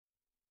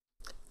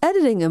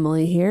Editing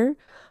Emily here.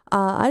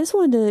 I just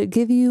wanted to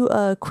give you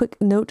a quick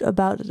note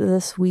about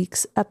this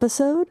week's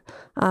episode.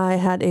 I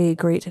had a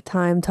great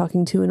time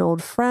talking to an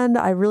old friend.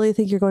 I really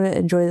think you're going to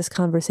enjoy this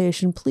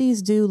conversation.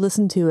 Please do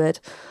listen to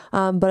it.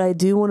 But I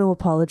do want to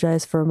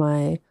apologize for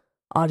my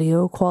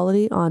audio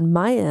quality on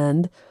my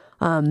end.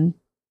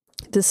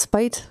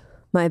 Despite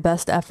my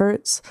best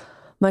efforts,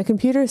 my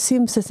computer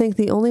seems to think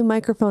the only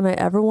microphone I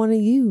ever want to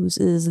use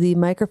is the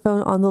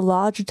microphone on the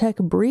Logitech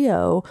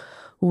Brio,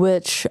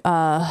 which,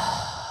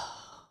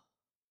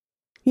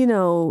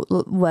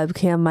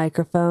 webcam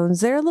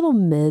microphones, they're a little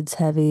mids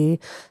heavy.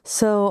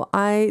 So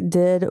I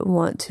did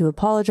want to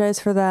apologize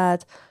for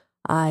that.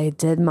 I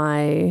did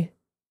my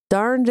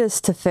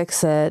darndest to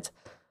fix it.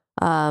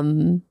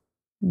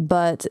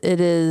 But it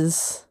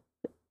is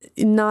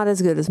not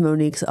as good as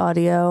Monique's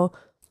audio.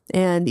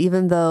 And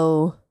even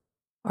though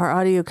our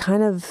audio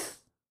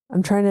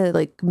I'm trying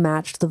to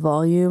match the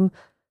volume,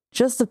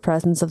 just the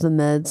presence of the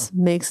mids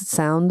makes it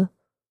sound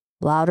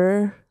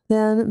louder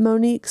than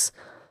Monique's.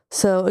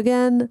 So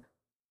again,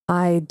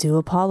 I do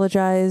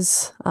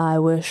apologize. I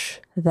wish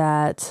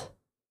that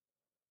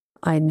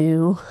I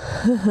knew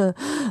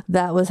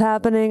that was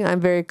happening.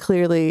 I'm very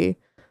clearly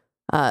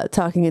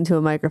talking into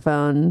a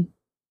microphone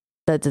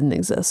that didn't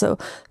exist. So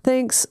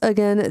thanks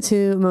again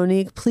to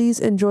Monique. Please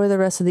enjoy the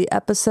rest of the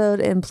episode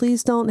and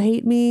please don't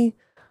hate me.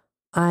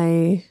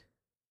 I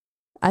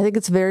think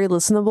it's very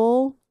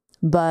listenable,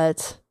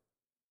 but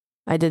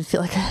I did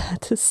feel like I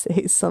had to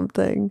say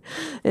something.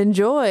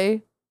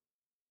 Enjoy.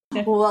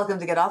 Well, welcome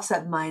to Get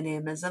Offset. My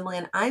name is Emily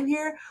and I'm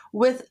here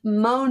with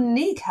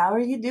Monique. How are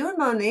you doing,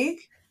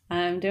 Monique?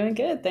 I'm doing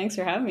good. Thanks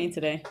for having me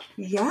today.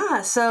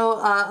 Yeah, so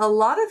a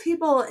lot of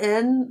people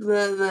in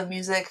the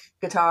music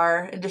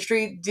guitar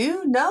industry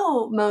do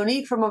know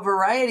Monique from a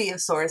variety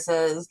of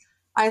sources.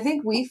 I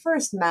think we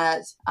first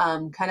met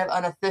kind of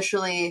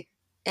unofficially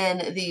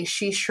in the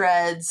She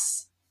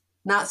Shreds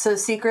Not So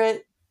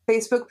Secret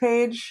Facebook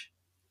page.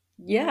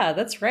 Yeah,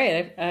 that's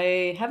right.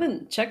 I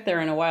haven't checked there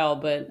in a while,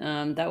 but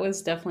that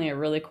was definitely a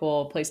really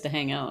cool place to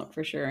hang out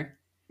for sure.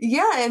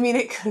 Yeah, I mean,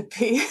 it could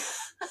be.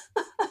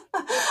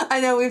 I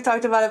know we've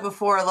talked about it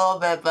before a little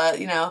bit, but,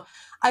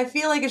 I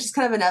feel like it's just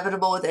kind of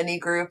inevitable with any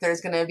group.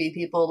 There's going to be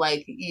people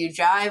like you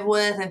jive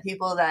with and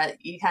people that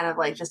you kind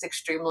of just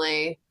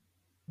extremely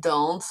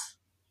don't.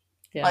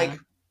 Yeah.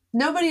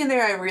 Nobody in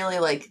there I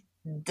really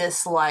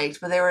disliked,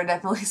 but there were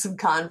definitely some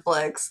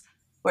conflicts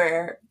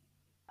where,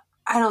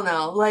 I don't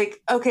know,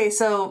 okay,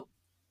 so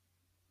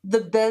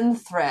the bin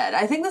thread.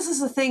 I think this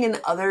is a thing in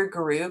other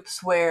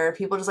groups where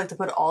people just like to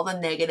put all the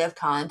negative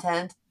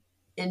content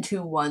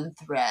into one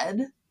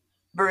thread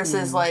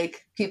versus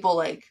people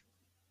like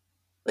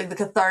the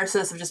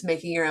catharsis of just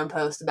making your own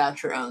post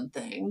about your own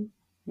thing.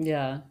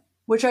 Yeah.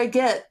 Which I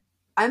get.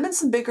 I'm in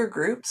some bigger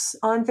groups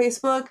on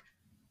Facebook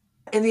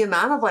and the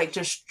amount of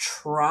just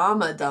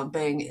trauma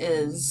dumping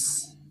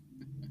is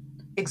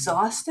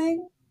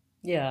exhausting.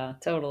 Yeah,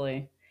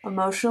 totally.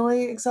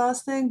 Emotionally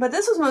exhausting. But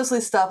this was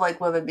mostly stuff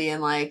like women being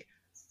like,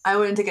 I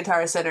went into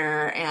Guitar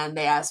Center and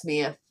they asked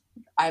me if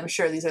I'm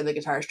sure these are the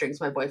guitar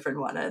strings my boyfriend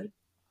wanted.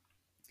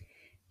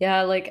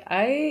 Yeah,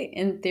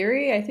 in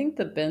theory, I think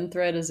the bin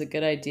thread is a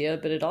good idea,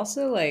 but it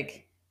also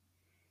I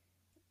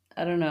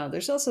don't know,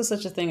 there's also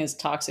such a thing as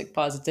toxic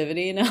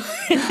positivity, and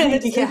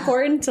it's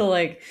important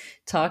to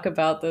talk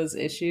about those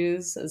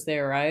issues as they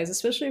arise,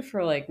 especially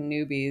for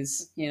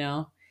newbies,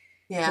 Yeah.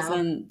 Because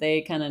then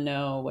they kind of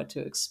know what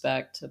to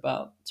expect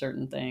about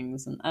certain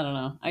things. And I don't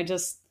know.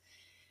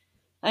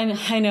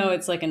 I know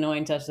it's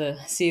annoying to have to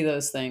see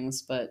those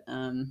things, but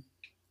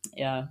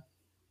yeah.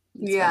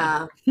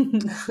 Yeah.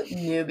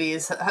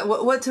 Newbies.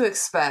 What to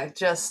expect?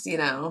 Just,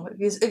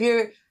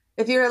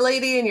 if you're a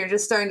lady and you're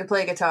just starting to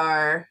play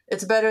guitar,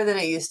 it's better than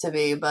it used to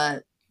be,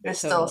 but there's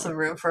still some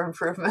room for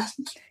improvement.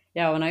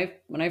 Yeah,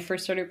 when I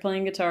first started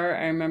playing guitar,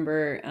 I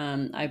remember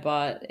I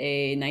bought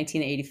a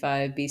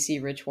 1985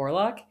 BC Rich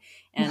Warlock,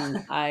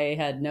 and I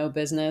had no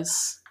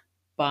business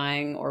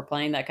buying or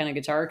playing that kind of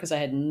guitar because I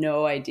had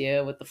no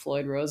idea what the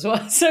Floyd Rose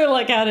was or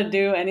how to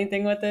do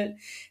anything with it.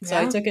 So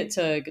I took it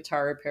to a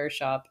guitar repair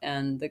shop,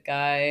 and the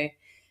guy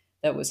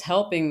that was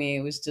helping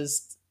me was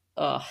just,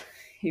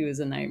 he was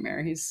a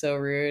nightmare. He's so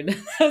rude.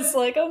 I was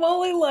like, I'm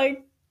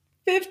only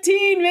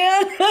 15,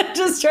 man. I'm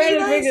just trying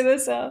to figure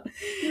this out.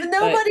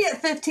 Nobody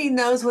at 15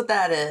 knows what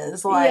that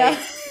is.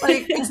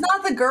 It's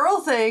not the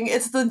girl thing.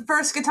 It's the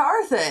first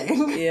guitar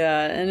thing.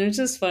 Yeah. And it's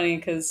just funny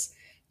because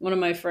one of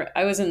my friends,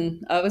 I was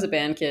a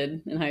band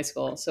kid in high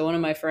school. So one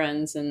of my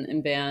friends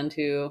in band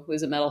who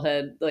was a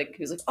metalhead,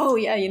 he was like, oh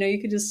yeah,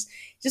 you could just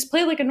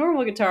play a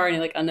normal guitar.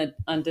 And he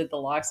undid the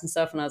locks and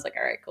stuff. And I was like,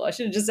 all right, cool. I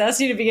should have just asked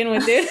you to begin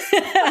with, dude.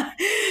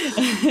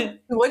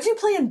 What'd you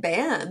play in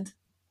band?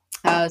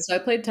 So I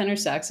played tenor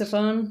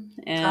saxophone,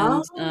 and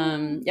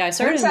I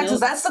started.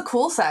 That's the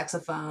cool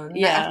saxophone.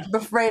 Yeah,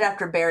 right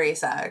after Barry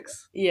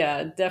sax.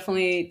 Yeah,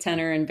 definitely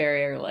tenor and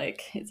Barry are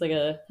it's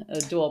a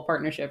dual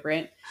partnership,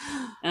 right?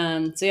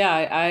 So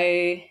yeah,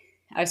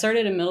 I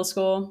started in middle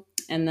school,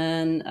 and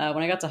then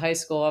when I got to high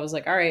school, I was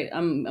like, all right,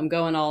 I'm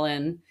going all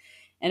in,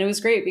 And it was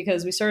great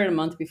because we started a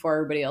month before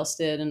everybody else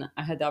did, and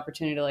I had the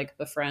opportunity to like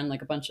befriend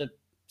like a bunch of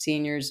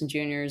seniors and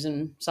juniors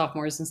and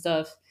sophomores and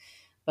stuff.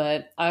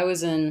 But I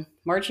was in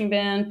marching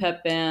band,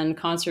 pep band,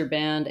 concert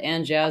band,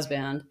 and jazz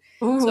band.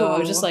 So it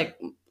was just Ooh, like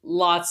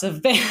lots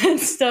of band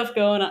stuff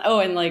going on. Oh,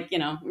 and like, we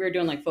were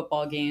doing like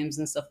football games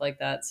and stuff like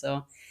that.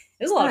 So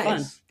it was a lot of fun.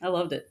 nice. I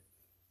loved it.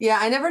 Yeah,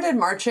 I never did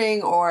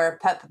marching or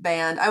pep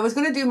band. I was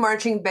going to do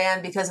marching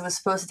band because it was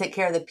supposed to take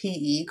care of the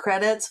PE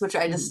credits, which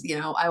I just,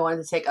 Mhm. I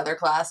wanted to take other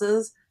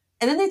classes.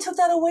 And then they took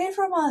that away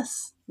from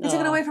us. They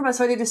took it away from us.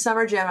 So I did do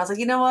summer jam. I was like,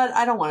 you know what?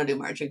 I don't want to do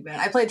marching band.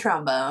 I played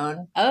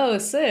trombone. Oh,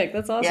 sick.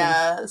 That's awesome.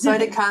 Yeah. So I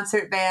did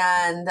concert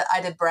band.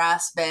 I did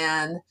brass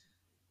band.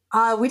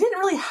 We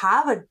didn't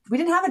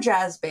have a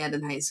jazz band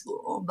in high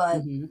school,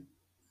 but Hmm.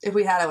 if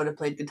we had, I would have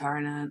played guitar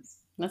in it.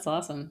 That's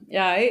awesome.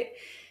 Yeah,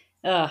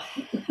 uh,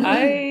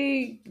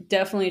 I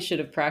definitely should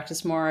have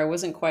practiced more. I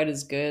wasn't quite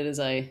as good as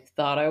I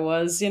thought I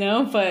was,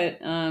 but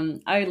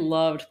I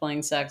loved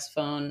playing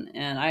saxophone.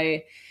 And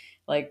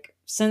like,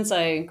 since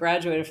I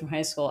graduated from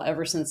high school,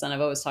 ever since then,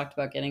 I've always talked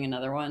about getting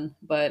another one.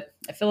 But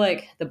I feel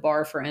like the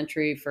bar for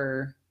entry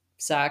for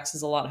sax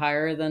is a lot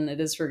higher than it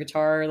is for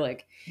guitar.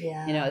 Like,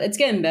 Yeah. it's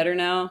getting better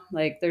now.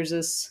 Like, there's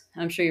this,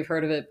 I'm sure you've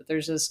heard of it, but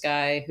there's this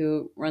guy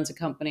who runs a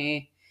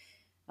company,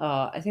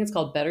 I think it's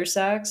called Better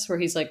Sax, where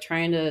he's like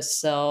trying to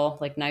sell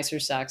like nicer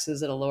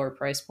saxes at a lower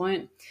price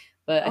point.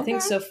 But I think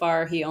Okay. so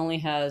far he only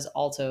has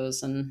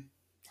altos, and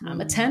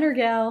I'm a Hmm. tenor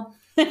gal.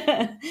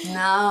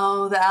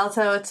 No, the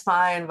alto, it's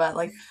fine, but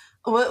like,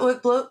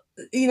 what blow,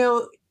 you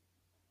know,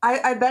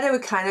 I bet it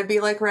would kind of be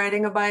like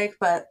riding a bike,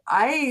 but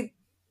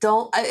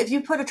if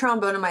you put a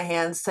trombone in my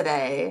hands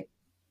today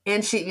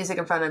and sheet music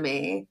in front of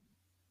me,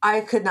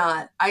 I could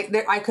not,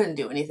 I couldn't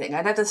do anything.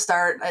 I'd have to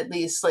start at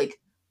least like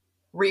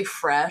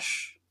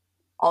refresh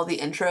all the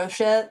intro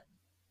shit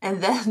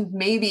and then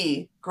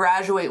maybe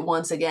graduate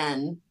once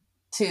again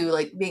to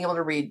like being able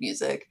to read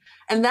music.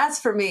 And that's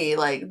for me,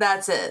 like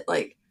that's it.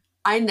 Like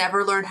I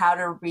never learned how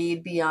to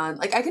read beyond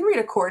like I can read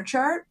a chord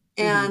chart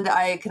Hmm. and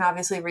I can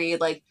obviously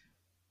read like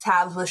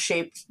tabs with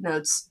shaped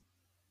notes,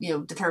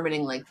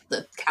 determining like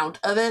the count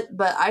of it,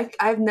 but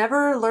I've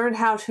never learned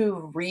how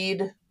to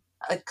read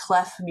a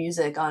clef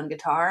music on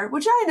guitar,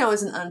 which I know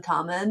isn't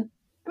uncommon.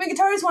 I mean,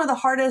 guitar is one of the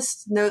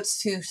hardest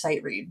notes to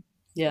sight read.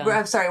 Yeah.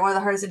 I'm sorry, one of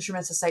the hardest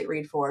instruments to sight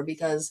read for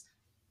because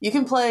you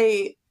can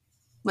play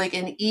like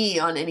an E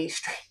on any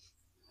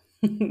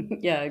string.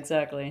 Yeah,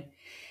 exactly.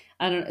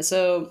 I don't.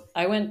 So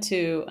I went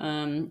to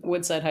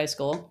Woodside High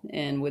School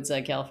in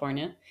Woodside,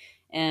 California,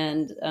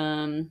 and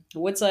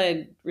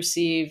Woodside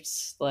received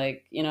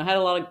like had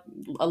a lot of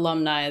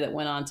alumni that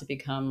went on to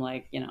become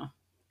like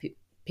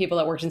people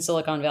that worked in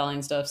Silicon Valley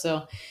and stuff.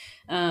 So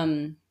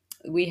um,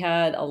 we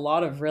had a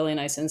lot of really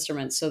nice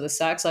instruments. So the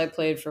sax I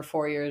played for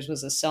 4 years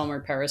was a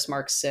Selmer Paris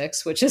Mark VI,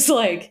 which is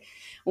like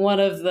one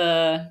of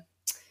the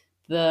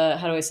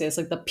how do I say it's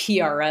like the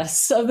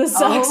PRS of the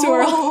sax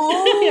world,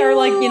 or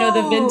like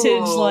the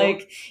vintage Oh,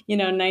 like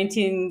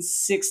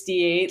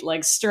 1968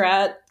 like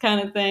Strat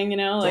kind of thing,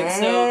 like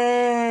so.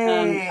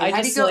 dang! I How do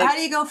you just go? How like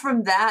do you go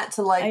from that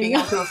to like I being know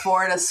able to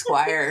afford a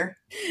Squire?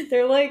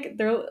 they're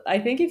I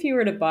think if you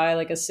were to buy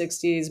like a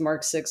 60s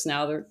Mark VI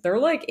now, they're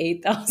like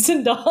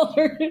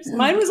 $8,000.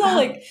 Mine was all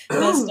like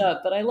messed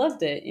up, but I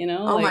loved it,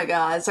 Oh my like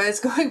god! So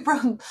it's going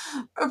from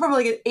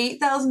like an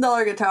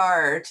 $8,000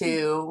 guitar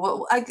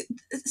to like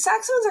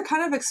saxophones are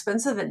kind of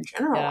expensive in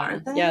general, yeah,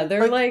 aren't yeah, they?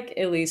 they're Like like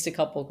at least a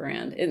couple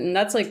grand, and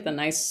that's like the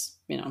nice,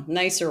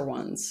 nicer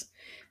ones.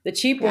 The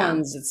cheap yeah,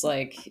 ones, it's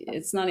like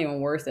it's not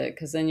even worth it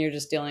because then you're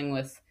just dealing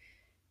with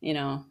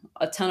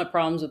a ton of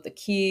problems with the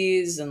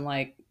keys and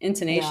like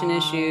intonation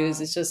issues.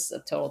 yeah, It's just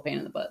a total pain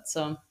in the butt.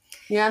 So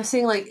yeah. I'm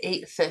seeing like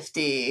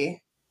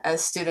 850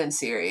 as student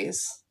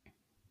series.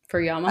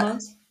 for Uh,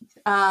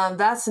 Yamahas,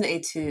 that's an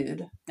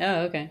etude. oh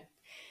okay,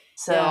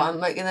 So yeah. I'm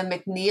like, and the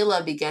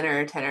McNeela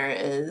beginner tenor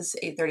is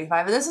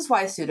 835, and this is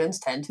why students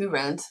tend to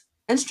rent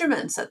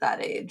instruments at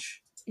that age.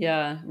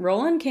 Yeah,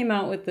 Roland came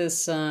out with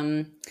this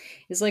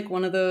it's like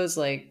one of those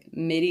like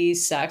MIDI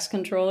sax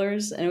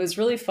controllers, and it was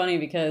really funny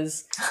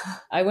because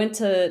I went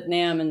to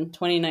NAM in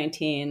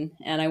 2019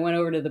 and I went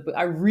over to the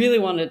I really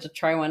wanted to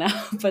try one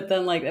out, but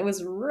then like it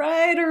was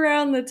right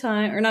around the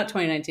time, or not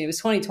 2019, it was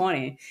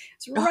 2020.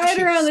 It's Oh, right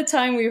around jeez. the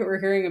time we were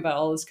hearing about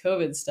all this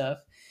COVID stuff.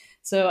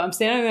 So I'm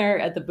standing there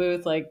at the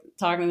booth like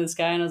talking to this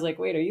guy and I was like,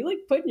 "Wait, are you like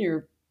putting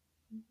your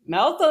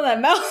mouth on that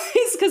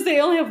mouthpiece?" Because they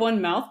only have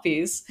one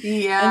mouthpiece,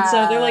 and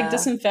so they're like Yeah.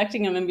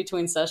 disinfecting them in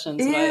between sessions.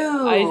 But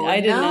Ew, I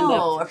didn't end up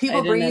no. Are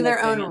people bringing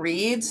their doing own it.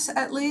 reeds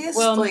at least?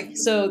 Well, Like,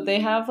 so they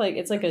have like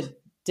it's like a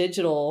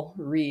digital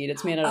reed.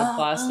 It's made out of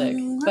plastic,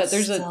 but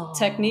there's a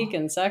technique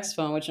still. in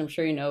saxophone, which I'm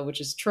sure you know, which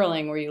is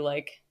trilling, where you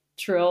like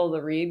trill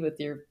the reed with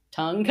your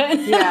tongue. Kind of.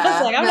 I was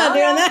Yeah. like, I'm not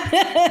No, doing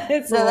yeah. that.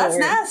 It's a No, little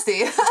that's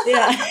weird. nasty.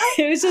 Yeah,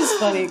 it was just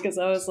funny because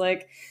I was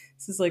like,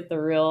 this is like the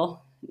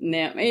real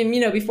NAM. And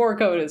before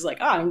COVID, it was like,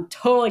 oh, I'm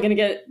totally gonna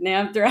get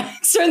NAM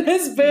tracks from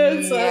this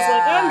booth. So I was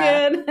like, I'm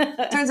Yeah.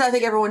 good. Turns out I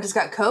think everyone just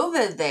got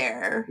COVID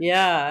there.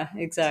 Yeah, So,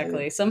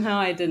 exactly. Somehow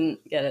I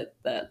didn't get it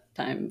that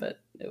time, but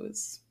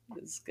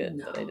It's good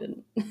No. that I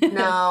didn't.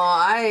 No,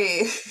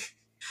 I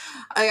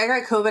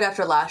got COVID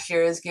after last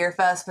year's Gear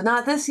Fest, but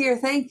not this year.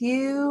 Thank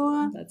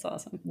you. That's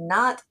awesome.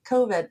 Not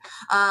COVID.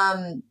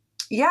 Um,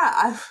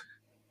 yeah,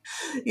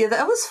 yeah,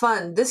 that was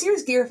fun. This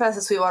year's Gear Fest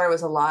at Sweetwater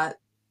was a lot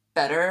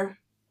better,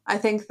 I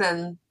think,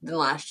 than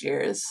last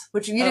year's.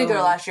 Which you didn't go to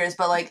Oh, last year's,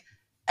 but like,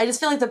 I just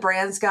feel like the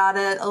brands got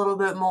it a little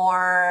bit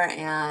more,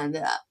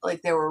 and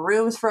like there were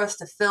rooms for us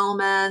to film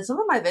in. Some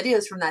of my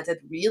videos from that did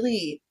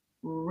really,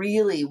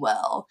 really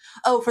well.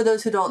 Oh, for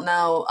those who don't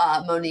know,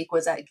 Monique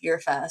was at Gear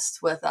Fest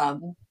with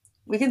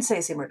we can say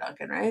Seymour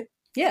Duncan, right?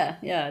 yeah,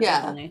 Yeah.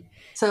 definitely.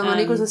 So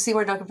Monique was with Um,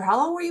 Seymour Duncan for how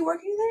long were you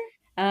working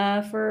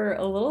for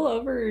a little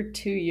over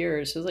 2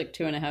 years. It was like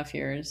 2.5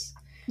 years.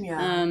 there?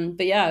 Yeah.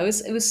 But yeah,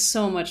 it was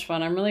so much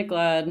fun. I'm really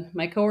glad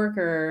my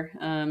coworker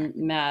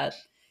Matt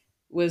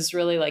was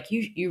really like,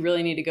 you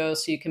really need to go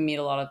so you can meet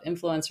a lot of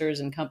influencers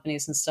and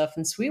companies and stuff.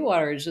 And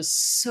Sweetwater is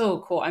just so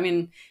cool. I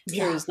mean, I'm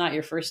sure Yeah. it's not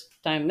your first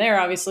time there,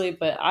 obviously,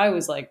 but I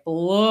was like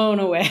blown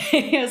away.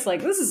 I was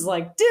like, this is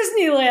like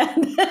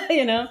Disneyland,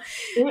 you know?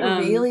 It Um,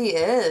 really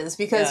is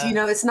because,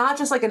 yeah, it's not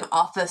just like an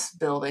office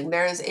building.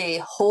 There's a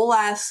whole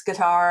ass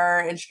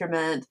guitar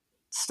instrument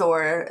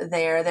store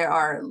there. There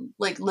are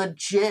like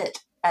legit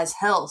as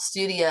hell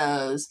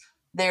studios.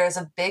 There's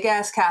a big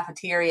ass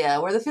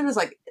cafeteria where the food is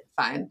like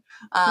fine,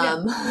 yeah,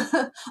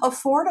 um,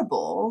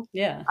 affordable.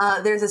 yeah.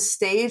 There's a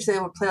stage they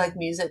would play like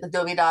music. The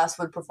Dobie Das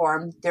would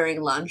perform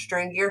during lunch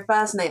during Gear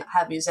Fest, and they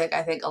have music,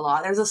 I think, a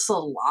lot. There's a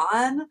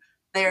salon.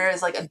 There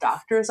is like a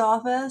doctor's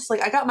office.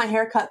 Like I got my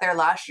hair cut there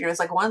last year. It's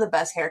like one of the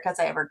best haircuts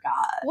I ever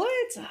got.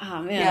 What?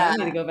 Oh man, I Yeah.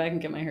 need to go back and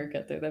get my hair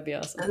cut there. That'd be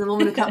And awesome. the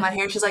woman who cut my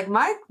hair, she's like,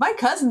 my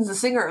cousin's a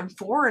singer in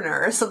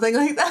Foreigner or something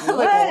like that. I'm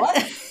like, What?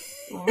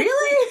 what?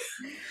 Really?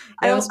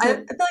 Yeah, it was I cool.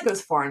 feel like it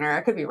was Foreigner.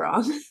 I could be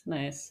wrong.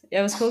 Nice. Yeah,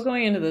 it was cool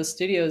going into those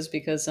studios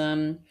because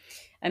I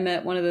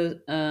met one of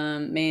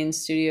the main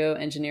studio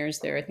engineers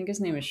there. I think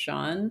his name is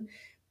Sean,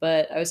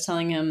 but I was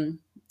telling him,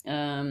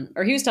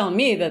 or he was telling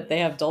me that they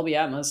have Dolby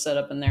Atmos set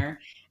up in there,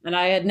 and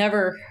I had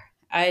never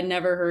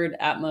heard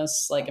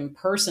Atmos like in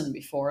person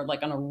before,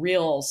 like on a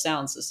real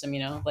sound system.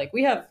 Like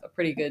we have a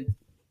pretty good,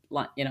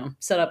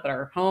 set up at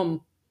our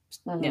home,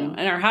 Hmm. in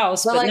our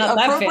house, But but like not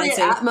that appropriate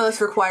fancy. Atmos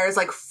requires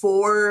like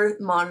 4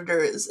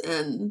 monitors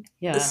in the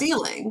Yeah,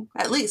 ceiling,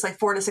 at least like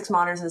 4 to 6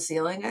 monitors in the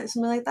ceiling,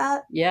 something like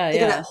that. yeah, To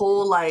get yeah. that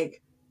whole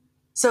like.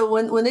 So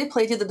when they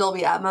played you the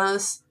Dolby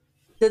Atmos,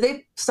 did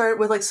they start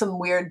with like some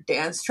weird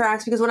dance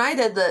tracks? Because when I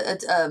did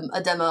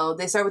a demo,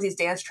 they started with these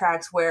dance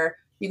tracks where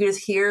you could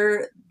just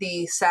hear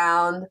the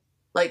sound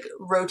like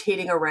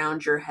rotating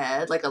around your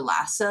head like a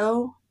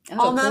lasso Oh,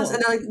 almost.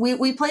 And cool. then, like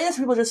we play this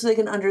for people just so they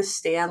can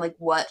understand like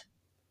what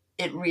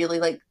it really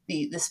like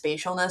the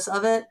spatialness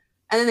of it.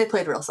 And then they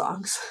played real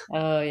songs.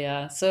 Oh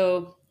yeah.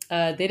 So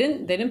they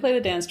didn't play the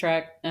dance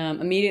track.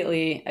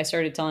 Immediately, I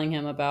started telling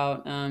him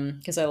about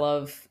because I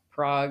love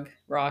prog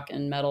rock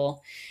and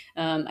metal.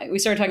 We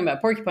started talking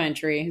about Porcupine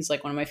Tree, who's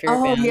like one of my favorite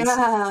Oh bands.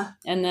 yeah.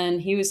 And then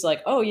he was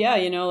like, "Oh yeah,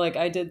 like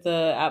I did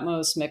the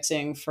Atmos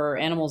mixing for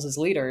Animals as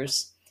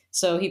Leaders."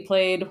 So he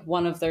played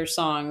one of their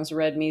songs,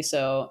 Red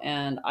Miso,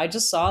 and I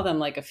just saw them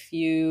like a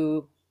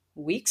few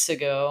weeks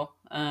ago.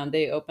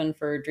 They opened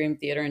for Dream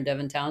Theater in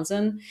Devon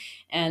Townsend,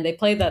 and they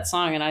played that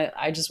song, and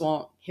I just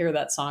won't hear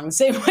that song the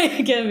same way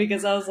again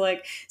because I was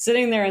like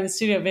sitting there in the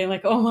studio being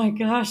like, oh my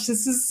gosh,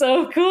 this is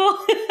so cool.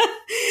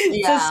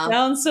 It just Yeah.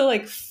 sounds so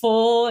like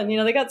full, and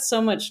they got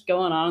so much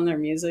going on in their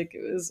music.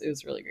 It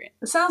was really great.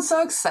 It sounds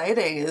so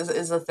exciting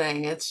is the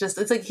thing. It's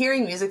like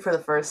hearing music for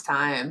the first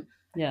time.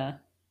 Yeah.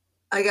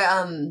 I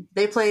got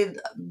they played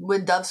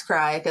When Doves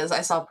Cry because I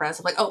saw Prince.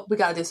 I'm like, oh, we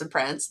gotta do some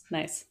Prince.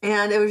 Nice.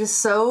 And it was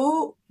just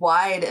so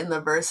wide in the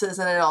verses,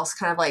 and it also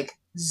kind of like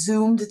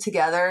zoomed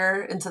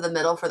together into the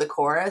middle for the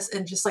chorus,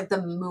 and just like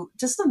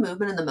just the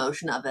movement and the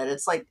motion of it.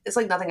 It's like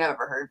nothing I've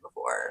ever heard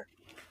before.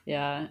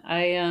 Yeah,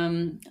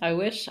 I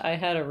wish I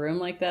had a room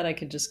like that I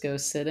could just go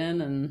sit in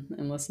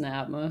and listen to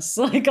Atmos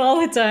like all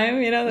the time.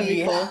 That'd be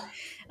Yeah, cool.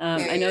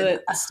 I know dude,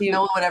 that no Steve.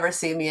 one would ever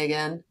see me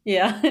again.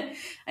 Yeah,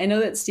 I know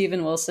that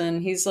Steven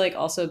Wilson. He's like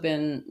also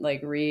been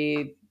like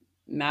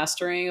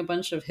remastering a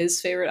bunch of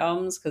his favorite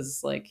albums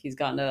because like he's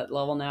gotten to that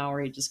level now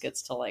where he just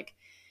gets to like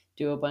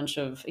do a bunch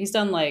of. He's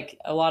done like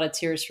a lot of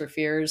Tears for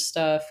Fears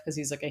stuff because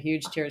he's like a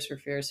huge Tears for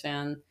Fears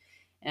fan,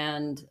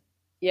 and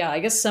yeah, I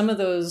guess some of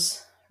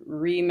those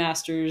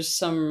remasters,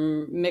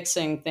 some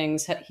mixing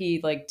things he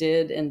like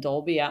did in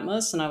Dolby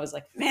Atmos, and I was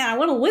like, man, I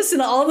want to listen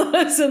to all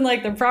those in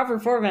like the proper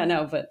format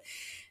now, but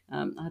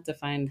I'll have to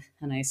find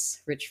a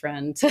nice rich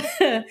friend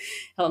to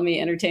help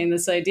me entertain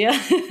this idea.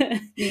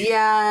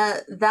 Yeah,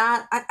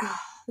 I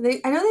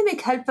know they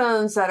make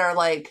headphones that are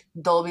like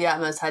Dolby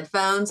Atmos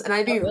headphones, and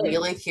I'd Oh, be really?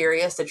 really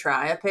curious to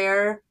try a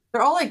pair.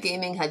 They're all like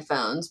gaming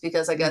headphones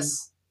because I Mm.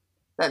 guess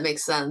that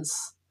makes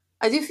sense.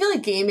 I do feel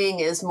like gaming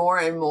is more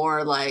and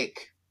more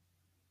like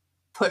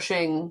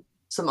pushing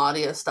some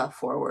audio stuff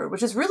forward,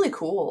 which is really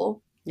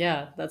cool.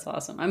 Yeah, that's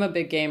awesome. I'm a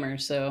big gamer,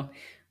 so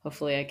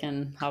hopefully I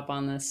can hop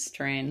on this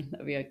train.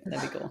 That'd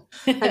be cool.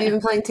 Have you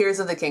been playing Tears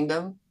of the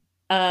Kingdom?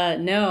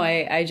 No,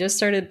 I just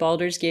started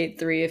Baldur's Gate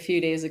 3 a few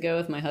days ago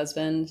with my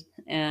husband,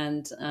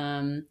 and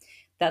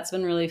that's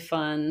been really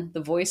fun.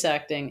 The voice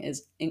acting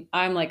is,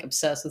 I'm like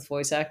obsessed with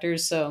voice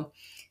actors. So,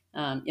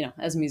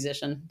 as a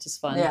musician,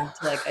 just fun Yeah.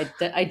 to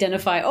like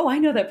identify, oh, I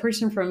know that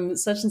person from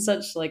such and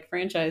such like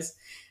franchise.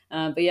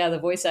 But yeah, the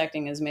voice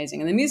acting is amazing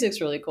and the music's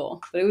really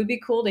cool. But it would be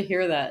cool to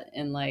hear that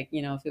in like,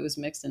 if it was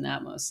mixed in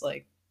Atmos,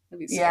 like that'd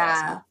be so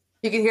awesome. Yeah.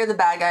 You can hear the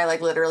bad guy like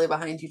literally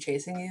behind you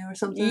chasing you or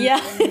something. Yeah,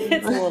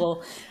 it's a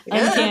little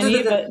uncanny,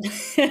 Yeah, but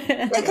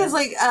because yeah.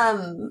 like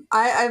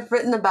I've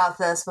written about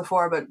this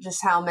before, but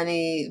just how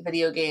many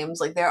video games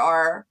like there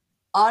are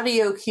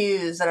audio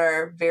cues that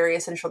are very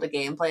essential to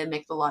gameplay and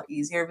make it a lot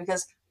easier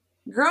because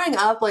growing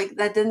up like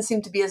that didn't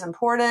seem to be as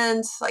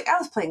important. Like I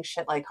was playing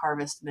shit like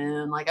Harvest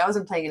Moon, like I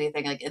wasn't playing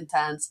anything like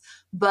intense.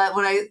 But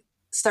when I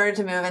started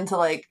to move into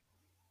like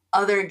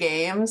other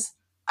games,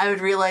 I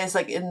would realize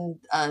like in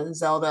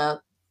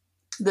Zelda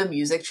the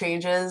music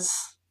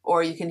changes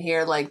or you can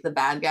hear like the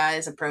bad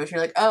guys approach.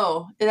 You're like,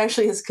 oh, it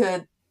actually is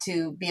good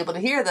to be able to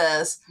hear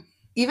this.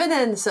 Even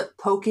in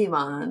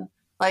Pokemon,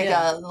 like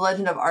Yeah, The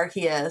Legend of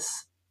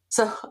Arceus.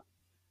 So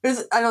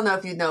I don't know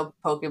if you know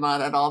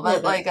Pokemon at all, a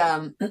little but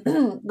bit.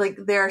 like like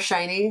they're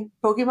shiny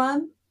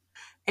Pokemon,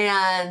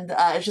 and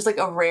it's just like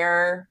a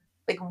rare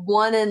like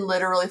one in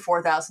literally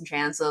 4,000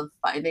 chance of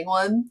finding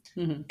one.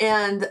 Hmm.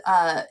 And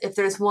if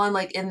there's one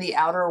like in the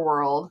outer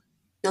world,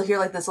 you'll hear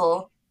like this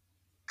little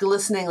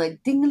glistening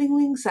like ding ling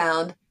ling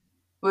sound,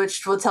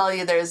 which will tell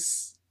you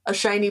there's a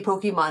shiny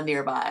Pokemon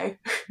nearby.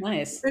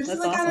 Nice. It's just That's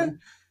like kind of, awesome.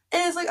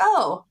 and it's like,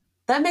 oh,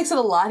 that makes it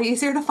a lot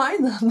easier to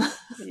find them.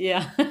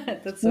 Yeah,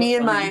 that's so Me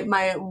and funny.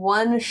 my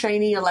one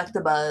shiny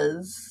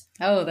Electabuzz.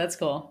 Oh, that's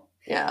cool.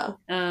 Yeah,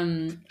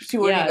 she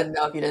wouldn't Yeah. even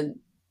know if you didn't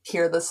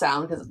hear the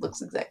sound because it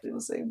looks exactly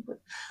the same. But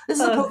this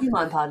is a Oh,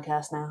 Pokemon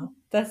podcast now.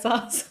 that's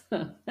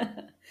awesome.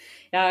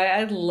 Yeah,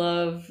 I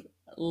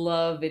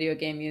love video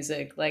game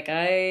music. Like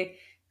I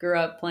grew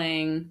up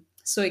playing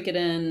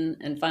Suikoden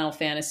and Final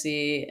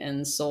Fantasy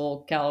and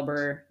Soul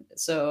Calibur,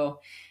 so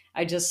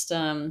I just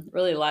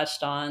really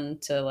latched on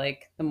to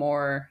like the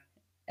more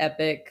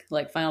epic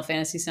like Final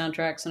Fantasy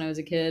soundtracks when I was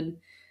a kid.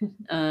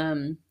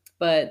 Um,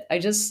 but I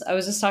was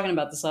just talking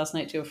about this last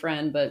night to a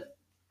friend, but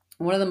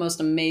one of the most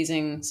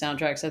amazing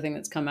soundtracks I think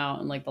that's come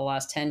out in like the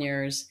last 10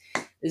 years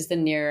is the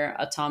Near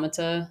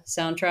Automata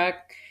soundtrack,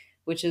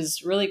 which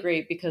is really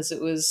great because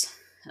it was,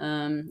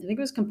 I think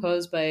it was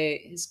composed by,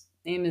 his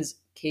name is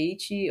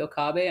Keiichi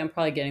Okabe. I'm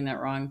probably getting that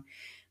wrong,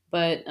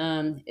 but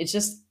it's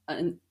just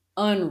an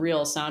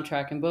unreal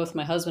soundtrack. And both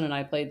my husband and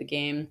I played the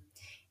game.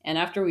 And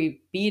after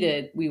we beat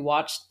it, we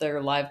watched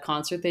their live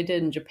concert they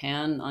did in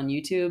Japan on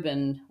YouTube.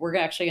 And we're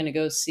actually going to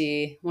go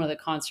see one of the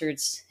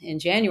concerts in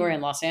January in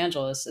Los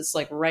Angeles. It's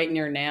like right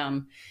near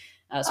NAMM.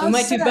 So we Oh,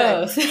 might do sick!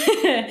 both.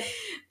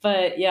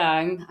 But yeah,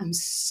 I'm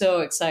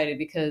so excited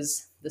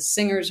because the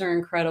singers are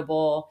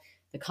incredible.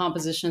 The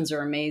compositions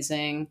are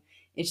amazing.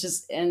 It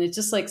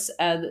just like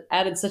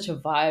added such a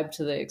vibe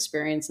to the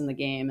experience in the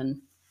game.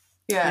 And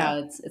Yeah,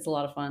 yeah, it's a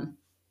lot of fun.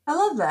 I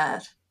love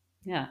that.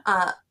 Yeah.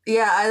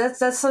 Yeah,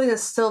 that's something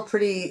that's still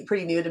pretty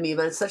new to me,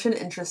 but it's such an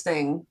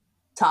interesting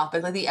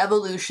topic. Like the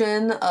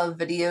evolution of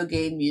video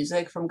game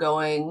music from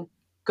going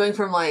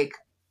from like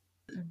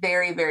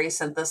very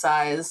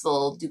synthesized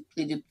little doop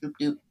doop doop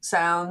doop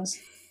sounds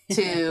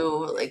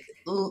to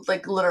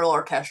like literal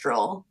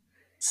orchestral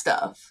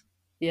stuff.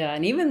 Yeah,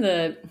 and even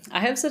I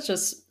have such a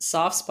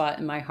soft spot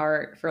in my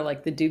heart for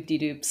like the doop de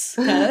doops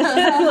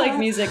kind of like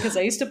music because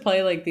I used to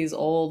play like these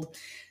old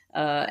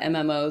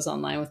MMOs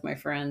online with my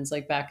friends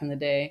like back in the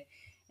day,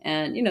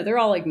 and they're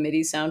all like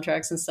MIDI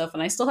soundtracks and stuff,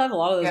 and I still have a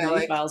lot of those Yeah, MIDI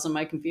like files on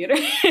my computer.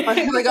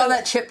 like all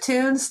that chip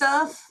tune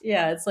stuff.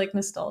 Yeah, it's like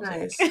nostalgic.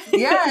 Nice.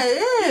 Yeah,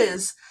 it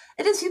is.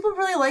 It is. People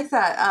really like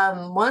that.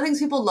 One of the things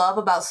people love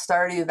about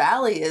Stardew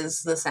Valley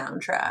is the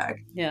soundtrack.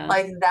 Yeah.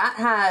 Like that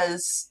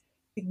has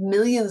like,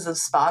 millions of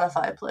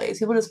Spotify plays.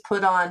 People just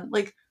put on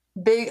like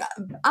big.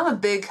 I'm a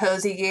big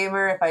cozy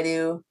gamer. If I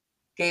do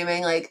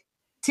gaming, like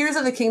Tears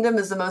of the Kingdom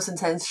is the most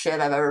intense shit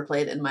I've ever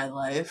played in my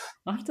life,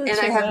 I'll have to and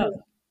check it out.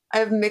 I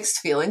have mixed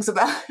feelings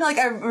about it. Like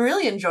I'm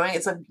really enjoying it.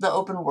 It's like the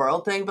open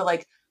world thing, but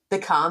like the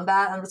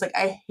combat, I'm just like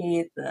I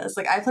hate this.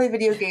 Like I play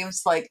video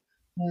games to, like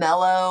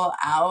mellow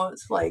out,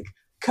 like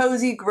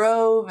Cozy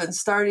Grove and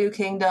Stardew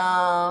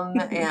Kingdom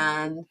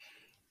and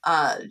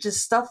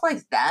just stuff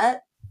like that,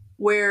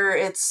 where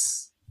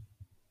it's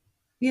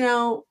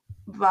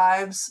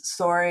vibes,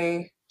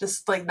 story,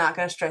 just like not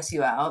gonna stress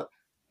you out.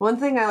 One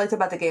thing I liked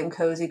about the game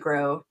Cozy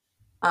Grove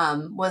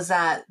was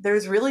that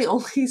there's really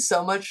only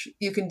so much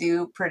you can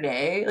do per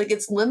day. Like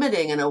it's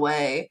limiting in a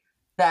way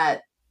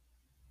that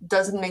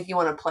doesn't make you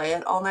want to play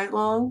it all night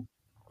long.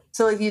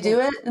 So like you do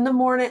Cool. it in the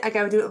morning, like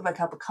I would do it with my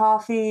cup of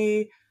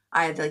coffee.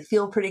 I had to like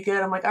feel pretty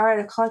good. I'm like, all right,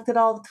 I've collected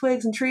all the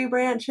twigs and tree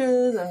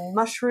branches and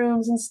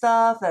mushrooms and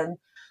stuff, and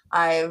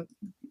I,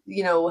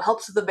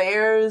 helped the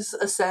bears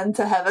ascend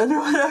to heaven or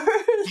whatever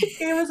the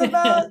game is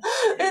about.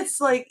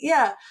 It's like,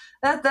 yeah,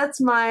 that's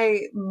my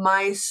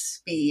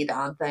speed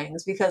on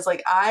things because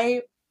like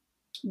I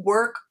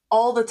work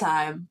all the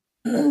time.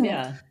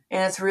 Yeah.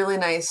 And it's really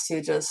nice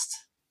to just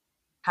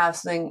have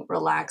something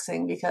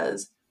relaxing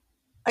because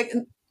like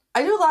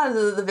I do a lot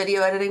of the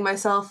video editing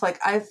myself. Like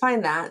I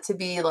find that to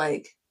be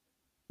like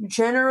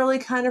generally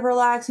kind of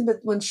relaxing, but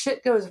when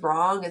shit goes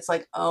wrong, it's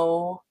like,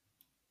 oh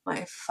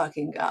my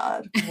fucking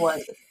God,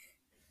 what?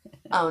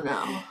 Oh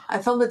no. I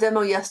filmed a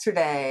demo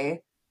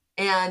yesterday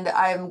and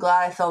I'm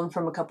glad I filmed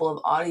from a couple of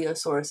audio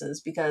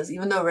sources because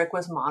even though Rick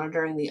was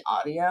monitoring the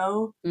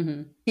audio,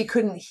 he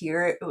couldn't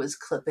hear it. It was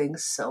clipping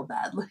so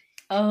badly.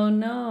 Oh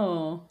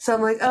no. So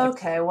I'm like,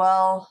 okay,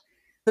 well,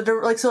 the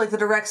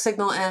direct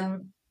signal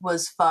in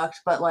was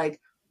fucked, but like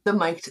the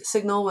mic'd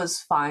signal was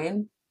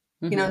fine.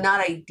 You know,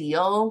 not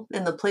ideal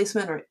in the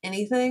placement or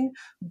anything,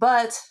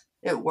 but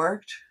it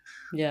worked.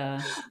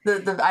 Yeah. I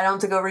don't have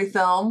to go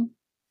refilm.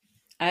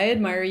 I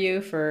admire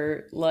you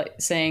for like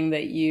saying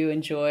that you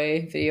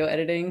enjoy video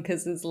editing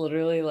because it's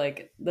literally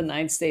like the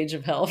ninth stage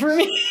of hell for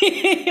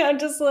me. I'm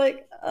just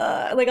like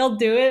I'll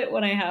do it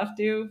when I have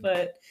to,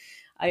 but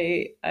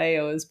I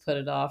always put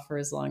it off for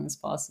as long as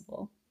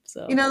possible.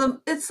 So you know,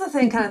 it's the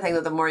kind of thing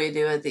that the more you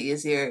do it, the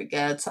easier it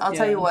gets. I'll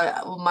tell you what,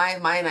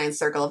 my ninth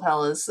circle of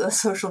hell is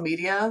social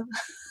media.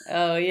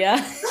 Oh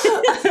yeah.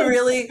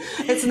 Really,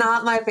 it's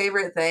not my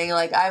favorite thing.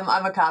 Like I'm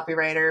a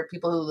copywriter.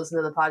 People who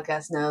listen to the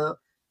podcast know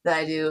that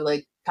I do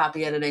like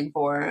copy editing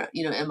for,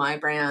 you know, MI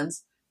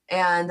brands.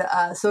 And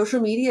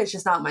social media is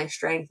just not my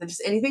strength. And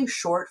just anything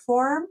short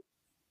form,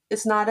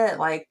 it's not it.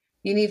 Like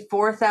you need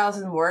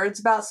 4,000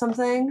 words about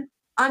something,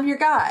 I'm your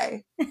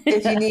guy.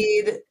 If you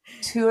need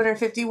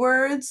 250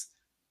 words,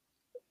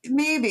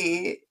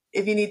 maybe.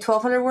 If you need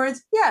 1,200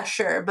 words, yeah,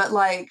 sure. But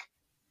like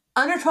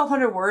under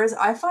 1,200 words,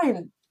 I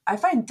find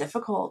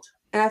difficult,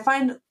 and I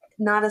find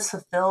not as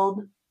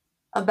fulfilled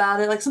about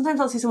it. Like sometimes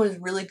I'll see someone who's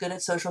really good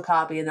at social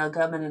copy, and they'll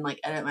come in and like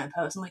edit my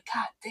post. I'm like,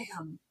 God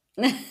damn,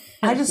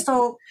 I just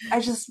don't.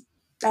 That's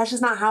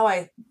just not how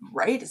I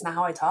write. It's not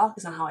how I talk.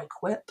 It's not how I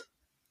quip.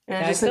 And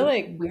Yeah, I just feel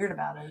like weird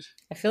about it.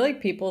 I feel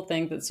like people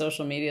think that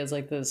social media is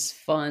like this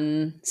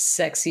fun,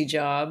 sexy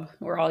job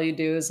where all you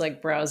do is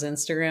like browse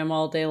Instagram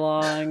all day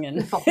long.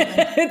 And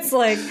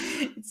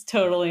it's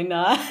totally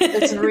not.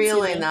 It's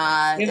really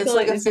not. It's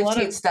like a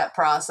 15-step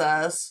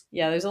process.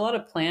 Yeah, there's a lot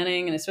of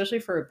planning. And especially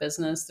for a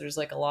business, there's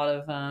like a lot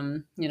of,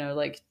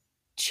 like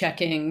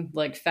checking,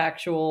 like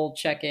factual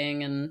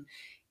checking and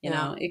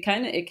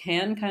it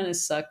can kind of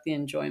suck the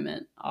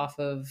enjoyment off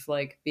of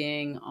like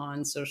being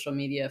on social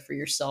media for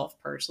yourself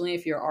personally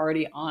if you're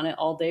already on it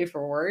all day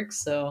for work.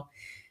 So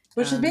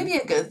which is maybe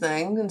a good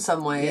thing in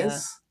some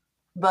ways.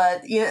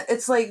 But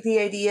it's like the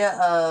idea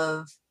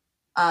of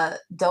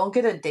don't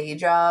get a day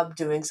job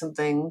doing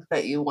something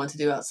that you want to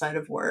do outside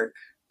of work,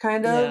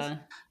 kind of.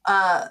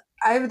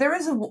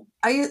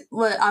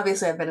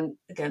 Obviously I've been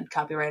again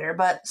copywriter,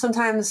 but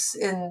sometimes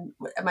in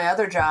my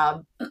other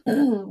job,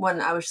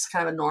 when I was just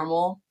kind of a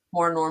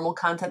more normal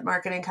content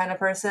marketing kind of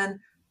person,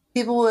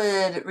 people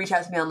would reach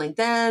out to me on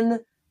LinkedIn,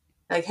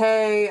 like,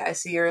 hey, I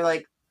see you're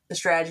like the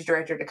strategy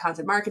director at a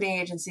content marketing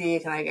agency.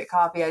 Can I get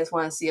coffee? I just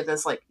want to see if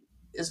this like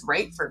is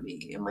right for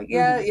me. I'm like,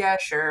 yeah,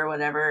 sure,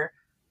 whatever.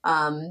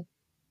 So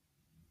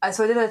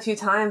I did it a few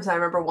times. And I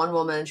remember one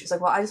woman, she was like,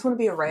 well, I just want to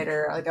be a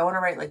writer. Like, I want to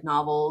write like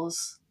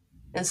novels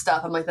and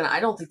stuff. I'm like, then I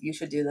don't think you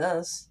should do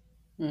this.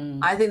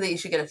 I think that you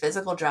should get a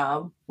physical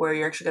job where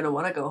you're actually going to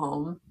want to go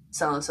home,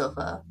 sit on the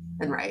sofa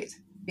and write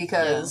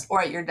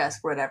or at your desk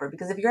or whatever.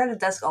 Because if you're at a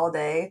desk all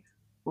day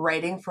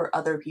writing for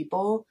other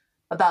people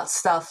about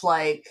stuff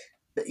like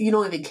you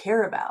don't even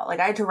care about. Like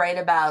I had to write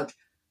about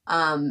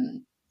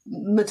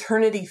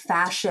maternity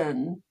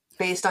fashion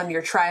based on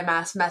your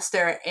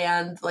trimester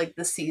and like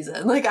the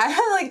season. Like I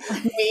had like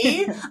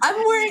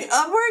I'm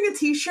wearing a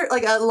t-shirt,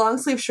 like a long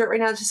sleeve shirt right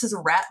now that just says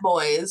Rat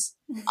Boys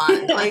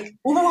on. Like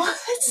what?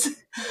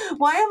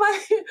 Why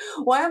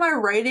am I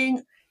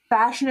writing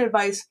fashion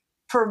advice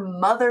for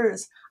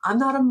mothers? I'm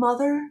not a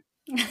mother.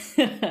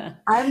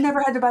 I've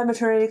never had to buy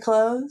maternity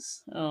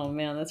clothes. Oh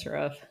man, that's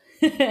rough.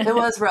 It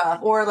was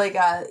rough. Or like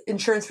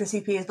insurance for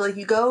CPs, but like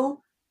you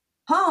go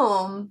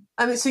home.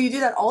 I mean, so you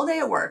do that all day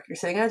at work. You're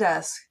sitting at a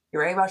desk.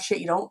 You're writing about shit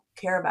you don't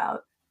care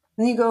about.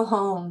 Then you go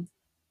home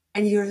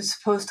and you're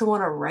supposed to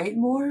want to write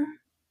more.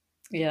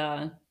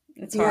 Yeah,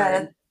 it's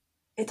hard.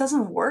 It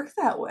doesn't work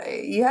that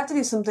way. You have to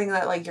do something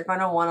that like you're going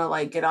to want to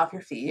like get off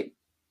your feet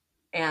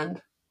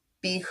and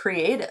be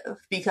creative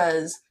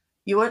because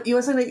you want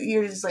something that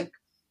you're just like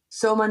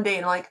so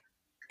mundane. Like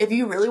if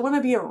you really want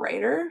to be a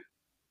writer,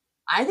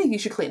 I think you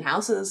should clean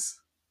houses.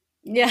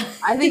 Yeah.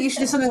 I think you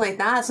should do something like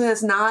that.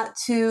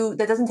 Something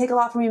that doesn't take a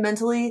lot from you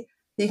mentally.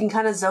 You can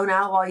kind of zone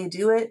out while you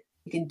do it.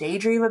 You can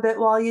daydream a bit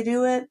while you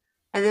do it.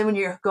 And then when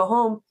you go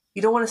home,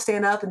 you don't want to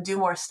stand up and do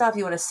more stuff.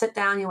 You want to sit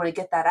down. You want to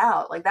get that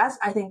out. Like that's,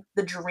 I think,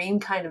 the dream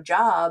kind of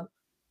job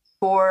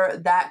for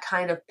that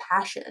kind of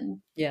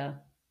passion. Yeah.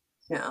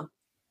 Yeah.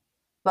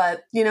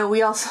 But,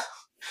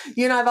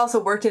 I've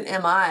also worked in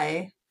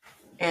MI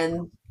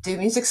and do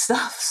music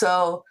stuff.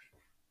 So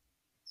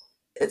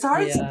it's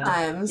hard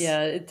sometimes.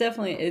 Yeah,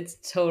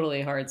 it's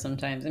totally hard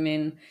sometimes. I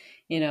mean,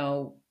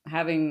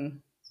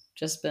 having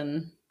just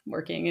been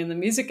working in the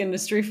music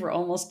industry for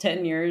almost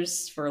 10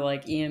 years for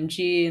like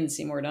EMG and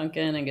Seymour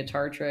Duncan and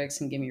Guitar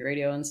Tricks and Gimme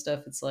Radio and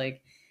stuff. It's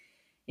like,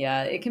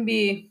 yeah, it can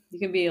be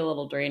a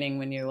little draining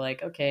when you're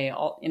like, okay,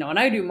 all, you know, and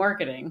I do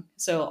marketing.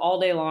 So all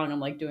day long, I'm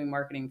like doing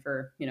marketing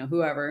for, you know,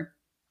 whoever.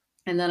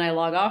 And then I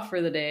log off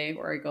for the day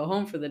or I go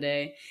home for the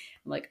day.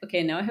 I'm like,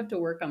 okay, now I have to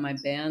work on my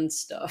band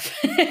stuff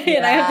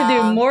and I have to do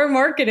Yeah. more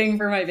marketing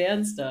for my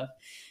band stuff,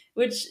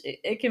 which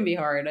it can be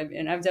hard.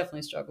 And I've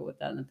definitely struggled with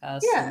that in the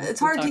past. Yeah, And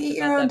it's we hard to talked eat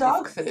your about own that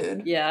dog before.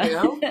 food, Yeah. you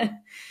know?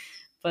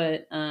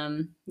 But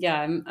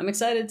yeah, I'm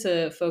excited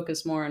to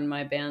focus more on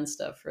my band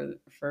stuff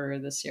for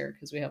this year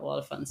because we have a lot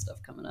of fun stuff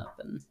coming up.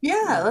 And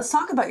Yeah, let's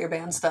talk about your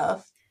band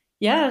stuff.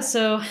 yeah,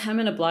 so I'm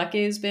in a black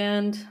gaze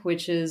band,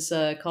 which is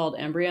called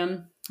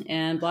Embryum,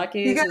 and black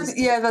gaze is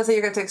Yeah, that's what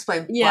you're going to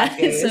explain black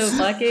yeah. So gaze.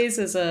 black gaze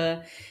is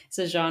it's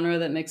a genre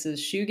that mixes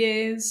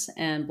shoegaze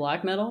and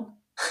black metal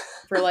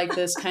for like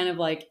this kind of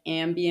like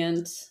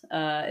ambient.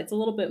 It's a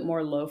little bit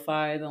more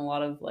lo-fi than a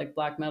lot of like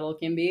black metal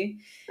can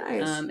be,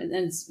 Nice. and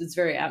it's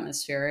very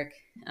atmospheric.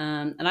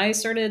 And I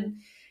started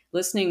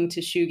listening to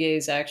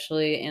shoegaze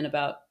actually in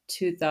about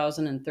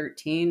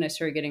 2013. I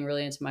started getting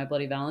really into My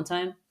Bloody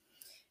Valentine,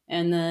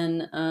 and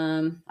then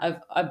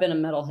I've been a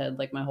metalhead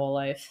like my whole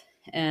life,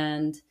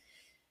 and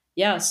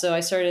yeah, so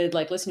I started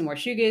like listening to more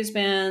shoegaze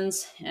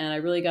bands, and I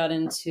really got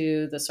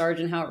into the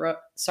Sargent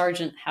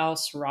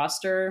House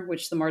roster,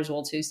 which the Mars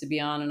Volta used to be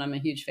on, and I'm a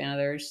huge fan of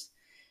theirs.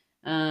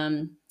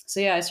 So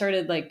yeah, I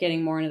started like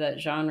getting more into that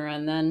genre,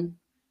 and then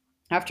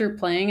after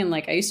playing and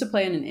like I used to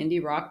play in an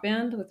indie rock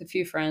band with a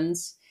few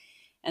friends,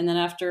 and then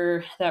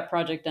after that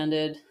project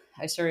ended,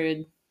 I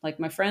started like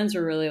my friends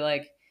were really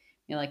like,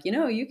 you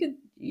know,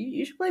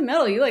 you should play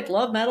metal. You like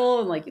love metal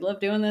and like you love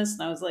doing this.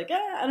 And I was like,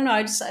 I don't know.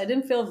 I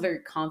didn't feel very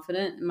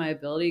confident in my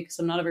ability because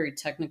I'm not a very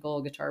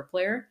technical guitar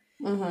player.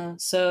 Mm-hmm.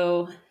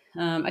 So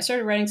I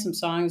started writing some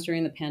songs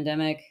during the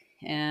pandemic,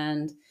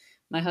 and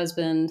my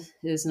husband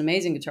is an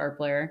amazing guitar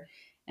player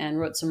and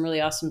wrote some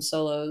really awesome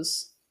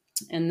solos.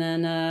 And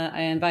then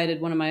I invited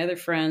one of my other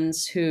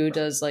friends who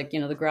does like, you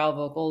know, the growl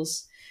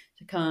vocals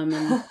to come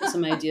and put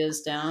some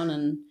ideas down.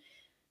 And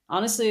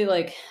honestly,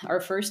 like our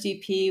first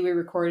EP, we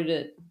recorded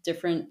at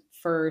different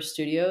Fur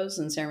Studios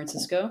in San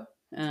Francisco,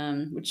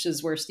 which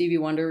is where Stevie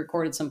Wonder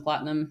recorded some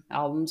platinum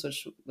albums,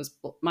 which was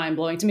mind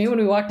blowing to me when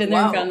we walked in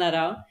there and Wow. found that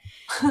out.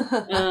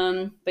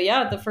 But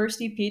yeah, the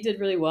first EP did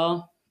really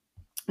well.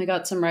 I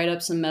got some write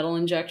ups, some Metal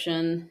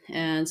Injection,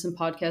 and some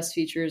podcast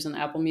features on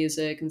Apple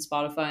Music and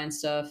Spotify and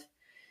stuff.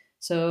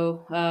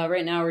 So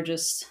right now we're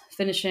just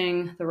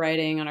finishing the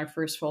writing on our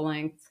first full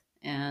length,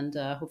 and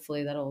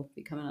hopefully that'll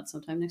be coming out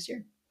sometime next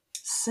year.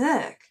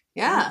 Sick.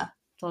 Yeah.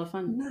 It's a lot of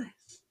fun. Nice.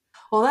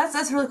 Well,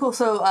 that's really cool.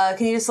 So,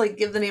 can you just like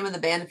give the name of the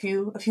band a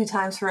few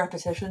times for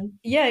repetition?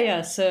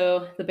 Yeah.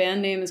 So the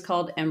band name is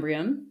called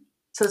Embryum.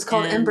 So it's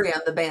called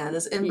Embryum. The band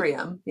is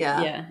Embryum.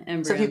 Yeah. Yeah,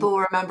 Embryum. So people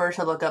will remember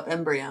to look up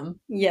Embryum.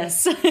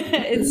 Yes,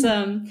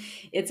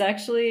 it's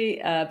actually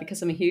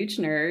because I'm a huge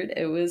nerd.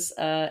 It was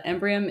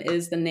Embryum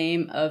is the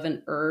name of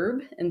an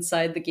herb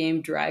inside the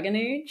game Dragon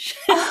Age,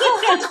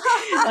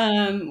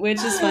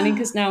 which is funny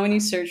because now when you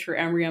search for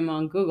Embryum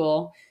on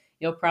Google,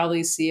 you'll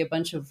probably see a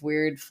bunch of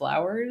weird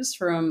flowers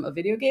from a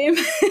video game.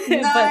 Nice.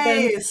 But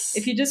then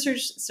if you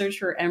just search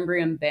for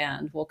Embryum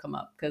Band, we'll come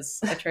up because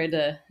I tried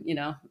to, you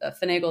know,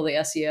 finagle the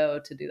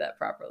SEO to do that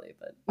properly.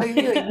 But like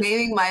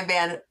naming my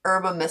band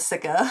Herba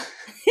Mystica.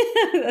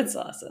 That's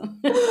awesome.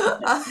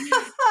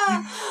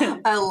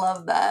 I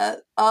love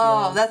that.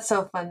 Oh, yeah. That's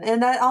so fun.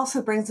 And that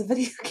also brings the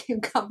video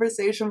game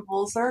conversation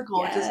full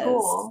circle, yes. Which is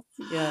cool.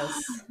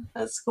 Yes.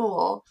 That's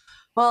cool.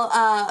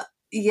 Well,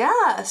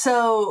 yeah,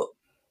 so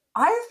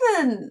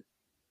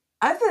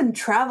I've been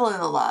traveling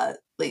a lot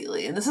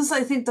lately, and this is,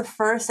 I think, the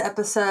first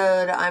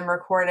episode I'm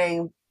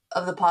recording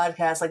of the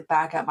podcast like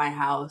back at my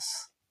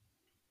house,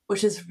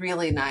 which is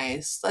really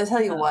nice. I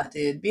tell you what,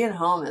 dude, being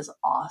home is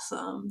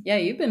awesome. Yeah,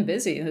 you've been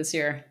busy this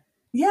year.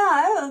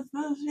 Yeah,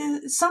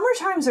 summer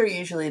times are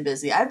usually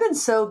busy. I've been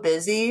so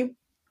busy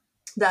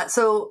that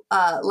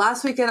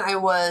last weekend I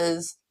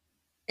was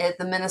at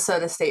the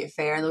Minnesota State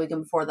Fair, and the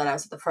weekend before that I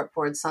was at the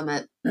Fretboard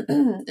Summit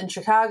in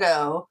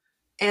Chicago.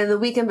 And the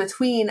weekend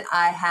between,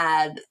 I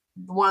had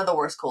one of the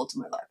worst colds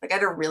of my life. Like I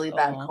had a really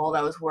bad cold.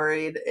 I was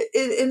worried.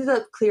 It ended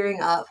up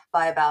clearing up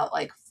by about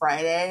like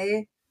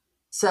Friday.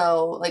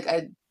 So like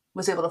I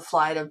was able to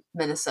fly to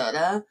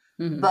Minnesota.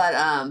 Mm-hmm. But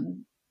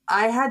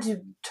I had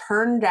to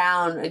turn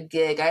down a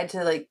gig. I had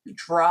to like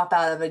drop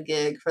out of a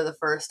gig for the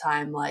first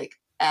time like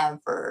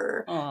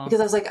ever. Because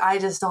I was like, I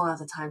just don't have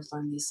the time to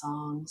learn these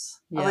songs.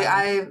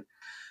 Yeah.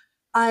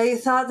 I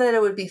thought that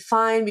it would be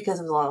fine because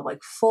of a lot of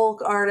like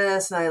folk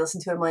artists, and I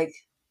listened to it. I'm like,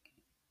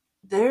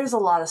 there's a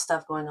lot of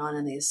stuff going on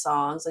in these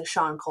songs, like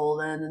Sean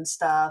Colvin and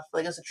stuff.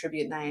 Like it was a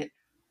tribute night.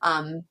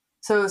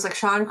 So it was like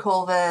Sean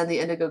Colvin, the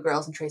Indigo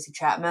Girls, and Tracy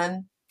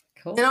Chapman.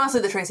 Cool. And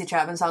honestly, the Tracy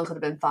Chapman songs would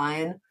have been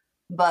fine,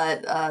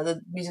 but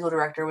the musical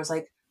director was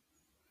like,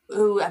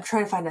 "Ooh, I'm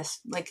trying to find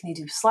like, can you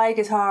do slide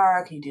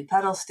guitar? Can you do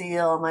pedal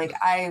steel?" I'm like,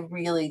 I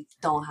really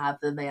don't have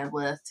the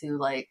bandwidth to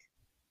like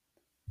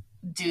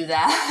do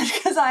that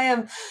because I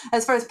am,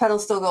 as far as pedal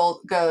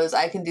steel goes,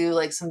 I can do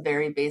like some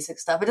very basic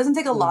stuff. It doesn't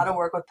take a lot of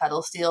work with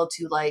pedal steel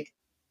to like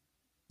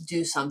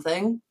do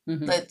something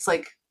that's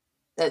like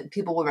that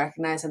people will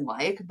recognize and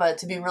like, but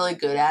to be really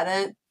good at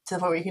it to the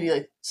point where you can do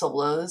like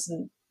solos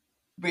and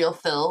real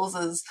fills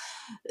is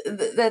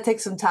that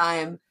takes some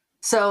time.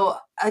 So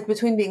like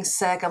between being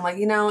sick, I'm like,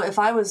 if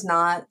I was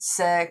not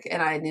sick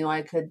and I knew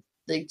I could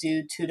like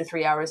do 2 to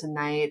 3 hours a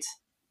night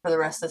for the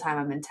rest of the time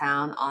I'm in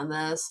town on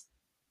this,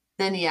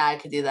 then yeah, I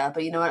could do that.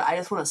 But you know what? I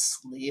just want to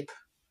sleep.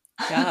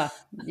 Yeah,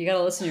 you got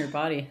to listen to your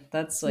body.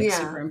 That's like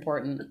super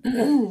important.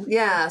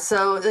 Yeah,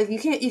 so like you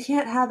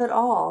can't have it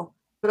all.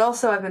 But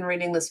also I've been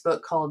reading this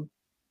book called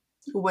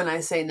When I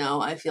Say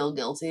No, I Feel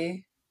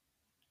Guilty.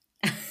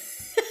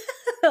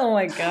 Oh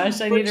my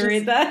gosh, I need to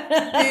read that.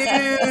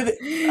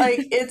 Dude,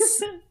 like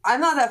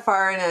I'm not that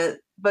far in it,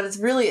 but it's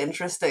really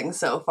interesting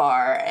so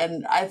far,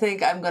 and I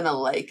think I'm gonna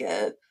like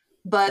it.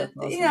 But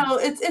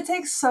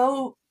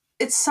awesome.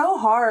 It's so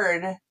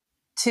hard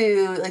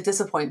to like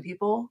disappoint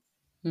people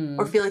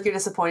or feel like you're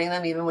disappointing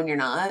them even when you're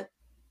not.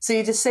 So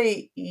you just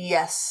say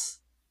yes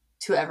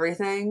to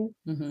everything.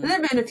 And there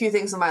have been a few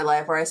things in my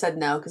life where I said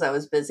no because I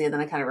was busy, and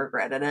then I kind of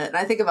regretted it. And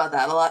I think about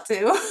that a lot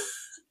too.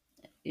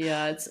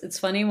 Yeah, it's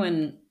funny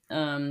when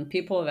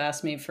people have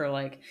asked me for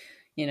like,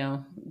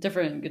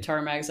 different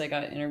guitar mags I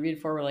got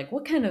interviewed for were like,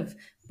 what kind of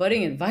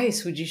budding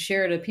advice would you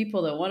share to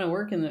people that want to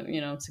work in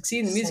the, succeed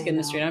in the music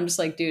industry? And I'm just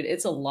like, dude,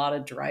 it's a lot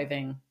of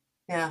driving.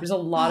 Yeah. There's a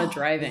lot of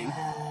driving,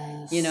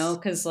 yes.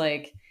 because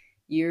like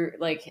you're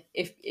like,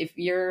 if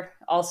you're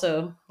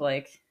also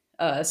like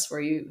us, where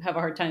you have a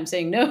hard time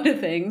saying no to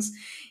things,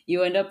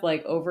 you end up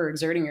like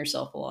overexerting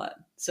yourself a lot.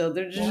 So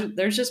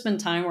there's just been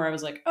time where I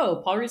was like,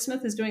 oh, Paul Reed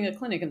Smith is doing a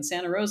clinic in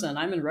Santa Rosa and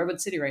I'm in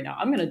Redwood City right now.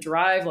 I'm going to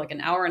drive like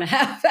an hour and a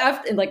half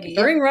after, like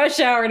during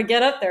rush hour to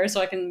get up there so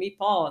I can meet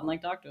Paul and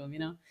like talk to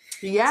him,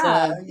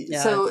 Yeah.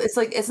 So it's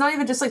like, it's not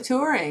even just like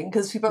touring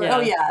because people are like, oh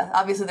yeah,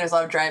 obviously there's a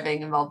lot of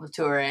driving involved with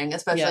touring,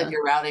 especially if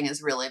your routing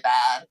is really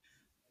bad.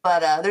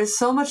 But there's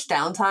so much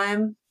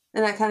downtime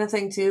and that kind of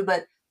thing too.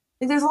 But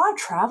like, there's a lot of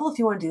travel if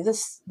you want to do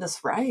this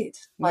right.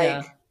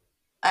 Like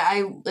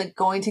I like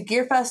going to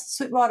Gearfest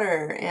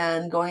Sweetwater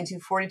and going to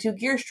 42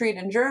 Gear Street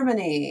in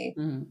Germany,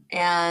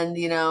 and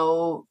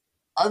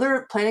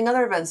planning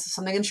other events,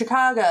 something in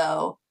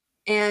Chicago.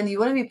 And you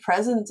want to be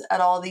present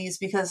at all these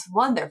because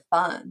one, they're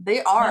fun.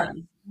 They are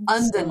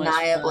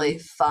undeniably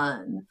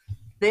fun.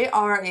 They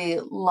are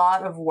a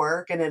lot of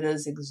work and it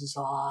is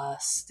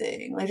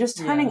exhausting. Like just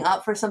turning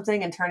up for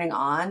something and turning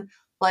on.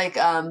 Like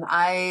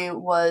I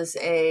was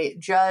a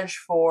judge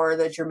for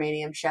the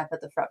Germanium Chef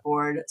at the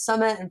Fretboard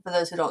Summit, and for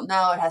those who don't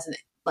know,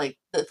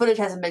 the footage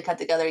hasn't been cut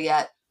together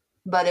yet,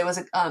 but it was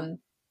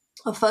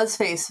a fuzz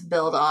face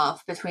build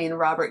off between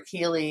Robert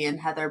Keeley and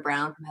Heather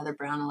Brown from Heather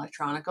Brown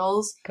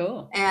Electronicals.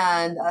 Cool.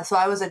 And so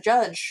I was a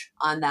judge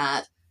on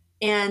that.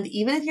 And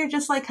even if you're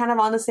just like kind of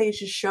on the stage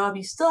to show up,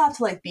 you still have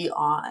to like be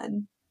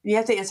on. You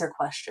have to answer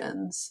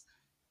questions.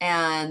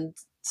 And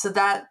so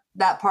that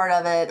part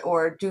of it,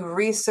 or do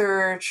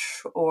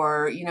research,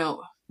 or,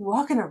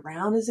 walking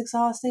around is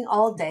exhausting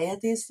all day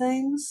at these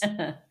things.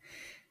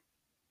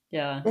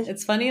 Yeah.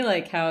 It's funny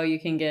like how you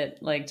can get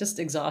like just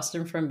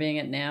exhausted from being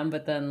at NAMM,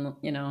 but then,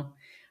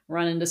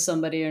 run into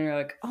somebody and you're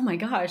like, oh my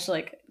gosh,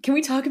 like, can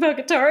we talk about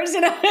guitars?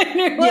 And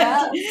you're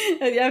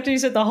like, after you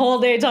spent the whole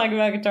day talking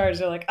about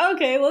guitars, you're like,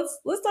 okay, let's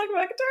talk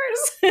about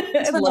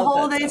guitars. Spend the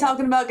whole day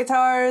talking about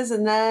guitars,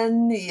 and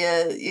then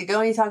you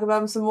go and you talk about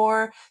them some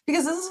more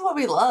because this is what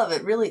we love.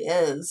 It really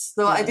is.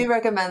 So I do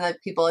recommend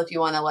that people, if you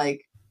want to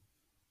like,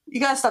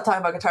 you gotta stop talking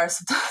about guitars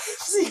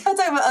sometimes. You gotta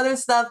talk about other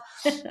stuff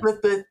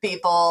with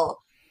people.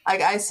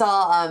 Like I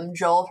saw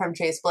Joel from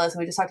Chase Bliss, and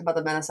we just talked about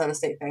the Minnesota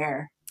State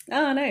Fair.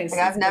 Oh, nice.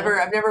 Like I've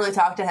never really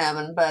talked to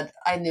him, but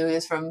I knew he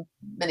was from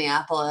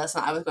Minneapolis,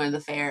 and I was going to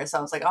the fair, so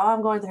I was like, "Oh,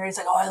 I'm going to the fair." He's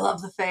like, "Oh, I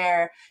love the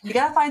fair." You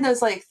gotta find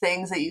those like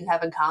things that you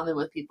have in common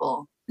with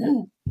people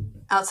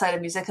outside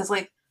of music, because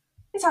like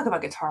we talk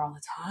about guitar all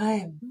the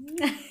time.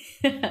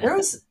 There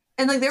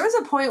was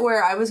a point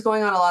where I was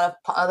going on a lot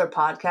of other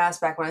podcasts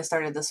back when I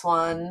started this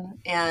one,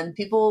 and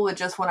people would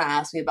just want to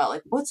ask me about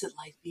like, what's it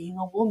like being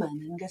a woman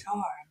in guitar?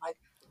 I'm like,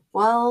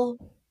 well,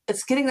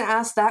 it's getting to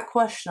ask that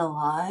question a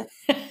lot.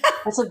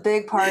 That's a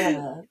big part of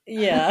it.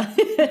 Yeah.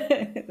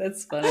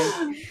 That's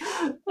funny.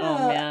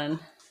 Oh man.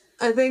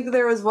 I think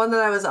there was one that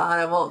I was on.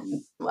 I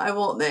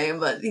won't name,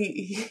 but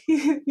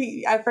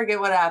he I forget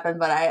what happened,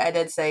 but I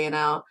did say,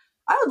 I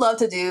would love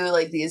to do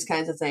like these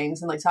kinds of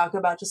things and like talk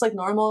about just like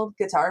normal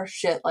guitar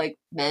shit like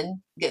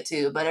men get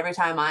to. But every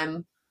time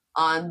I'm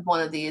on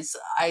one of these,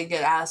 I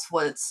get asked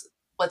what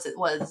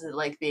is it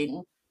like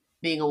being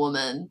a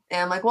woman?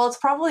 And I'm like, well, it's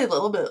probably a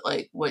little bit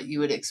like what you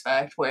would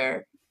expect,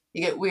 where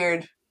you get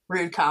weird,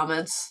 rude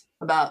comments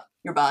about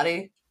your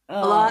body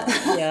a lot.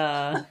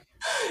 Yeah.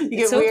 You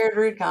get weird,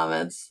 rude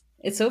comments.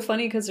 It's so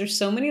funny because there's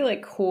so many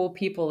like cool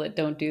people that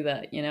don't do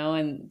that,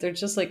 and there's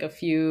just like a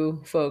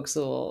few folks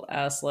that will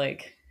ask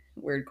like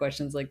weird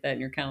questions like that,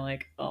 and you're kind of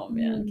like, oh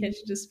man, can't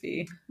you just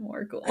be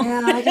more cool?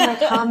 Yeah, I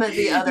got a comment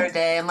the other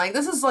day. I'm like,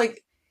 this is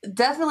like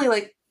definitely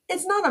like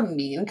it's not a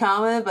mean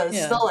comment, but it's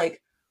Yeah. still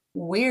like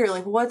weird.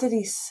 Like, what did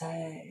he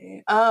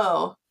say?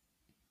 Oh,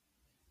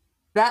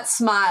 that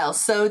smile,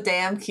 so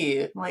damn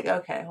cute. I'm like,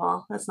 okay,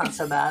 well, that's not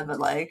so bad, but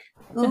like,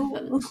 ooh,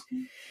 Oh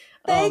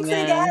thanks, I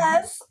man.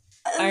 guess.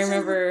 I This is-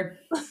 remember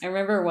I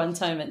remember one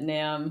time at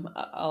NAM.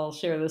 I'll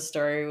share this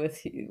story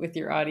with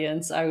your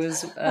audience. I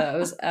was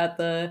at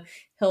the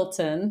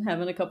Hilton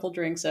having a couple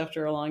drinks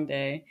after a long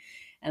day,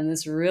 and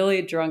this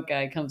really drunk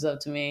guy comes up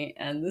to me,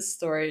 and this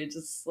story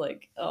just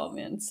like, oh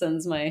man,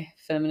 sends my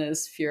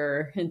feminist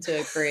furor into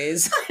a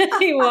craze.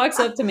 He walks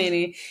up to me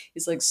and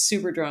he's like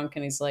super drunk,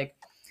 and he's like,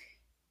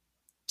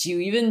 "Do you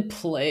even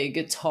play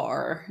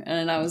guitar?"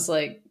 And I was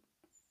like,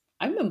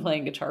 "I've been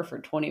playing guitar for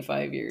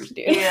 25 years,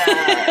 dude."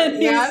 Yeah, And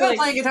he yeah. was I've been like,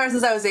 playing guitar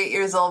since I was 8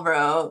 years old,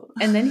 bro.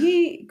 and then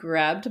he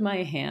grabbed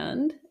my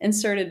hand and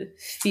started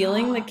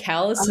feeling the Oh,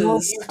 calluses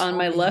you've on told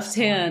my me this left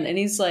hand. story. And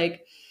he's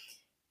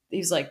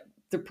like,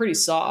 they're pretty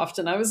soft.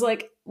 And I was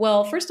like,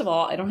 well, first of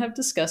all, I don't have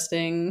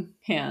disgusting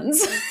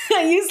hands.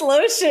 I use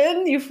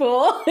lotion, you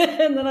fool.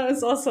 And then I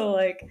was also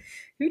like,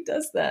 who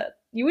does that?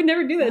 You would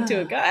never do that to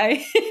a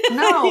guy.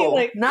 No,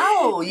 Like,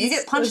 no, you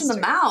get it's so punched in the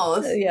strange.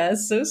 mouth. Yeah,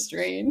 it's so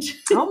strange.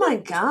 Oh my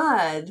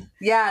God.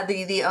 Yeah,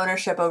 the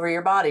ownership over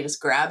your body, just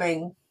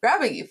grabbing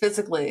you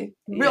physically.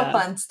 Real Yeah,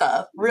 fun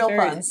stuff. Real fun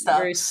very, stuff.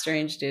 very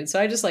strange, dude. So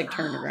I just like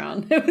turned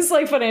around. It was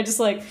like funny. I just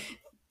like,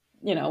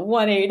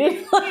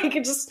 180, like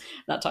just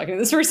not talking to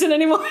this person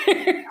anymore.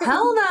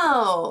 Hell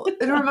no.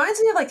 It reminds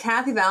me of like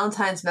Kathy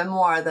Valentine's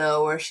memoir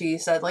though, where she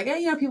said like, yeah,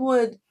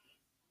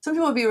 some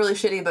people would be really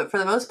shitty, but for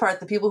the most part,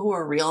 the people who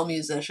are real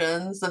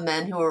musicians, the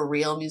men who are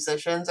real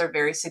musicians are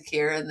very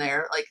secure in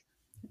their like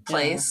Yeah.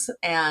 place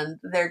and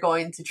they're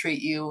going to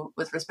treat you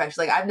with respect.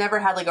 Like I've never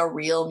had like a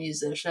real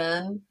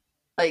musician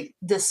like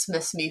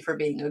dismiss me for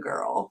being a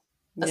girl,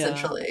 Yeah.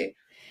 essentially.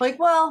 Like,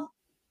 well,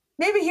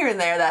 maybe here and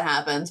there that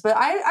happens, but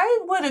I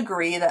would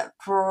agree that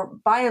for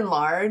by and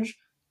large,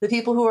 the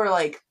people who are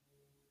like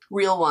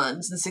real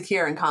ones and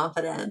secure and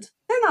confident,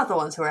 they're not the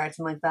ones who are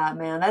acting like that,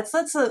 man. That's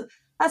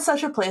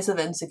such a place of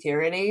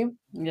insecurity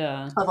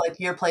Yeah. of like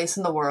your place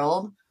in the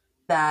world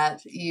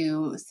that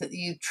you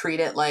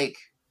treat it like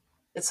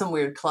it's some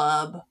weird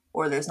club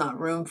or there's not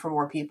room for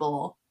more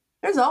people.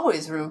 There's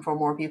always room for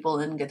more people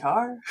in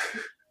guitar.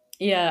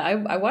 Yeah.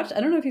 I watched, I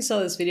don't know if you saw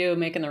this video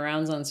making the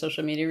rounds on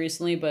social media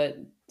recently, but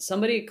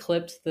somebody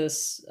clipped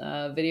this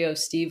video of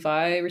Steve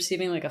Vai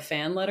receiving like a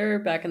fan letter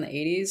back in the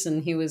 80s.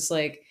 And he was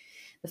like,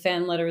 the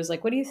fan letter was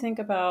like, what do you think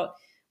about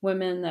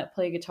women that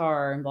play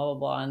guitar and blah, blah,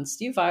 blah. And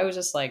Steve Vai was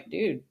just like,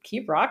 dude,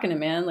 keep rocking it,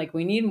 man. Like,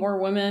 we need more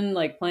women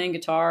like playing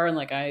guitar and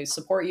like, I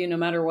support you no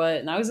matter what.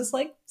 And I was just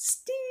like,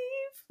 Steve,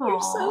 you're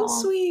so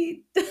Aww,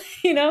 sweet.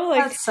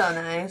 Like, that's so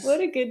nice.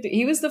 what a good,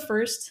 he was the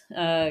first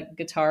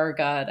guitar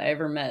god I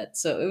ever met.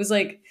 So it was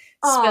like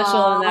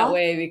special in that Aww.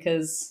 way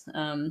because,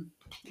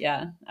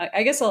 yeah,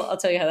 I guess I'll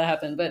tell you how that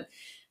happened. But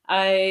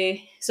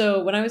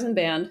so when I was in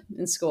band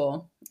in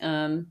school,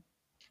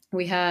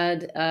 we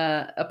had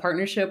a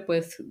partnership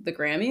with the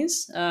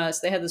Grammys. So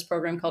they had this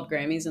program called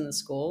Grammys in the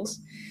schools.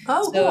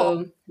 Oh, cool.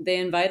 So they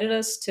invited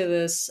us to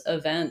this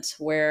event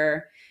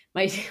where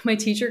my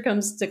teacher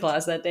comes to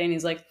class that day and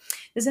he's like,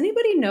 does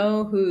anybody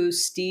know who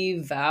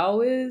Steve Vai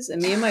is?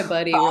 And me and my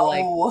buddy were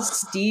like, Oh.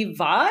 Steve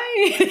Vai?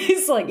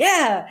 He's like,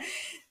 yeah.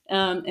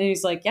 And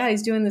he's like, yeah,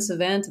 he's doing this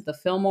event at the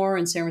Fillmore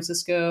in San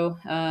Francisco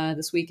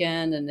this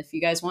weekend. And if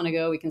you guys want to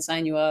go, we can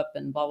sign you up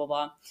and blah, blah,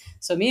 blah.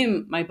 So me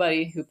and my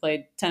buddy who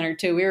played tenor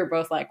too, we were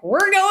both like,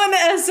 we're going to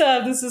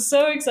SF. This is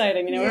so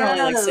exciting. We were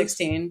only like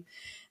 16.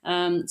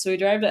 So we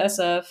drive to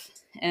SF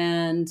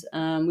and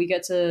we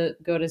get to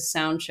go to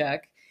sound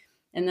check.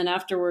 And then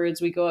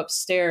afterwards we go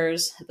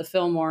upstairs at the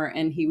Fillmore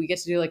and we get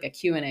to do like a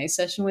Q&A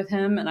session with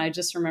him. And I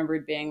just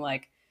remembered being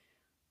like,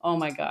 oh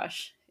my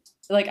gosh.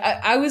 Like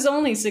I was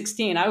only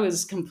 16. I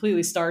was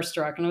completely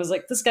starstruck and I was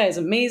like, this guy is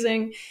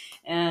amazing.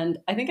 And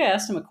I think I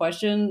asked him a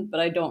question, but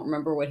I don't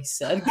remember what he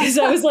said because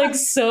I was like,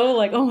 so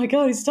like, oh my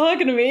God, he's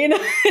talking to me.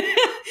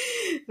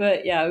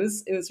 But yeah, it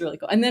was really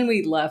cool. And then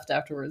we left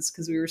afterwards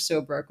because we were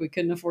so broke. We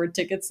couldn't afford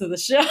tickets to the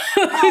show. So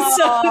it's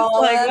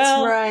like, that's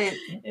well, right.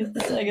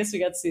 I guess we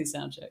got to see the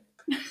sound check.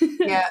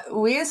 Yeah,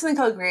 we had something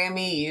called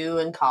Grammy U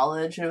in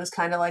college, and it was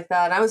kind of like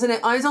that. And I was in it.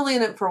 I was only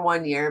in it for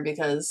 1 year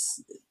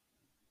because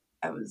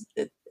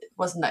it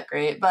wasn't that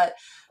great. But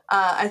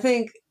I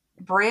think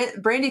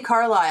Brandy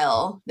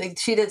Carlisle,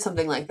 she did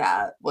something like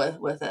that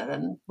with it,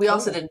 and we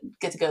also didn't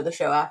get to go to the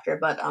show after.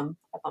 But I bumped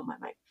my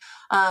mic.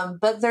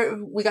 But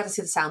we got to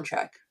see the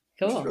soundtrack,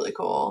 which was really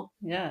cool.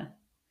 Yeah,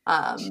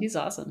 she's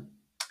awesome.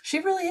 She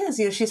really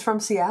is. She's from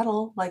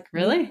Seattle. Like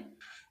really.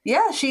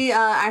 Yeah, she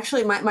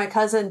actually my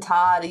cousin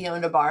Todd, he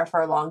owned a bar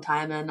for a long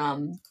time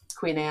in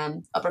Queen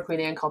Anne, Upper Queen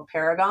Anne called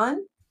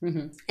Paragon.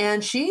 Mm-hmm.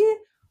 And she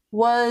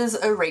was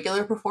a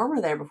regular performer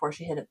there before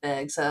she hit it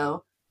big.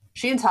 So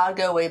she and Todd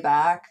go way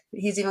back.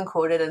 He's even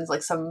quoted in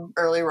like some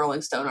early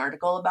Rolling Stone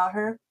article about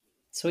her.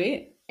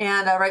 Sweet.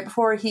 And right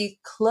before he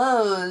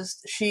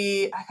closed,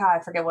 I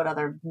forget what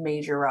other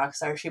major rock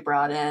star she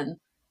brought in.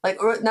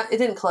 Like, or not, it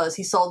didn't close.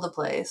 He sold the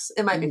place.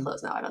 It might be Mm.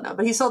 closed now. I don't know.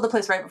 But he sold the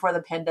place right before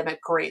the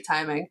pandemic. Great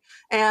timing.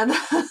 And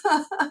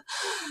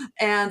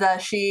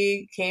and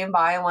she came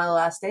by on one of the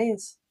last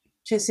days.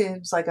 She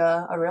seems like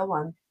a real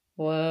one.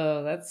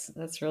 Whoa,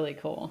 that's really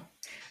cool.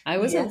 I Yeah.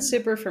 wasn't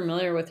super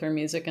familiar with her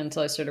music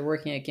until I started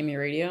working at Gimme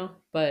Radio.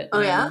 But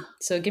Oh yeah.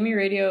 so Gimme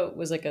Radio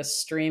was like a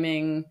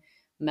streaming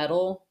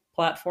metal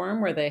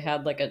platform where they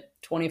had like a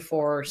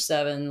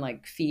 24/7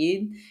 like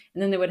feed,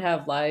 and then they would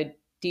have live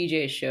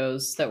DJ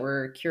shows that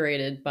were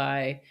curated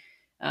by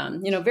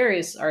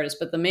various artists.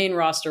 But the main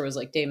roster was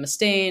like Dave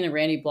Mustaine and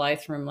Randy Blythe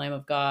from Lamb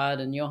of God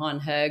and Johan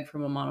Hegg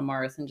from Amon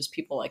Amarth and just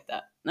people like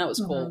that. And that was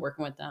cool Mm-hmm.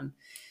 working with them.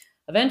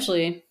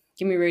 Eventually,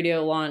 Gimme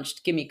Radio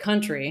launched Gimme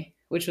Country,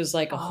 which was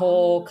like a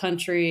whole Oh.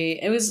 country.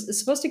 It was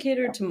supposed to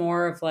cater to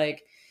more of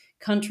like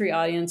country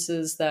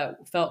audiences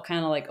that felt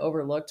kind of like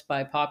overlooked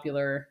by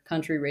popular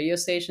country radio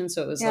stations.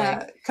 So it was Yeah,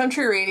 like,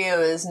 country radio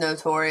is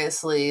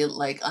notoriously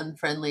like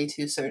unfriendly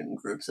to certain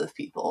groups of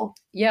people.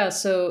 yeah,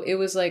 so it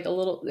was like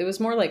it was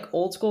more like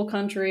old school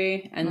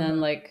country and then Mm-hmm.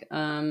 like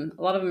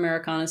a lot of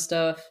Americana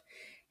stuff.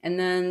 And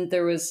then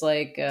there was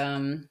like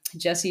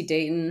Jesse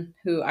Dayton,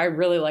 who I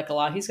really like a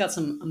lot. He's got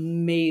some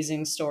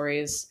amazing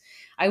stories.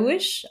 I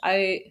wish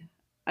I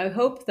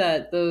hope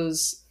that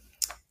those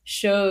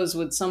shows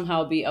would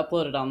somehow be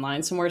uploaded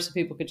online somewhere so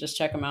people could just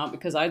check them out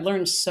because I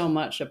learned so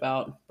much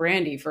about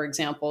Brandy, for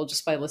example,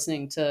 just by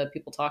listening to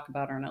people talk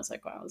about her. And I was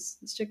like, wow, this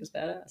chick is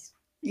badass.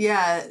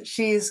 Yeah,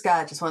 she's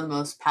got just one of the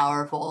most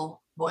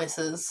powerful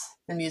voices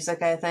in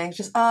music, I think.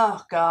 Just,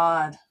 oh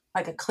God,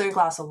 like a clear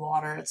glass of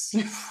water. It's,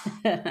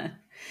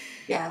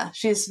 yeah,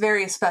 she's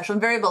very special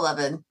and very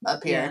beloved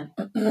up Yeah.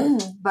 here.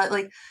 But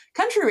like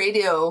country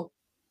radio,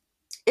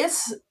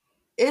 it's,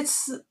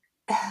 it's,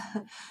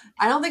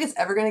 I don't think it's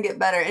ever going to get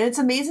better. And it's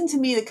amazing to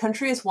me that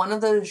country is one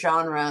of those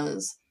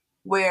genres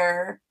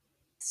where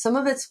some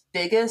of its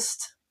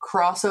biggest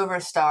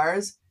crossover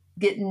stars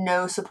get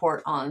no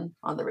support on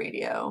the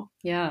radio.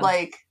 Yeah.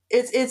 Like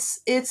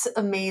it's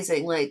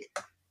amazing. Like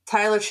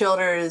Tyler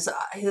Childers,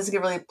 he doesn't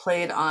get really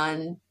played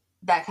on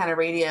that kind of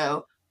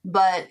radio,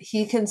 but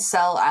he can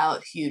sell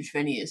out huge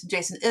venues.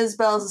 Jason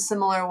Isbell's a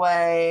similar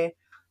way.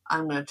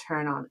 I'm going to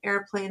turn on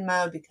airplane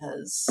mode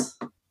because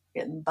I'm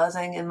getting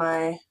buzzing in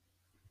my.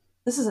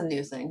 This is a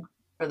new thing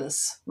for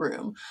this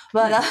room,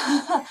 but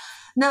Nice.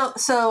 no.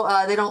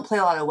 So they don't play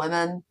a lot of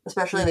women,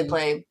 especially they Mhm.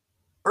 play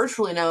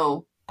virtually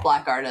no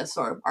black artists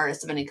or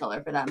artists of any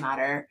color for that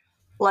matter.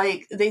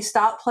 Like they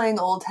stopped playing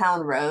Old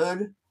Town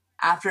Road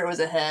after it was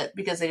a hit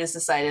because they just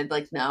decided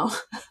like no.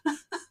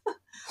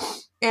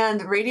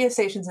 And radio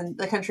stations in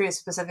the country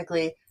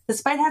specifically,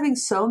 despite having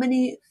so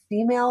many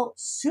female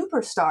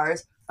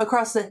superstars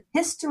across the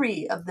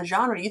history of the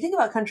genre, you think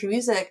about country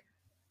music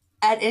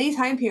at any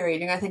time period,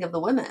 you're going to think of the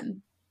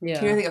women. You're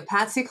Yeah. going to think of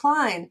Patsy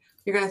Cline.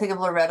 You're going to think of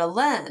Loretta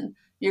Lynn.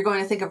 You're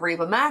going to think of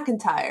Reba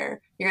McEntire.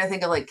 You're going to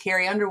think of like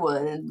Carrie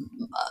Underwood and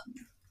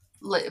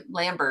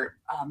Lambert,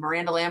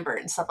 Miranda Lambert,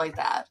 and stuff like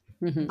that.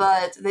 Mhm.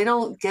 But they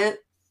don't get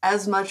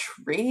as much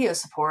radio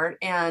support.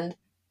 And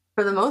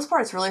for the most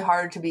part, it's really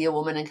hard to be a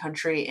woman in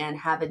country and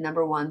have a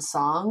number one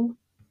song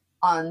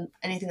on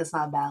anything that's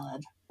not a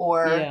ballad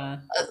or Yeah.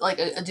 like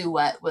a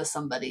duet with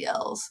somebody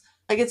else.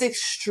 Like it's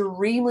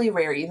extremely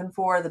rare, even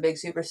for the big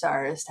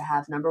superstars, to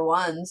have number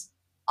ones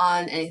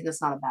on anything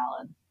that's not a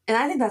ballad. And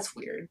I think that's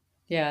weird.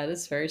 Yeah, it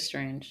is very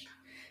strange.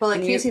 But like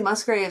And Casey you,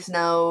 Musgraves,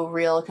 no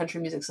real country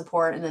music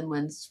support, and then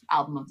wins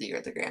Album of the Year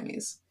at the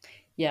Grammys.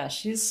 yeah,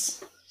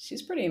 she's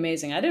pretty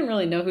amazing. I didn't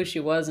really know who she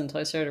was until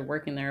I started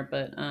working there,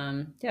 but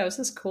yeah, it was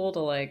just cool to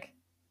like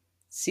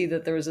see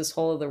that there was this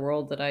whole other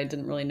world that I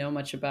didn't really know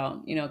much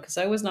about, because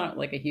I was not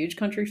like a huge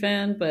country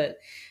fan, but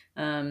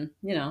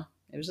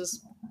it was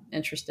just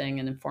interesting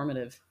and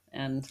informative.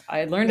 And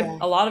I learned Yeah.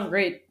 a lot of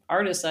great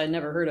artists I'd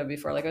never heard of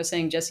before. Like I was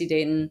saying, Jesse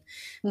Dayton,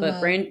 but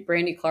Mm-hmm.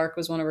 Brandy Clark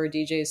was one of our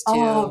DJs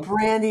Oh, too.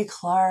 Brandy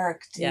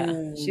Clark, Yeah,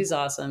 dude. she's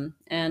awesome.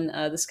 And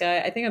this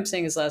guy, I think I'm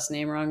saying his last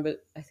name wrong,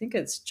 but I think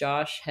it's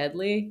Josh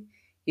Headley.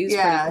 He was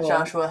pretty Yeah, cool.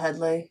 Joshua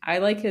Headley. I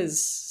like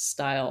his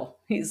style.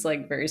 He's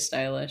like very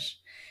stylish.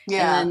 And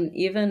Yeah. then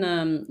even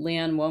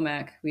Leanne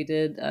Womack,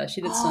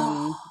 she did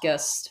some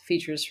guest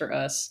features for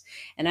us.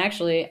 And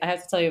actually, I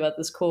have to tell you about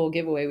this cool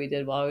giveaway we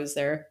did while I was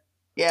there.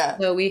 Yeah.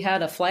 So we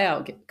had a fly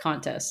out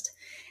contest.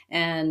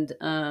 And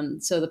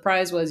so the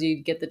prize was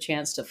you'd get the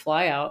chance to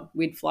fly out.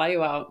 We'd fly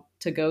you out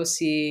to go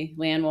see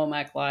Leanne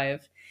Womack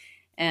live.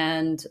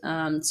 And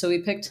so we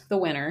picked the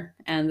winner.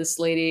 And this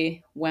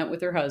lady went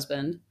with her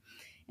husband.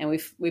 And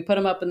we put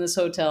him up in this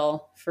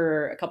hotel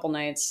for a couple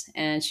nights.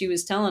 And she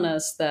was telling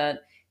us that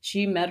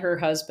she met her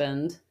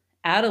husband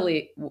at a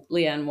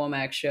Leanne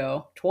Womack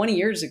show 20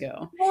 years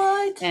ago.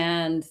 What?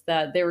 And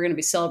that they were going to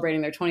be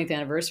celebrating their 20th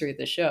anniversary at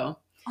the show.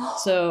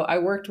 So I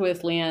worked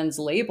with Leanne's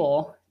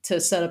label to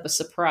set up a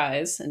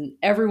surprise, and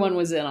everyone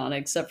was in on it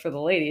except for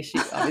the lady. She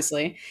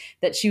obviously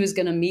that she was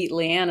going to meet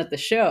Leanne at the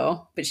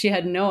show, but she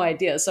had no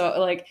idea. So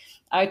like,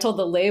 I told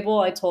the label,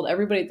 I told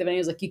everybody at the venue,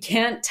 I was like, you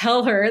can't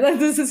tell her that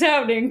this is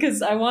happening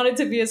because I want it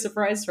to be a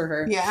surprise for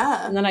her.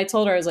 Yeah. And then I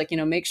told her, I was like,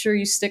 make sure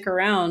you stick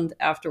around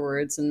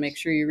afterwards and make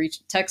sure you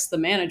text the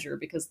manager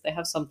because they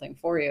have something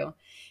for you.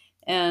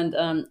 And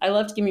I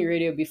left Gimme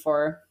Radio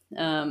before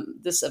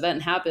this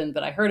event happened,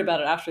 but I heard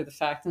about it after the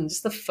fact. And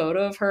just the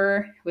photo of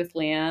her with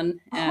Leanne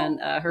and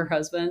her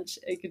husband,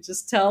 I could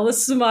just tell the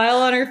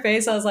smile on her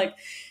face. I was like,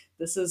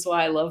 this is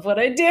why I love what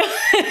I do.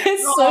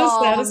 It's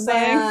so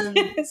satisfying.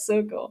 It's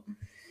so cool.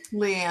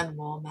 Leanne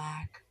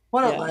Womack.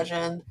 What a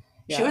legend.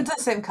 Yeah. She went to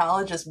the same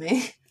college as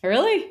me.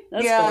 Really?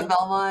 That's cool.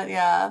 Belmont,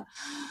 yeah.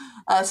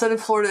 So did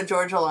Florida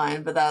Georgia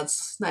line, but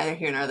that's neither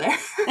here nor there.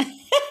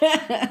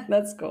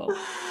 That's cool.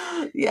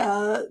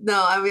 Yeah.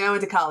 No, I mean, I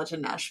went to college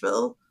in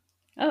Nashville.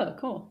 Oh,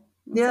 cool.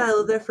 That's awesome. I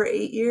lived there for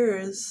 8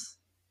 years.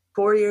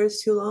 4 years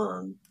too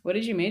long. What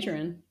did you major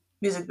in?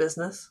 Music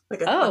business.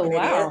 Like wow.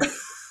 Idiot.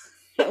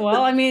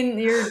 Well, I mean,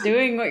 you're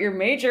doing what your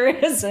major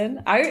is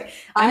in.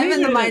 I'm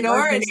in the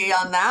minority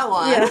on that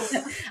one.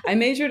 Yeah. I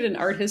majored in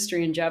art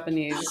history and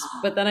Japanese,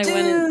 but then I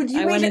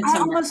I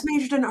almost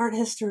majored in art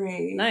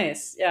history.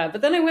 Nice. Yeah.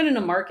 But then I went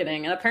into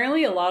marketing, and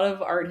apparently a lot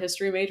of art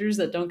history majors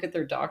that don't get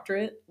their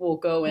doctorate will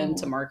go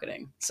into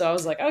marketing. So I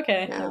was like,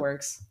 okay, that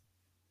works.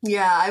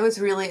 Yeah. I was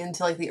really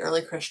into like the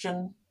early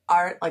Christian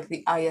art, like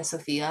the Hagia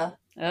Sophia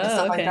and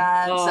stuff like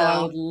that. Oh, so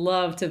I would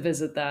love to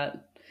visit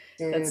that.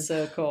 Dude, that's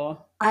so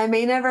cool. I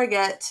may never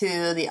get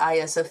to the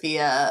Hagia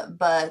Sophia,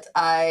 but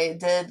I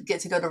did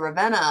get to go to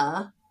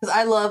Ravenna because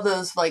I love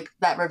those, like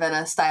that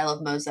Ravenna style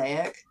of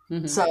mosaic.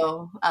 Mm-hmm.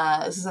 So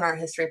this is an art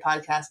history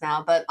podcast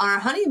now, but on our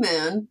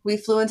honeymoon, we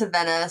flew into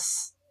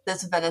Venice, did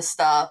some Venice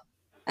stuff,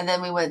 and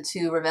then we went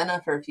to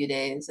Ravenna for a few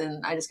days,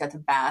 and I just got to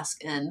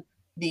bask in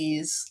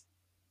these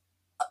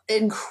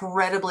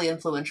incredibly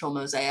influential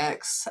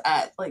mosaics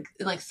at like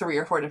 3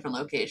 or 4 different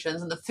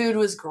locations, and the food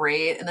was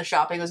great and the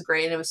shopping was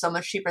great and it was so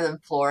much cheaper than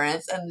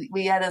Florence, and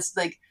we had this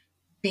like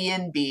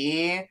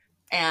B&B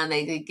and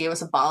they gave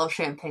us a bottle of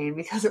champagne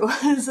because it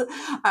was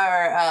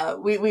our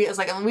we was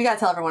like, we gotta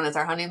tell everyone it's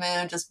our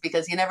honeymoon just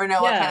because you never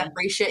know what kind of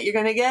free shit you're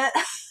gonna get.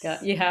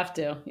 You have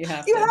to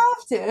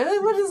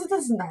it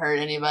doesn't hurt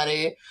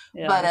anybody.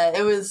 But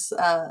it was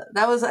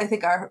that was, I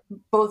think,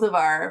 both of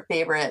our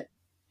favorite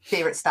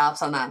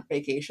stops on that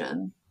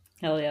vacation.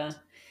 Hell yeah.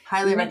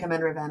 Highly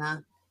recommend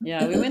Ravenna.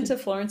 Yeah, we went to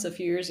Florence a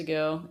few years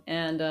ago,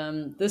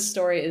 and this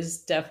story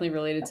is definitely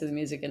related to the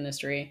music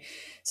industry.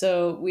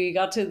 So we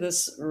got to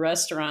this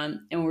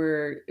restaurant, and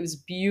it was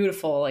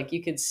beautiful. Like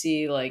you could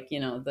see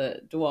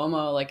the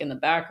Duomo like in the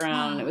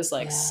background, and it was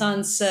like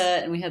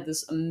sunset, and we had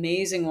this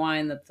amazing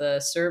wine that the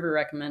server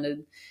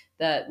recommended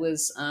that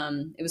was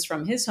it was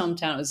from his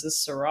hometown. It was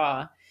this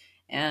Syrah.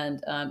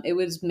 And it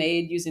was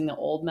made using the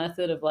old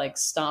method of like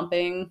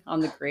stomping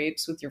on the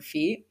grapes with your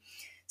feet.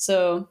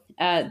 So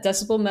at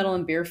Decibel Metal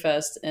and Beer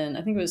Fest, and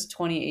I think it was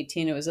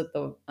 2018, it was at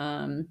the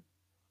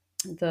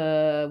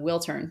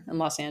Wiltern in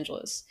Los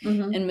Angeles.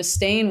 Mm-hmm. And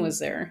Mustaine was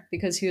there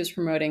because he was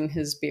promoting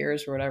his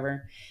beers or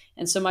whatever.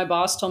 And so my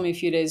boss told me a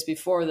few days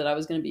before that I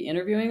was going to be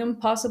interviewing him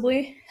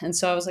possibly. And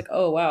so I was like,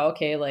 oh, wow,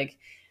 okay, like,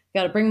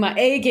 got to bring my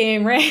A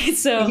game, right?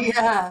 So,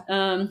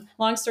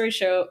 long story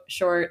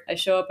short, I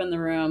show up in the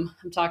room.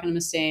 I'm talking to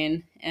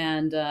Mustaine,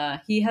 and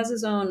he has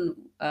his own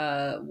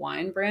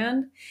wine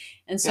brand.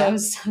 And so I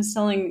was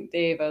telling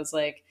Dave, I was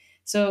like,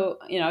 so,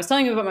 I was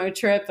telling him about my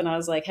trip, and I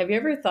was like, have you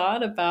ever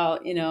thought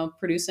about,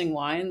 producing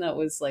wine that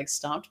was like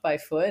stomped by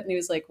foot? And he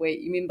was like, wait,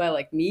 you mean by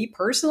like me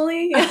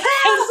personally? I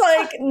was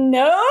like,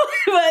 no,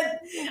 but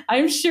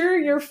I'm sure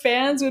your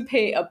fans would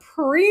pay a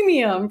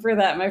premium for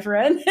that, my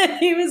friend.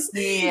 He was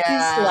he's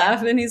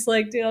laughing. He's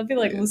like, dude, I'll be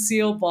like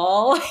Lucille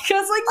Ball. I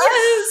was like,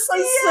 yes,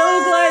 I'm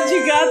so glad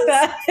you got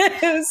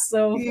that. It was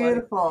so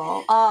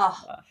beautiful.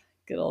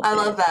 Good old I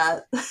love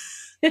that.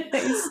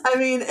 I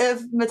mean,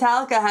 if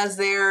Metallica has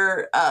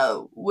their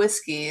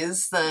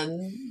whiskeys,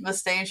 then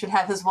Mustaine should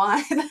have his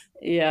wine.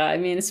 Yeah, I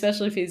mean,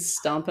 especially if he's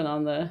stomping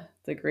on the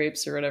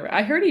grapes or whatever.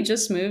 I heard he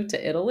just moved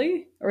to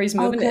Italy, or he's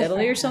moving to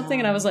Italy or something,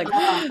 and I was like,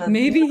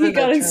 maybe he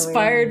got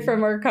inspired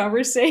from our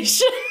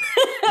conversation.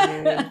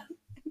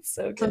 It's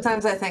so good.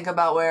 Sometimes I think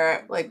about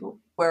where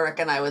Rick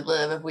and I would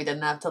live if we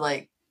didn't have to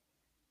like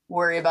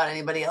worry about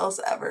anybody else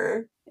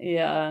ever.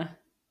 Yeah.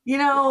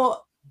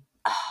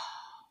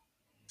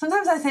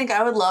 Sometimes I think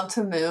I would love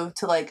to move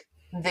to like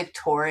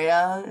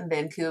Victoria in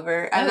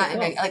Vancouver. I'm not cool.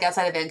 Like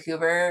outside of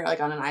Vancouver, like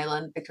on an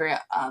island,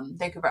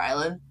 Vancouver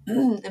Island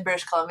in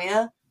British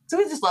Columbia. So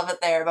we just love it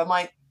there. But I'm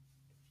like,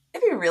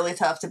 it'd be really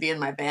tough to be in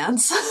my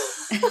bands.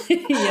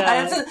 Yeah. I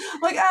have to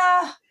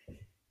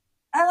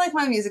I like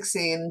my music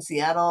scene in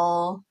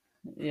Seattle.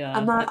 Yeah.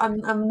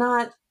 I'm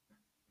not.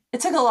 It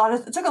took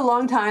a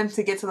long time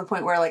to get to the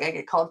point where like I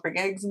get called for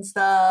gigs and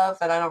stuff,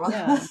 and I don't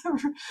really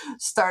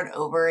start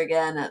over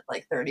again at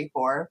like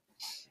 34.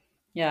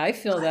 Yeah, I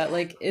feel that.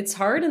 Like, it's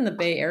hard in the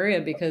Bay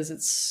Area because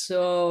it's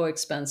so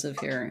expensive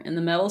here. And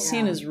the metal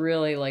scene Yeah. has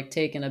really like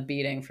taken a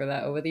beating for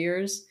that over the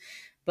years.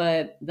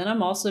 But then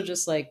I'm also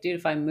just like, dude,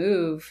 if I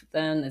move,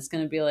 then it's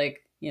gonna be like,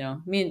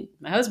 me and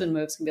my husband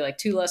moves, it's gonna be like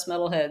two less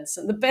metalheads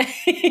in the Bay,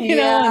 and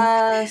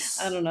I Yes.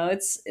 don't know.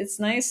 It's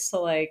nice to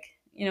like,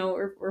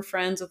 we're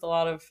friends with a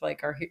lot of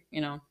like our,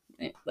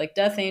 like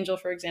Death Angel,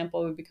 for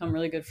example. We've become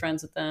really good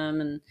friends with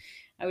them, and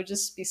I would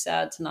just be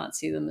sad to not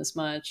see them as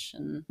much.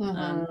 And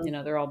Hmm.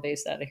 they're all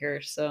based out of here,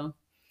 so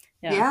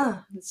yeah, Yeah.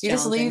 it's You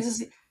just leave.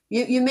 challenging.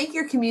 You make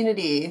your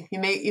community. You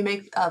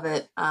make of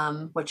it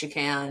what you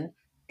can.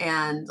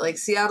 And like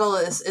Seattle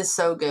is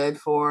so good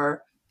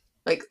for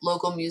like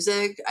local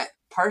music,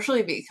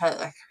 partially because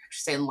I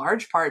should say in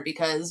large part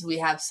because we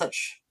have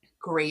such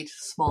great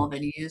small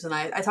venues, and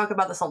I talk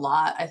about this a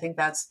lot. I think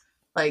that's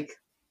like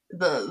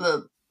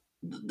the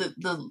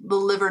the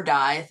live or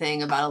die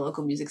thing about a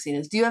local music scene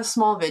is, do you have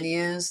small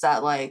venues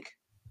that like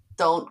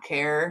don't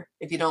care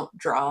if you don't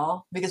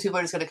draw because people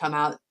are just going to come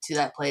out to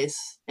that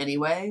place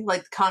anyway,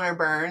 like Connor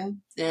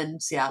Byrne in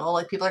Seattle,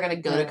 like people are going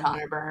to go to Yeah,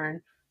 Connor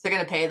Byrne, they're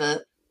going to pay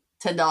the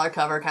 $10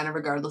 cover kind of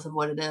regardless of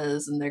what it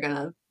is, and they're going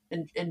to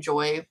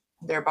enjoy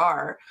their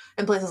bar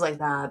and places like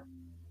that.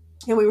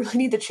 And we really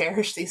need to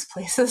cherish these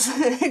places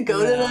and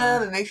go to yeah.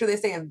 them and make sure they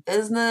stay in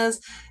business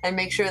and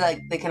make sure that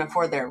they can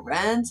afford their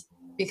rent,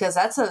 because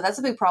that's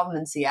a big problem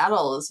in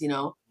Seattle is,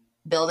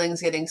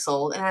 buildings getting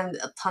sold, and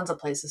tons of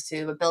places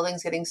too, but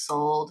buildings getting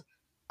sold,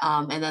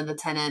 and then the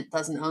tenant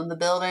doesn't own the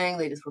building,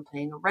 they just were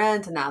paying a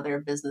rent, and now their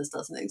business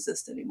doesn't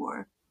exist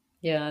anymore.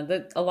 Yeah,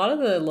 a lot of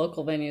the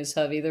local venues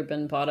have either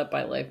been bought up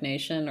by Live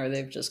Nation or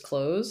they've just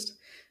closed.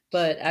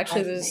 But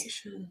actually, Live there's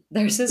Nation.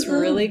 there's this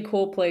really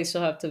cool place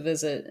you'll have to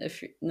visit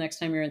if next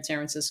time you're in San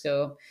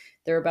Francisco.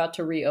 They're about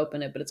to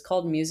reopen it, but it's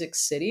called Music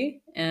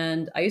City,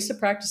 and I used to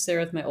practice there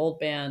with my old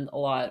band a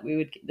lot.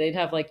 They'd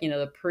have like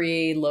the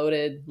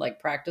pre-loaded like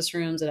practice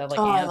rooms that have like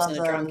Oh, I amps love and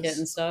a drum kit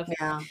and those. stuff.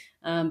 Yeah.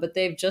 But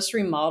they've just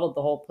remodeled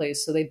the whole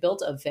place. So they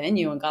built a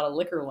venue and got a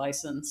liquor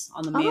license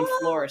on the main Oh,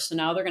 floor. So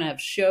now they're going to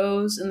have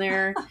shows in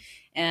there.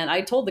 And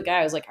I told the guy,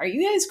 I was like, are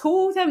you guys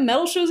cool with having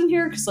metal shows in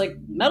here? Because like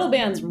metal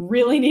bands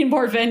really need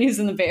more venues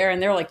in the Bay Area.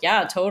 And they're like,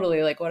 yeah,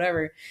 totally. Like,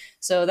 whatever.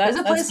 So there's a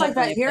that's place like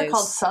that definitely a here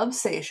called place.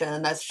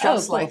 Substation that's Oh,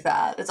 just like cool.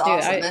 that. It's Dude,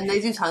 awesome, and they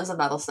do tons of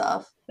metal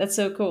stuff. that's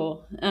so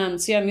cool. So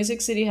yeah,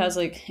 Music City has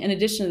like, in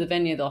addition to the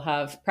venue, they'll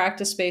have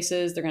practice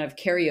spaces. They're gonna have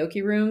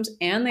karaoke rooms,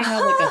 and they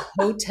have like a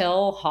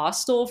hotel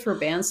hostel for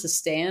bands to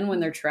stay in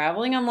when they're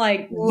traveling. I'm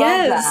like, Love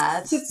yes,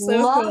 that. it's so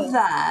Love cool.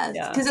 that.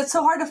 Yeah, Because it's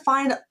so hard to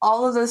find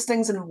all of those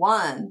things in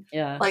one.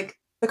 yeah, Like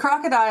the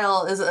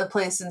Crocodile is a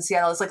place in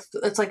Seattle.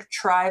 It's like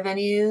tri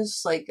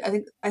venues. Like I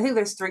think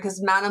there's three,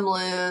 because Madame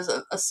Lou's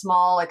a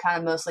small like kind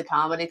of mostly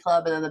comedy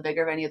club, and then the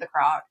bigger venue, the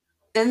Croc.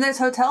 Then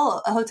there's a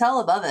hotel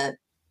above it,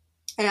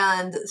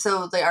 and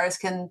so the artist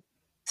can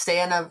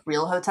stay in a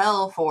real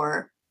hotel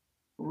for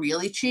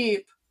really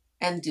cheap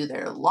and do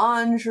their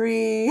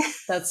laundry,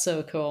 that's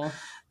so cool.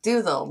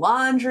 do the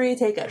laundry,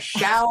 take a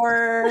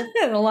shower.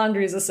 The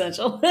laundry is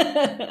essential.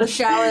 The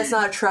shower is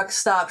not a truck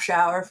stop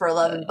shower for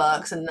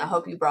 $11, and I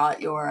hope you brought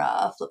your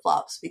flip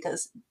flops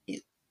because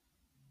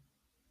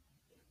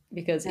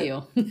Because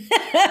you, ew.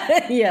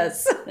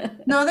 Yes.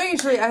 no, they're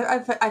usually.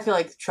 I feel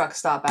like truck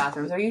stop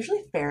bathrooms are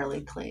usually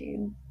fairly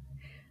clean.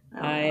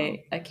 I don't know.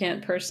 I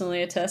can't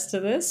personally attest to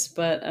this,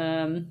 but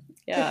Good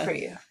yeah, for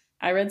you.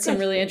 I read some Good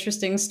for really you.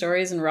 interesting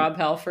stories in Rob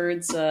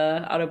Halford's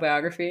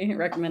autobiography.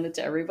 Recommend it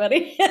to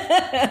everybody.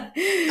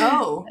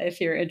 Oh,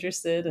 If you're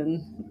interested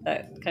in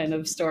that kind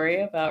of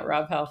story about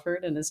Rob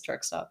Halford and his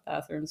truck stop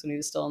bathrooms when he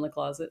was still in the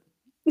closet.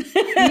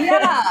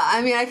 yeah.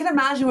 I mean, I can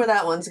imagine where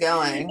that one's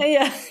going.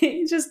 Yeah,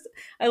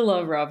 I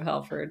love Rob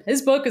Halford.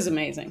 His book is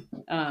amazing.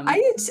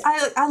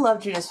 I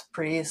love Judas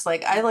Priest.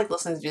 Like I like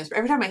listening to Judas.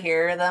 Every time I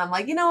hear them, I'm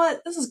like, you know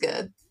what? This is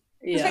good.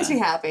 This makes Yeah.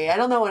 me happy. I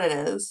don't know what it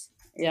is.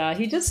 Yeah,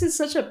 he just is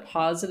such a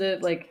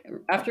positive. Like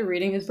after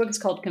reading his book, it's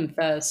called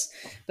Confess.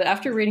 But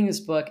after reading his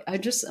book, I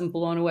just am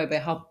blown away by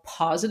how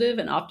positive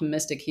and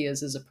optimistic he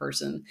is as a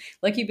person.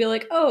 Like he'd be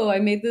like, "Oh, I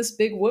made this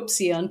big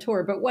whoopsie on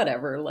tour, but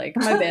whatever. Like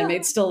my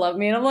bandmates still love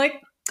me," and I'm like,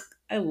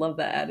 I love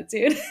that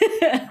attitude.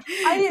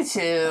 I do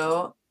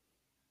too.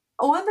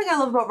 One thing I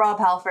love about Rob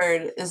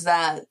Halford is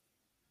that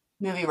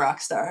movie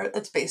Rockstar.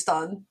 It's based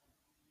on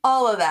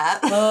all of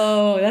that.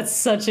 Oh, that's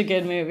such a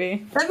good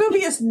movie. That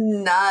movie is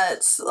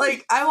nuts.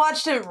 Like I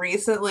watched it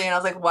recently and I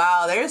was like,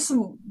 wow, there's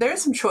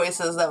some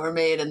choices that were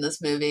made in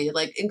this movie,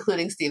 like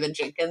including Stephen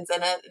Jenkins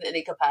in it in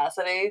any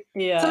capacity.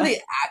 Some of Yeah. the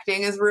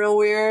acting is real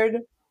weird,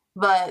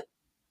 but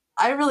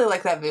I really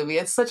like that movie.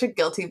 It's such a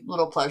guilty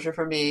little pleasure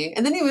for me.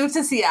 And then he moved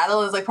to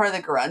Seattle as like part of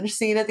the grunge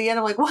scene at the end.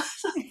 I'm like, what?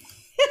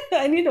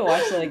 I need to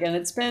watch that again.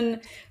 It's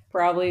been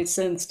Probably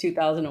since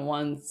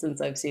 2001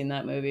 since I've seen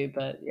that movie,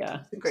 but yeah,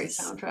 It's a great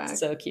just soundtrack.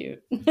 so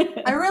cute.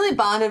 I really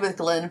bonded with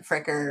Glenn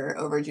Fricker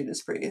over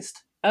Judas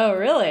Priest. Oh,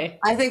 really?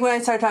 I think when I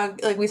started talking,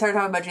 like we started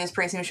talking about Judas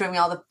Priest, and he was showing me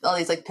all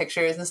these like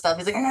pictures and stuff.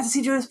 He's like, I got to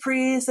see Judas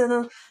Priest,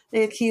 and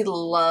like, he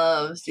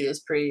loves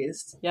Judas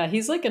Priest. Yeah,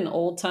 he's like an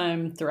old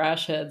time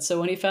thrash head. So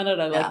when he found out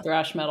I Yeah. like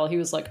thrash metal, he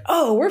was like,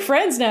 "Oh, we're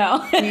friends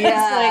now." It's like,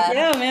 Yeah.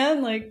 yeah,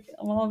 man, like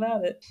I'm all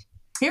about it.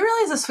 He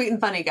really is a sweet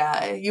and funny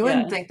guy. You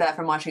wouldn't Yeah. think that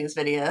from watching his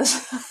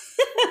videos.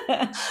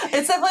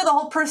 It's definitely the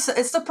whole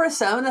it's the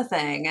persona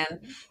thing, and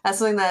that's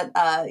something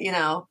that you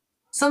know,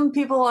 some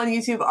people on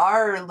YouTube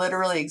are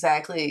literally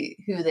exactly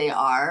who they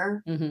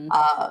are. Mhm.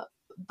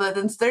 But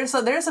then there's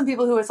some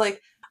people who it's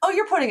like, oh,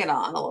 you're putting it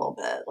on a little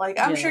bit. Like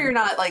I'm sure Yeah. you're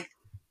not like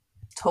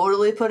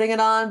totally putting it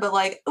on, but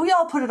like we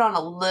all put it on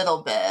a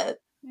little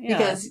bit Yeah.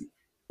 because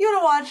you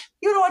want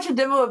to watch a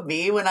demo of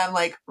me when I'm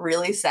like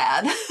really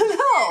sad.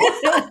 No,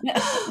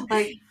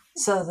 like,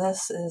 so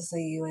this is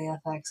the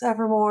UAFX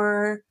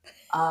Evermore.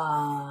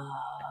 I'm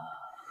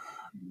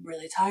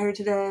really tired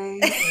today.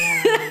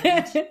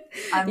 And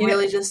I'm You know,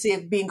 really just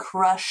being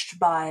crushed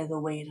by the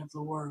weight of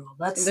the world.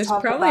 Let's there's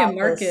talk probably a about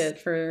this. market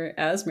for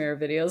Asmir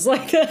videos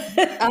like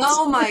that.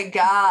 Oh my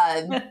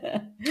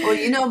god! Well,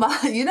 you know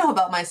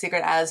about my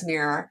secret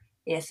Asmir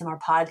ASMR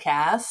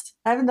podcast.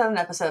 I haven't done an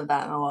episode of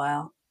that in a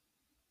while.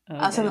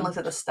 I also haven't looked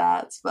at the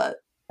stats, but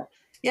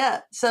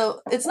yeah.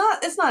 So it's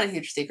not a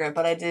huge secret,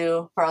 but I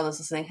do, for all those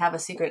listening, have a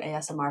secret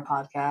ASMR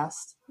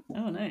podcast.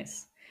 Oh,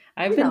 nice.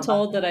 I've been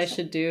told that I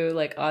should do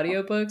like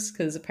audiobooks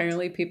because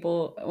apparently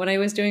people, when I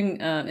was doing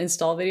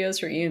install videos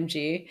for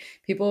EMG,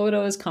 people would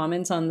always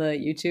comment on the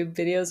YouTube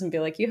videos and be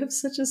like, "You have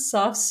such a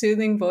soft,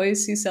 soothing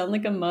voice. You sound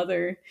like a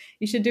mother.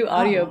 You should do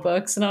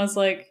audiobooks." And I was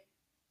like,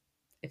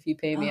 if you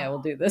pay me, I will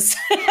do this.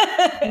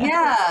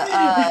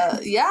 Yeah.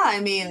 Yeah.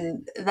 I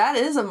mean, that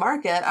is a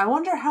market. I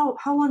wonder how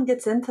one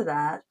gets into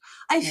that.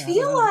 I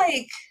feel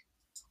like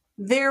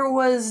there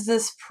was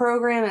this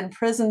program in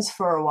prisons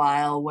for a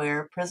while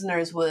where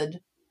prisoners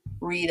would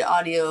read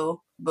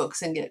audio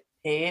books and get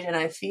paid. And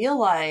I feel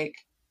like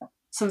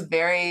some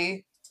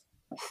very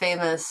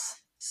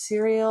famous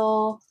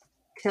serial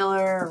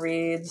killer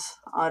reads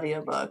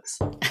audiobooks.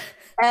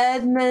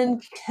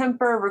 Edmund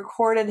Kemper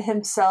recorded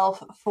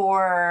himself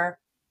for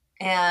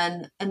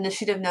an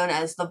initiative known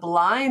as the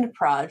Blind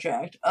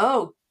Project.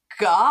 Oh,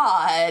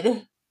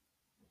 God.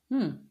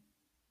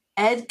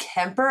 Ed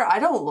Kemper? I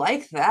don't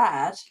like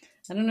that.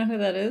 I don't know who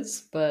that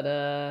is, but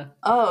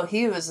oh,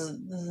 he was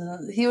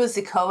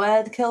the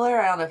co-ed killer.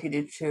 I don't know if you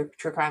do true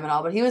crime at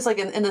all, but he was like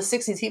in the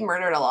 60s. He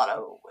murdered a lot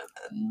of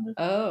women.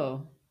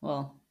 Oh,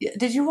 well. Yeah.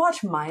 Did you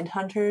watch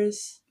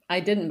Mindhunters? I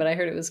didn't, but I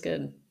heard it was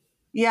good.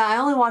 Yeah, I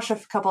only watched a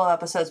couple of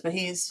episodes, but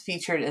he's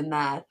featured in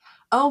that.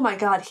 Oh my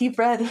god, he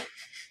read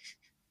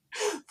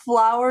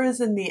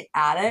Flowers in the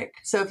Attic.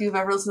 So if you've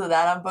ever listened to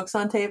that on Books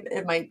on Tape,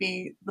 it might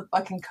be the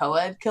fucking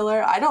co-ed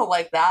killer. I don't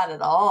like that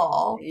at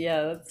all.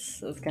 Yeah, that's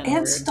kind of and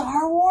weird.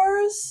 Star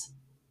Wars?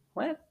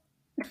 What?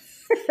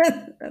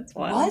 That's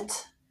wild.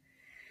 What?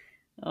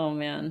 Oh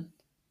man.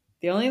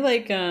 The only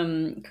like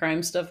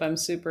crime stuff I'm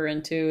super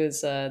into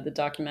is the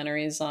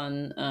documentaries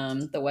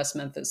on the West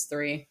Memphis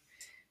 3.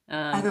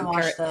 I haven't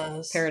watched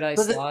those.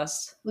 Paradise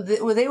Lost.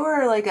 They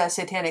were like a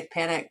satanic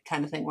panic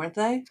kind of thing, weren't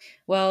they?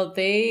 Well,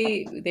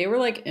 they were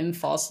like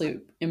falsely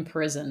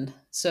imprisoned.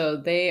 So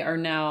they are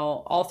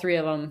now, all three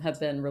of them have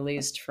been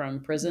released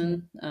from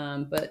prison.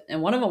 And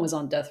one of them was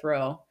on death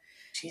row.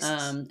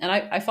 And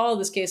I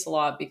followed this case a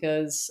lot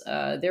because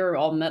they were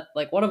all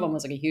like one of them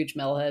was like a huge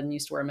metalhead and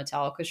used to wear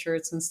Metallica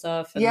shirts and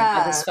stuff. And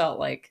I just felt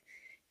like,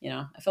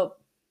 I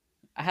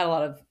had a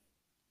lot of,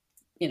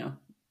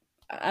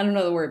 I don't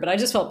know the word, but I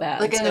just felt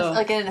bad. Like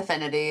an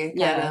affinity.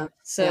 Yeah.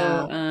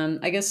 So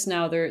I guess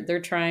now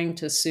they're trying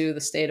to sue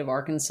the state of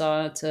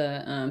Arkansas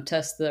to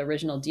test the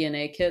original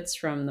DNA kits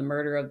from the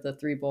murder of the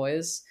 3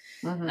 boys.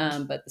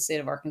 But the state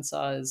of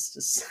Arkansas is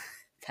just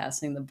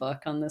passing the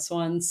buck on this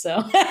one.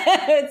 So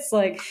it's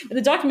like, but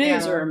the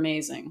documentaries are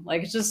amazing.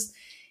 Like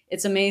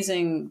it's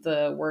amazing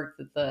the work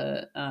that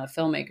the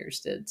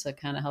filmmakers did to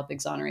kind of help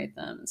exonerate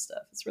them and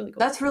stuff. It's really cool.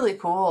 That's really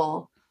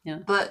cool. Yeah.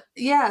 But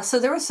yeah, so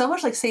there was so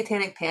much like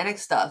satanic panic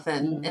stuff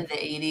in the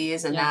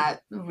 80s, and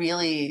that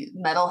really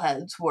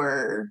metalheads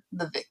were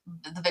the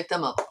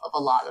victim of a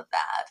lot of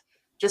that.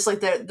 Just like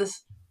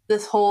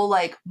this whole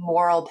like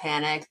moral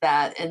panic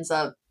that ends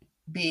up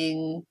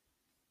being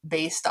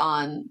based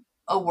on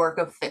a work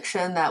of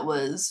fiction that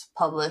was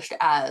published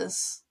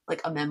as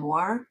like a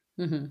memoir.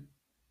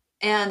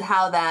 And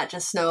how that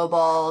just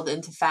snowballed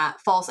into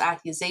false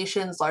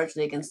accusations,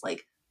 largely against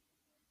like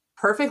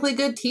perfectly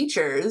good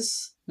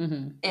teachers.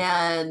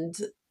 And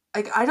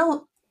like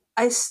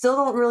I still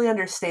don't really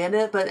understand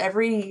it, but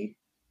everyone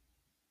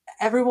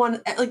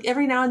like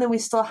every now and then we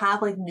still have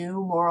like new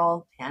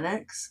moral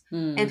panics,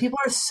 and people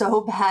are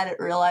so bad at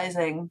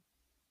realizing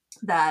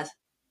that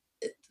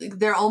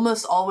they're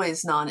almost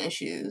always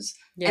non-issues,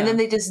 and then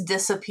they just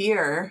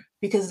disappear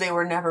because they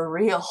were never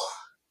real.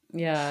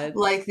 Yeah.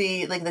 Like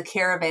the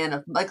caravan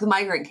of like the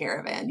migrant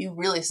caravan. You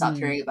really stopped Mm,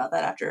 hearing about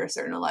that after a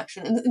certain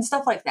election and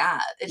stuff like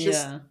that. It's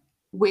just yeah.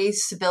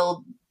 ways to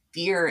build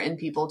fear in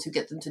people to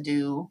get them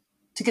to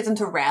get them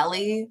to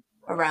rally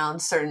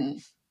around certain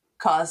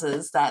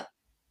causes that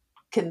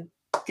can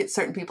get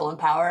certain people in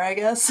power, I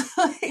guess.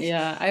 Like,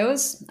 Yeah, I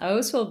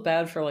always feel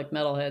bad for like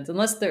metalheads,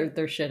 unless they're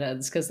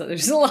shitheads, because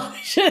there's a lot of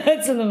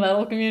shitheads in the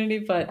metal community.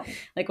 But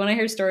like when I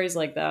hear stories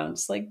like that, I'm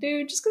just like,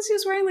 dude, just because he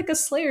was wearing like a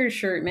Slayer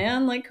shirt,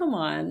 man, like come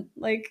on,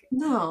 like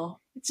no.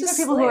 it's These are just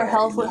people who are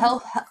Slayer, you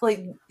know?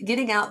 like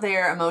getting out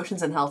their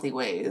emotions in healthy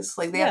ways.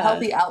 Like they have Yeah,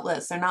 healthy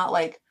outlets. They're not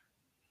like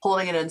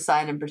holding it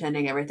inside and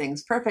pretending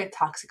everything's perfect.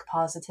 Toxic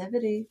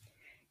positivity.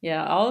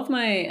 yeah. All of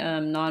my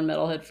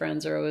non-metalhead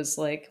friends are always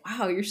like,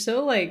 wow, you're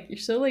so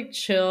like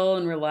chill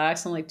and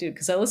relaxed. I'm like, dude,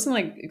 because I listen to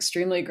like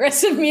extremely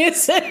aggressive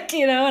music,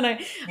 and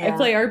I Yeah.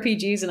 play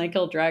RPGs and I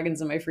kill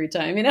dragons in my free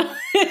time.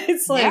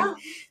 It's like Yeah.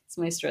 it's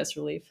my stress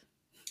relief.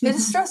 It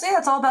is stress. Yeah,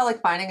 it's all about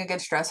like finding a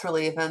good stress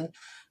relief. And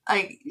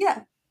I,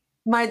 yeah,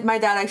 my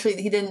dad actually,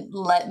 he didn't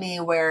let me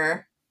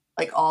wear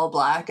like all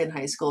black in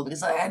high school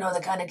because like, I know the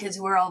kind of kids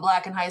who wear all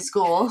black in high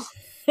school.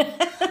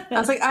 I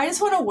was like, I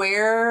just want to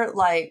wear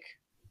like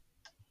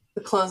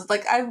the clothes.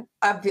 Like I'm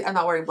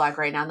not wearing black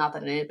right now. Not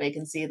that anybody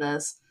can see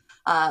this.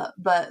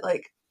 But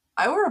like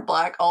I wear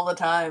black all the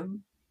time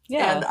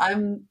and Yeah.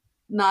 I'm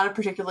not a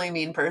particularly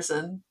mean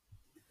person.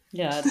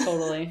 Yeah,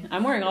 totally.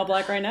 I'm wearing all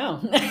black right now.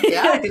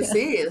 Yeah, I can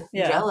see.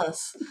 Yeah.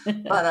 Jealous.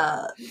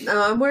 But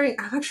no, I'm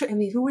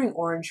even wearing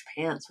orange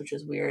pants, which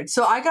is weird.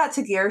 So I got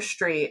to Gear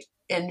Street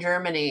in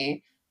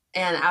Germany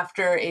and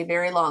after a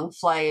very long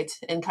flight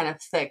in kind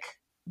of thick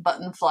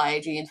button fly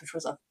jeans, which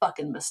was a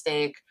fucking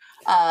mistake,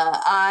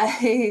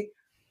 I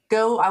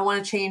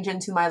want to change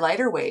into my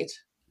lighter weight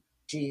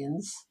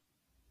jeans,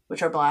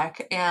 which are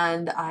black,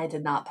 and I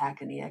did not pack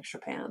any extra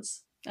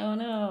pants. Oh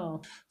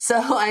no. So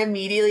I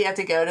immediately have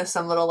to go to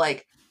some little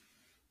like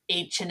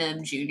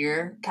H&M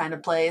Junior kind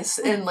of place,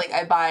 and like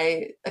I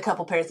buy a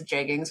couple pairs of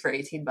jeggings for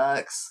 $18.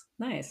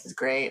 Nice. It's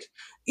great.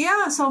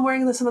 Yeah, so I'm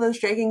wearing some of those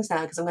jeggings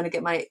now because I'm going to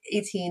get my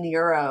 18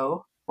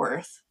 euro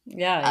worth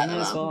Yeah, you out might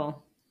of as them.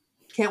 well.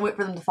 Can't wait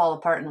for them to fall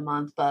apart in a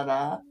month, but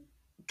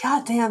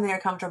god damn, they are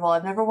comfortable.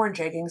 I've never worn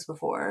jeggings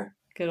before,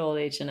 Good old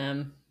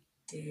H&M.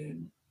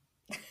 dude.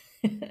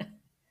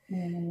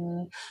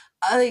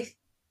 I like.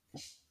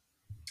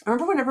 I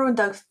remember when everyone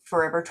dug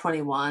Forever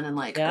 21 and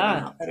like Urban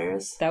Yeah,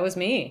 Outfitters. that was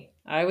me.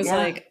 I was Yeah,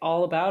 like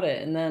all about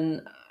it. And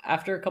then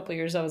after a couple of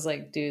years I was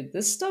like, dude,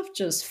 this stuff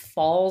just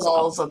falls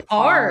falls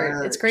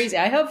apart. It's apart. crazy.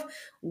 I have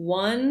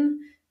one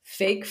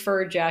fake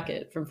fur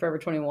jacket from Forever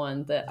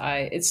 21 that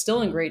it's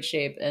still in great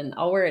shape and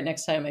I'll wear it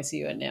next time I see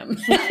you at NIM.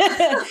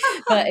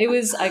 But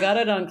I got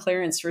it on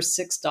clearance for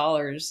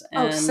 $6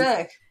 Oh, and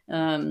sick.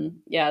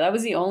 yeah, that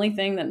was the only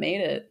thing that made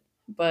it.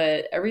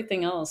 But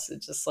everything else,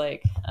 it's just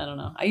like, I don't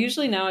know. I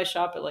usually now I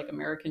shop at like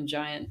American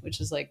Giant, which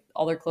is like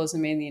all their clothes are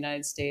made in the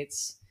United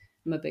States.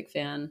 I'm a big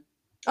fan.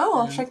 Oh,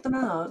 I'll Um, check them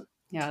out.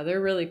 yeah,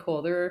 they're really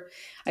cool.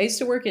 I used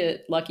to work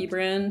at Lucky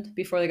Brand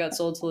before they got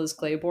sold to Liz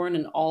Claiborne,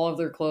 and all of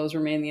their clothes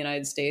were made in the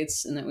United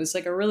States, and it was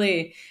like a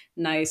really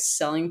nice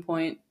selling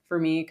point for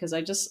me because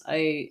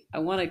I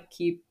want to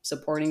keep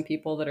supporting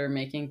people that are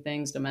making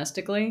things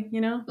domestically.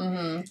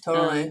 Mm-hmm,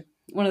 totally.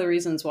 One of the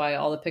reasons why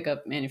all the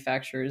pickup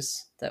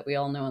manufacturers that we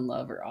all know and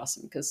love are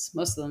awesome because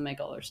most of them make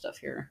all their stuff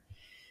here.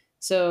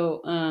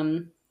 So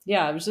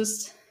yeah, it was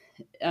just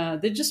they're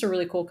just a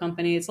really cool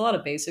company. It's a lot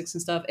of basics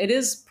and stuff. It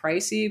is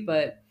pricey,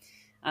 but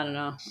I don't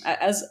know.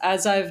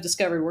 As I've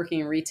discovered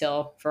working in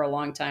retail for a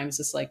long time, it's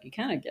just like you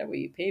kind of get what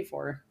you pay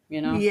for.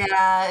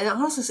 Yeah, and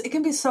honestly, it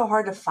can be so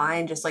hard to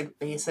find just like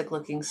basic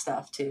looking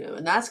stuff too,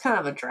 and that's kind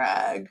of a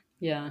drag.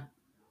 Yeah,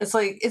 It's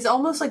like it's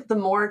almost like the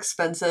more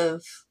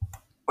expensive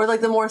or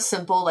like the more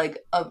simple like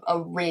a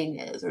ring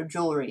is or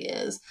jewelry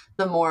is,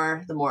 the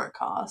more it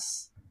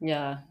costs.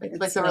 yeah.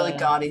 Like the really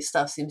gaudy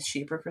stuff seems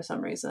cheaper for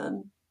some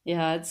reason.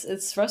 Yeah,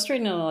 it's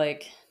frustrating to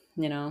like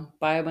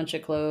buy a bunch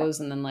of clothes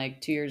and then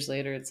like 2 years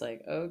later it's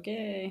like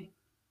okay,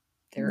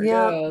 there it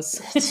Yep.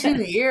 goes.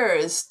 2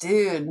 years,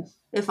 dude.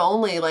 If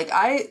only. Like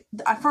I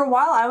for a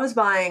while I was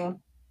buying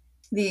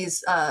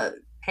these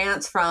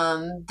pants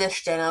from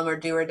Dish Denim or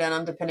Doer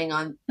Denim, depending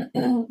on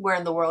where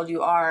in the world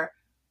you are,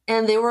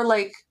 and they were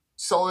like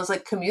sold as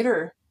like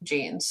commuter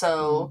jeans.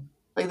 So Mhm.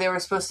 like they were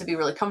supposed to be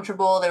really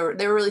comfortable. They were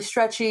really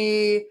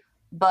stretchy,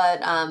 but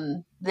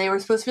they were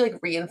supposed to be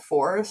like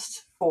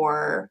reinforced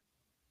for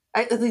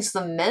at least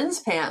the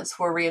men's pants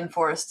were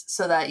reinforced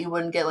so that you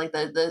wouldn't get like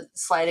the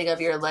sliding of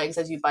your legs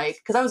as you bike.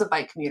 Because I was a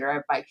bike commuter,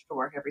 I biked to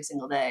work every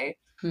single day.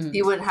 Mhm.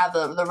 You wouldn't have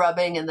the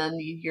rubbing, and then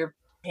your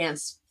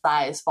pants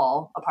thighs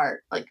fall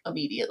apart like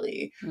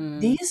immediately. Mm.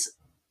 These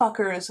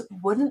fuckers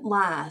wouldn't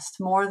last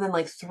more than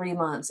like 3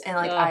 months, and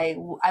like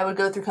Ugh. I would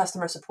go through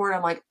customer support.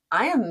 I'm like,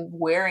 I am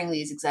wearing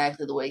these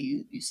exactly the way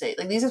you say.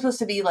 Like these are supposed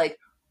to be like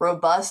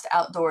robust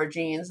outdoor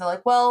jeans. They're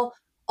like, well,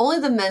 only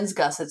the men's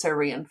gussets are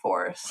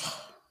reinforced.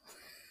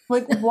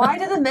 Like, why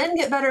did the men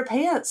get better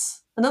pants?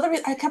 Another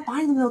reason, I kept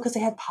buying them though because they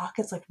had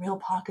pockets, like real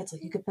pockets.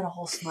 Like you could fit a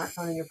whole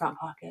smartphone in your front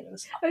pocket. It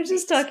was I was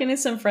just amazing. talking to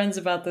some friends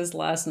about this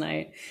last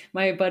night.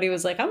 My buddy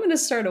was like, I'm going to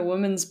start a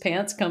women's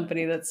pants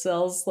company that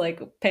sells like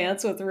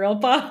pants with real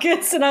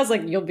pockets. And I was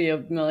like, you'll be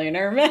a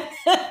millionaire, man.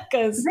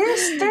 Because,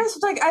 There's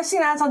like I've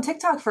seen ads on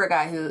TikTok for a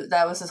guy who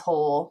that was his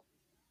whole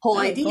oh, cool.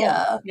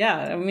 idea. Yeah.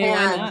 I mean, why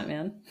And not,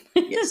 man?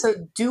 yeah, so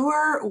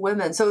doer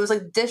women. So it was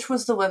like Dish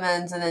was the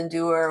women's, and then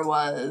doer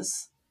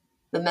was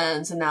the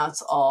men's, and now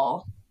it's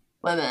all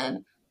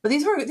women. But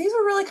these were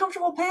really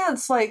comfortable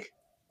pants, like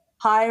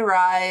high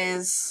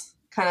rise,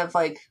 kind of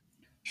like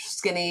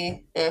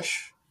skinny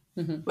ish,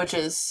 Mhm. which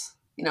is,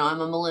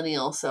 I'm a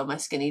millennial, so my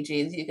skinny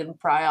jeans you can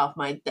pry off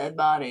my dead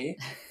body.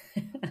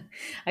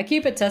 I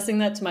keep attesting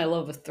that to my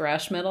love of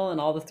thrash metal, and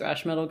all the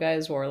thrash metal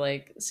guys wore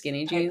like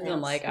skinny Tight jeans. I'm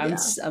pants, like,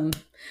 yeah. I'm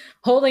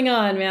holding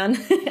on, man.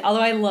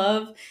 Although I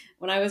love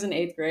when I was in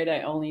eighth grade,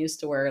 I only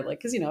used to wear like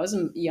because I was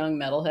a young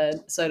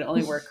metalhead, so I'd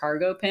only wear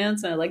cargo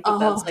pants, and I like that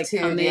that's Oh, like dude,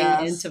 coming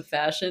yes. into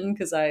fashion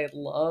because I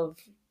love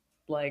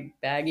like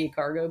baggy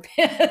cargo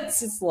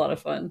pants. It's a lot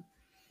of fun.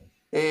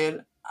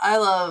 Dude, I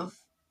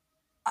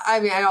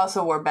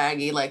also wore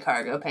baggy like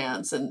cargo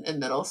pants in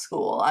middle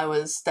school. I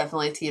was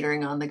definitely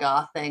teetering on the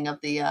goth thing of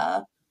the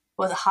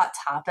was it Hot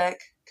Topic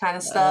kind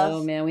of Oh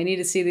stuff. man, we need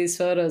to see these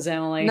photos, No,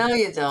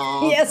 Emily. you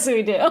don't. Yes,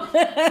 we do.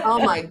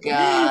 Oh my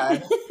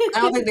God.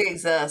 I don't think they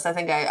exist. I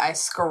think I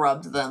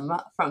scrubbed them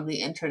from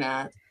the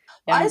internet.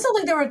 I Yeah, just don't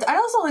think I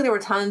also don't think there were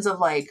tons of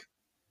like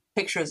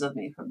pictures of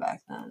me from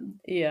back then,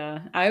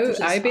 yeah, which is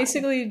I fine.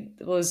 basically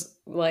was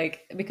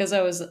like because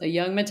I was a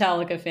young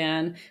Metallica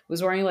fan,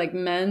 was wearing like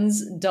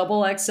men's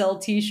double XL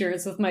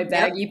t-shirts with my Yep.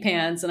 baggy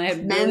pants, and I had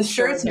really Men's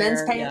short shirts, men's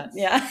hair.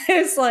 Yeah, pants. yeah.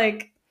 It's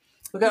like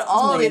We this got is my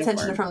all the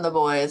attention uniform. from the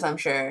boys, I'm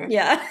sure.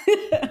 Yeah,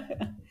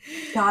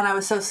 God, I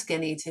was so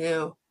skinny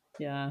too.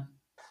 yeah.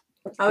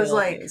 I Good was old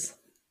like days.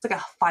 it's like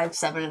a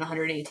 5'7" and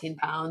 118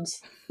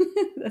 pounds.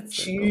 That's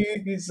so cool.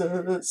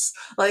 Jesus.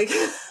 Like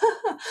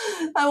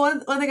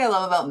one thing I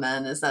love about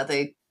men is that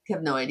they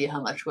have no idea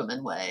how much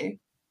women weigh.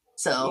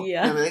 So they'll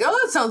Yeah. be like, "Oh,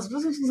 that sounds."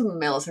 Some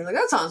male listeners are like,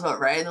 "That sounds about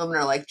right," and the women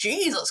are like,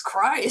 "Jesus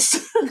Christ!"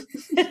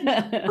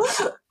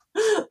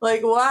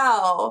 Like,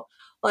 wow,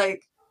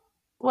 like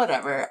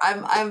whatever.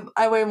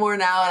 I weigh more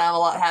now, and I'm a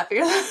lot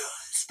happier than I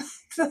was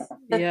back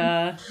then.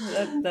 Yeah,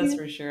 that's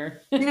for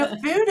sure.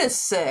 Food is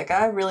sick.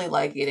 I really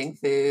like eating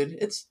food.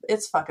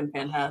 It's fucking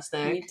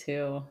fantastic. Me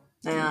too.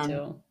 Me And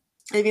too.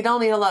 if you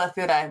don't eat a lot of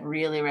food, I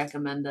really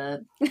recommend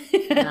it.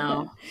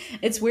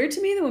 It's weird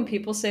to me that when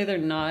people say they're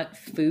not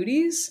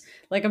foodies,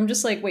 like I'm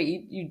just like,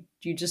 wait,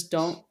 you just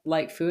don't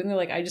like food, and they're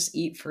like, I just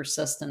eat for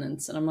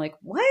sustenance, and I'm like,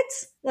 what?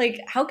 Like,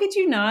 how could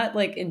you not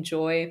like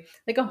enjoy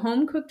like a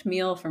home cooked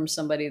meal from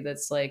somebody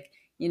that's like,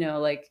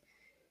 like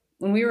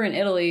when we were in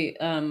Italy,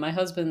 my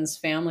husband's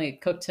family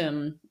cooked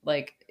him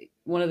like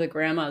one of the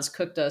grandmas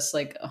cooked us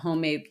like a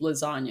homemade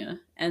lasagna,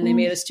 and they Mm.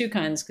 made us two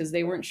kinds because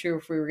they weren't sure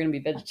if we were going to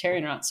be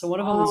vegetarian or not. So one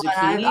of them Oh, was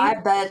and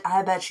zucchini.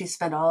 I bet she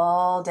spent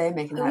all day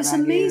making It that was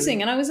ragu.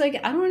 amazing. And I was like,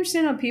 I don't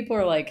understand how people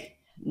are like,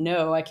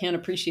 no, I can't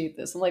appreciate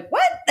this. I'm like,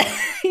 what?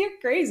 You're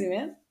crazy,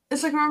 man.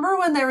 It's like, remember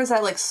when there was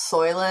that like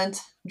Soylent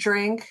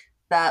drink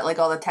that like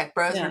all the tech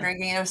bros were Yeah.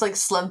 drinking? It was like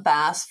Slim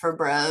Fast for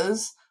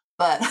bros,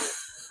 but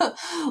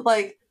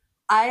like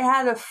I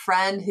had a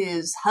friend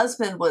whose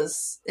husband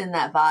was in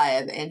that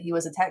vibe, and he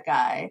was a tech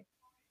guy,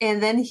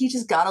 and then he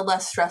just got a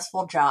less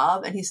stressful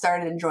job, and he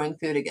started enjoying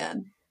food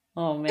again.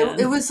 Oh, It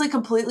man. was like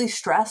completely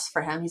stress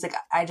for him. He's like,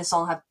 I just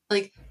don't have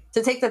like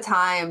to take the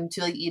time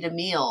to like eat a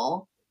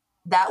meal.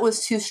 That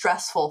was too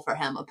stressful for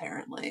him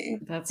apparently,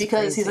 That's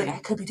because he's like, I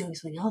crazy. could be doing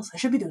something else. I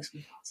should be doing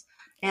something else.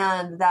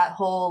 And that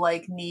whole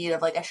like need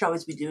of like I should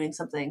always be doing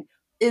something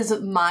is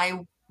my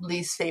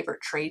least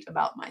favorite trait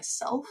about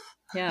myself.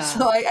 Yeah.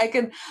 So I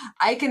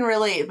can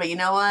relate, but you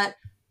know what?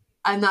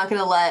 I'm not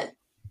gonna let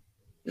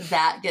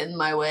that get in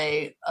my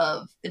way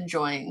of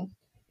enjoying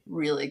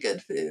really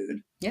good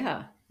food.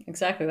 Yeah.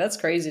 Exactly. That's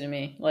crazy to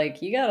me.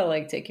 Like, you got to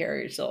like take care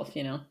of yourself,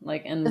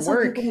 Like, and It's like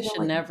work people who don't should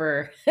like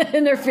never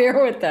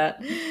interfere with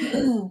that.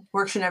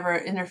 work should never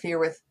interfere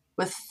with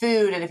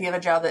food, and if you have a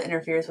job that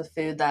interferes with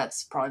food,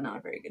 that's probably not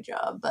a very good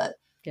job.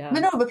 Yeah.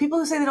 But people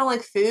who say they don't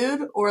like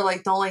food or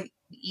like don't like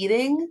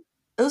eating,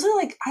 those are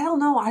like, I don't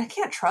know, I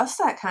can't trust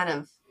that kind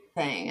of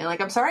thing. And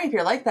like, I'm sorry if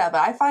you're like that, but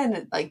I find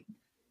it like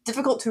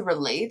difficult to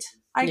relate,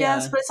 I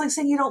guess. Yeah. But it's like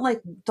saying you don't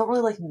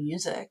really like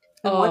music.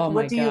 Then Oh what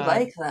my do you God.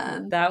 like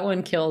then? That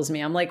one kills me.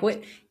 I'm like,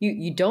 what?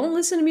 You don't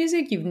listen to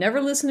music? You've never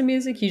listened to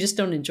music? You just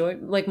don't enjoy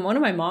it? Like, one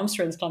of my mom's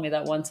friends told me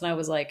that once, and I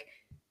was like,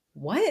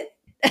 what?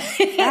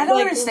 I don't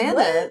Like, understand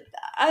what? it.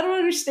 I don't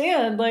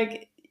understand.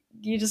 Like,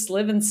 you just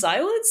live in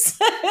silence?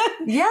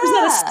 There's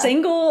not a Yeah.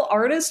 single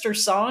artist or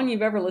song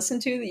you've ever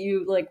listened to that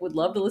you like would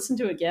love to listen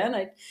to again.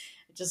 I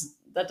just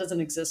that doesn't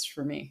exist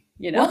for me.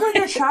 What were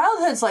your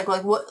childhoods like?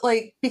 Like what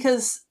like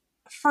because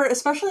for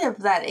especially of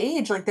that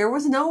age, like there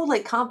was no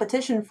like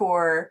competition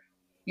for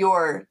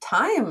your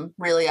time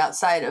really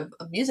outside of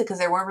music, because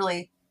there weren't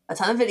really a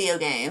ton of video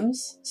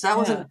games. So that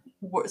Yeah.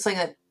 wasn't something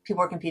that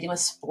people were competing with.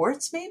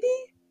 Sports maybe?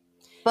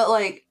 But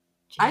like,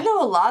 I Gee.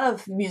 know a lot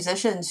of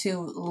musicians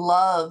who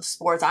love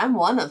sports. I'm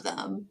one of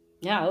them.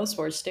 Yeah, I love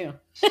sports too.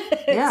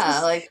 It's Yeah,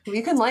 just, like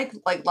you can like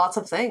lots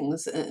of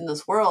things in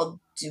this world.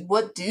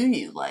 What do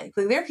you like?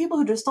 Like there are people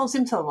who just don't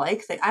seem to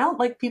like things. I don't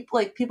like people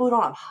who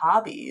don't have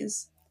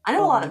hobbies. I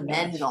know a oh lot my of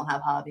men who gosh. don't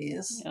have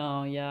hobbies.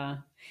 Oh yeah,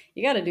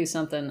 you got to do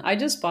something. I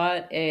just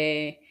bought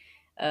a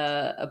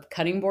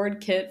cutting board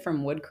kit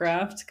from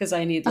Woodcraft because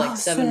I need like Oh,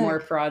 7 more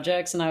sick.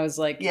 projects, and I was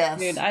like, dude,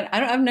 Yes,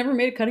 I've never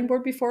made a cutting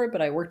board before,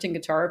 but I worked in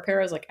guitar repair.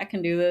 I was like, I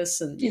can do this,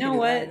 and you you can know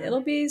do that. what? Yeah.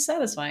 It'll be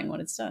satisfying when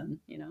it's done.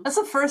 That's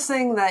the first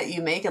thing that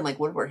you make in like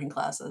woodworking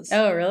classes.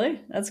 Oh really?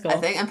 That's I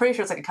cool. think I'm pretty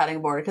sure it's like a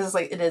cutting board because it's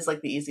like it is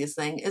like the easiest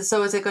thing. Is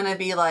it going to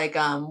be like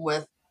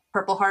with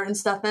Purple Heart and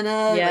stuff in it,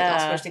 like all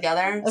squished Yeah.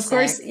 together? Of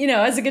course, Sick.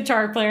 as a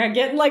guitar player, I'm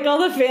getting like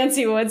all the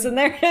fancy woods in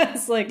there.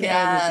 It's like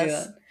I would do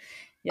Yes. that.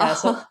 Yeah,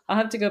 so I'll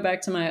have to go back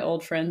to my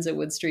old friends at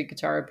Wood Street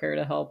Guitar Repair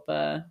to help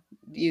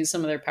use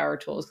some of their power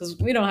tools because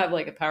we don't have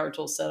like a power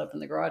tool set up in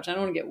the garage. I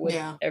don't want to get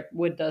Yeah.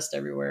 wood dust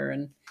everywhere,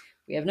 and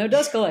we have no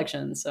dust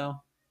collection. So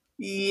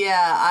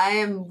Yeah, I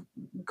am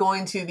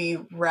going to be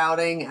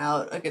routing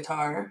out a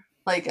guitar.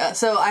 Like,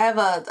 so I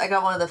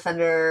got one of the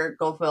Fender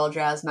Goldfoil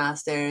Jazz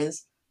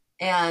Masters,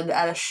 and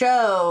at a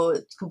show,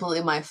 it's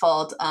completely my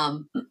fault.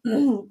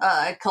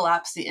 I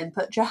collapsed the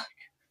input jack,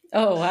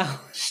 oh wow,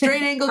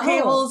 straight angle oh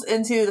cables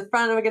into the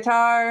front of a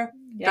guitar,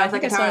 yeah, I dropped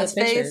that think I guitar saw on the its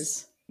face.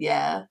 pictures.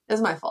 Yeah, it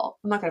was my fault.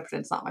 I'm not gonna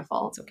pretend it's not my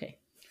fault. It's okay.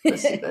 It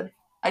was stupid.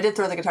 I did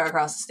throw the guitar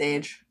across the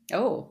stage.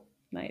 Oh,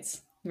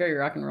 nice, very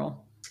rock and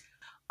roll.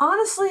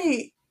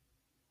 Honestly,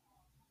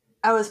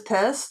 I was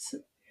pissed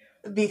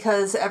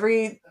because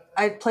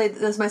I played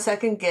this was my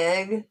second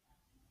gig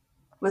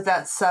with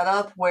that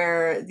setup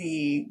where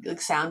the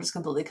like, sound just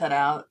completely cut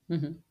out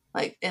Mm-hmm.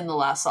 like in the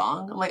last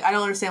song. I'm like, I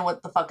don't understand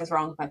what the fuck is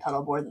wrong with my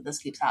pedal board that this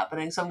keeps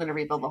happening. So I'm gonna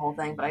rebuild the whole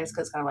thing, but I just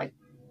cause kind of like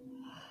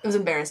it was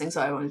embarrassing,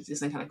 so I wanted to do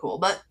something kind of cool.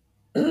 But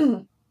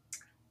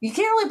you can't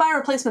really buy a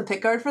replacement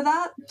pickguard for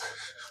that.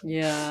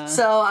 Yeah.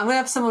 So I'm gonna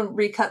have someone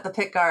recut the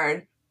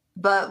pickguard.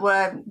 But what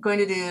I'm going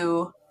to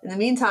do in the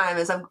meantime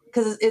is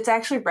because it's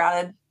actually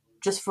routed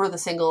just for the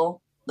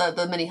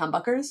mini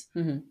humbuckers,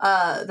 Mm-hmm.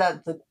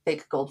 that the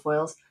fake gold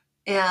foils,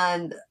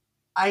 and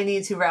I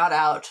need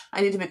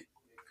to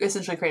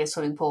essentially create a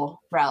swimming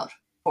pool route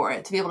for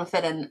it to be able to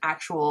fit in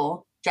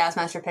actual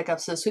Jazzmaster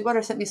pickups. So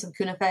Sweetwater sent me some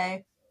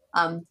Kunafe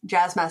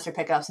Jazzmaster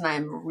pickups, and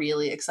I'm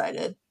really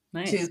excited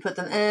Nice. to put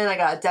them in. I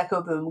got a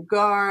Deco Boom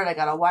guard. I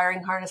got a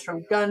wiring harness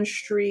from Gun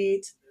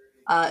Street.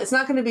 It's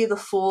not going to be the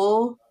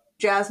full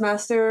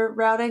Jazzmaster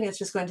routing. It's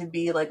just going to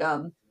be like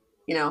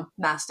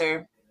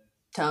master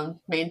tone,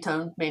 main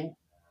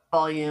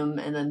volume,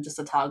 and then just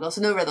a toggle.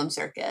 So no rhythm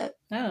circuit.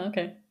 Oh,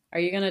 okay. Are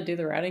you gonna do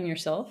the routing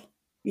yourself?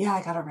 Yeah,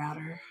 I got a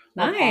router.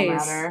 Little palm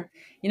Nice. router.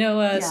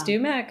 Yeah.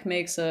 StewMac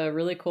makes a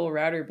really cool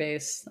router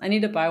base. I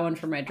need to buy one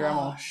for my Oh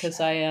Dremel shit. because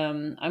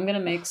I'm gonna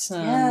make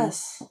some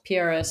Yes.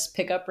 PRS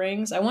pickup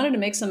rings. I wanted to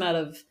make some out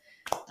of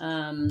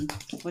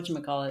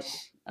whatchamacallit.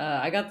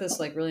 I got this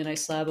like really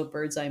nice slab of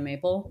bird's eye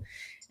maple,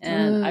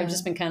 and I've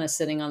just been kind of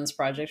sitting on this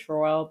project for a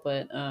while.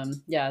 But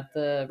yeah,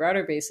 the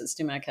router base that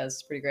StewMac has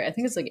is pretty great. I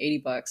think it's like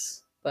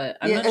 $80, but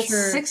I'm Yeah, not it's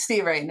sure.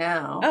 60 right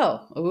now.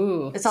 Oh,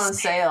 ooh, It's on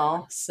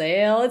sale.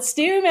 sale at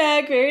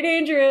StewMac, very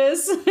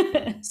dangerous.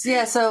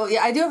 So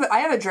yeah, I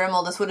have a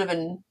Dremel. This would have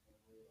been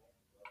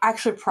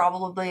actually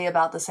probably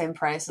about the same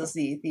price as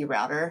the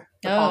router,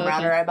 the palm okay.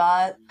 router I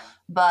bought.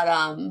 But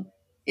I'm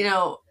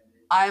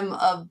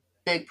a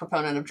big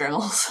proponent of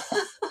Dremels.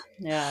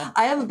 Yeah.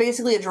 I have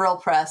basically a drill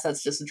press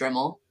that's just a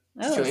Dremel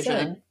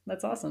situation. Sick.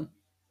 That's awesome.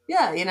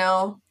 Yeah,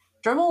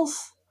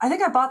 Dremels. I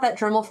think I bought that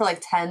Dremel for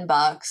like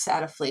 $10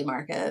 at a flea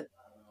market.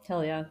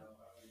 Hell yeah.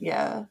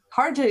 Yeah,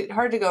 hard to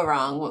go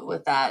wrong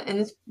with that, and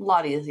it's a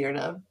lot easier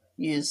to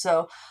use.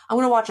 So I'm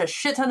gonna watch a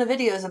shit ton of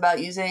videos about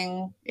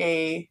using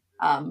a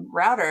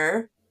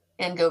router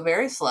and go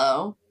very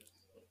slow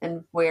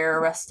and wear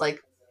a rest like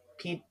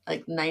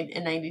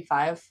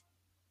 95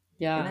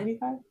 Yeah.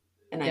 95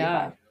 and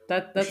Yeah.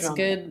 95. That's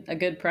a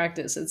good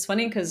practice. It's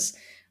funny because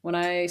when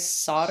I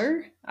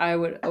solder, I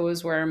would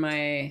always wear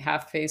my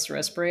half face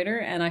respirator,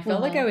 and I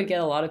felt like I would get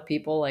a lot of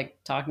people like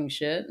talking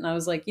shit, and I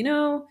was like,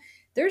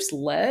 there's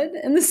lead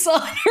in the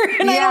solder,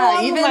 and Yeah,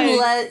 I don't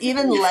want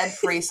even lead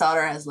free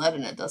solder has lead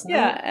in it, doesn't it?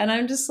 Yeah, and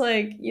I'm just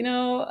like,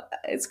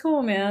 it's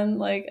cool, man.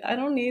 Like, I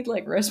don't need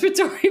like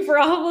respiratory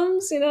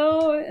problems, and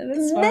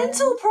it's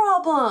Mental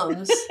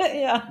problems.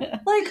 Yeah.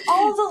 Like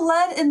all the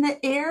lead in the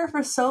air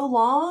for so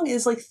long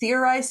is like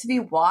theorized to be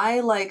why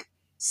like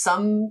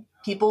some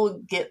people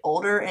get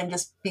older and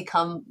just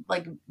become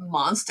like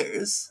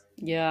monsters.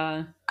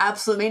 Yeah.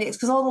 Absolute maniacs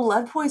because all the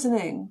lead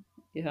poisoning.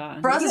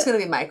 Yeah. For us, it's going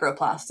to be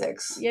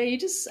microplastics. Yeah,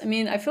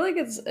 I feel like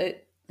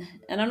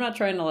and I'm not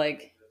trying to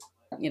like,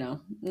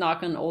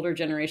 knock on older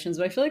generations,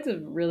 but I feel like the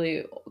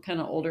really kind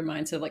of older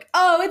mindset of like,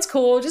 oh, it's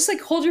cool, just like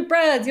hold your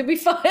breath, you'll be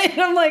fine.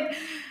 I'm like,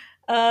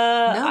 No.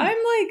 I'm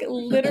like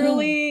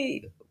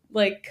literally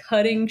like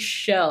cutting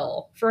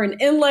shell for an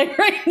inlay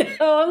right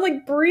now. I'm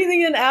like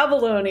breathing in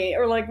abalone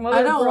or like mother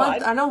of pearl.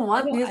 I don't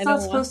want, I it's not don't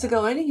want supposed to that.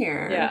 go in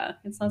here. Yeah,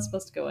 it's not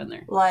supposed to go in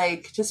there.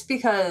 Like, just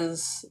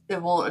because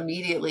it won't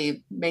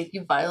immediately make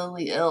you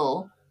violently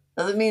ill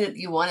doesn't mean that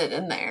you want it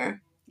in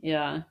there.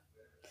 Yeah.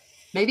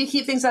 Maybe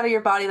keep things out of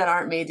your body that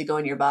aren't made to go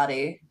in your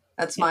body.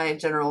 That's Yeah. my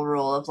general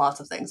rule of lots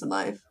of things in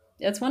life.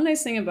 That's one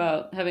nice thing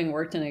about having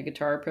worked in a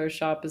Guitar Pro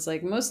shop is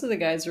like most of the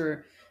guys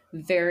are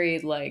very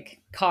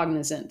like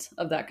cognizant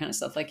of that kind of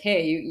stuff. Like,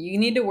 hey, you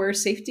need to wear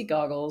safety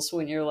goggles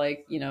when you're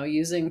like,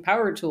 using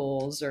power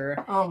tools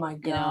or, Oh my I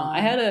God.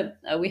 had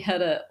we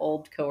had a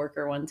old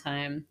coworker one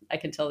time. I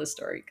can tell this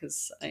story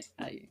because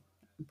I'm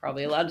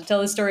probably allowed to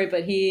tell this story,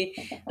 but he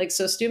like,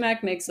 so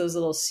StuMac makes those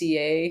little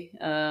CA,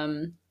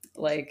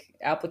 like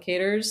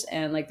applicators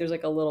and like, there's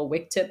like a little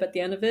wick tip at the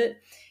end of it.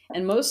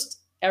 And most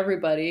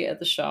everybody at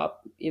the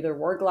shop either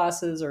wore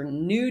glasses or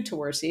knew to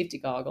wear safety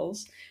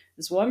goggles.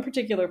 This one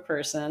particular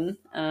person,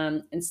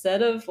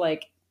 instead of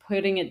like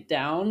putting it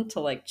down to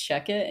like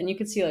check it, and you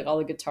could see like all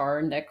the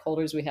guitar neck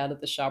holders we had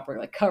at the shop were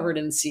like covered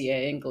in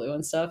CA and glue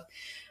and stuff.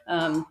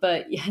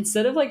 But yeah,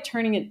 instead of like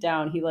turning it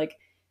down, he like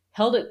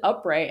held it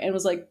upright and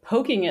was like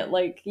poking it,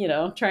 like,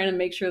 trying to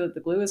make sure that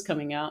the glue is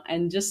coming out,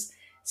 and just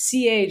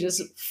CA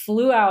just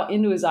flew out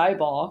into his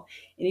eyeball.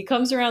 And he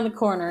comes around the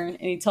corner and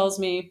he tells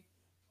me,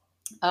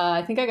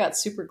 I think I got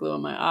super glue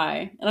in my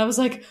eye. And I was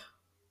like,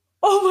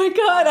 oh my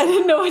God, I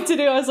didn't know what to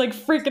do. I was like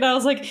freaking out. I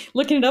was like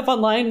looking it up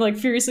online, like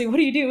furiously, what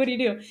do you do? What do you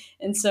do?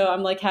 And so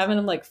I'm like having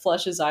him like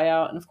flush his eye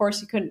out. And of course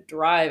he couldn't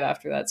drive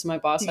after that. So my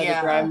boss had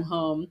to drive him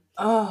home.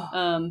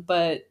 Oh.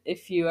 But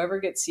if you ever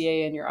get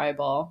CA in your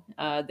eyeball,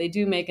 they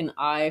do make an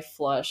eye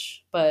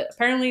flush. But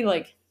apparently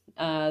like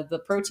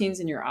the proteins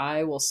in your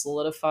eye will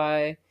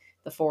solidify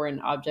the foreign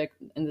object,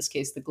 in this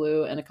case the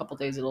glue, in a couple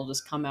days it'll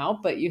just come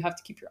out, but you have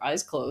to keep your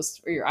eyes closed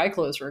or your eye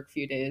closed for a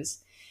few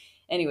days.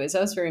 Anyways,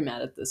 I was very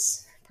mad at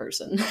this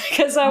person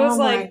because I was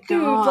like,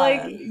 dude,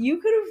 like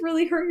you could have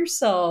really hurt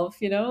yourself.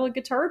 Like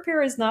guitar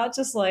repair is not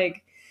just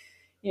like,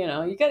 you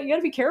got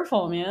to be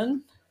careful,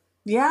 man.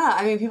 Yeah,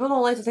 I mean, people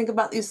don't like to think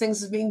about these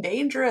things as being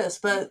dangerous,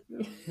 but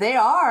they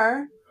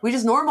are. We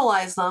just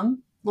normalize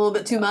them a little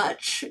bit too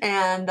much,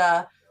 and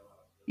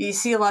you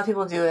see a lot of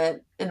people do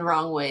it in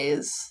wrong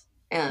ways,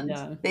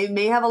 and they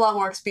may have a lot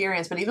more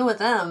experience, but even with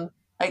them,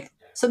 like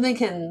something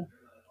can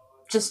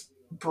just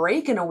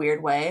break in a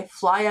weird way,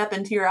 fly up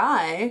into your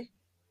eye,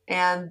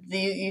 and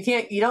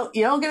you don't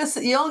get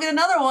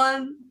another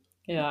one.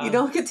 Yeah. You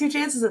don't get two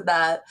chances at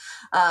that.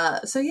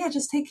 So yeah,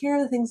 just take care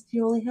of the things that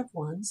you only have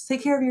once.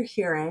 Take care of your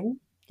hearing.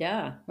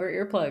 Yeah, wear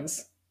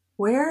earplugs.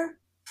 Wear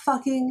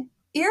fucking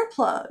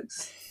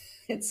earplugs.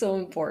 It's so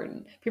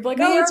important. People are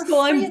like, oh, it's cool,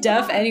 I'm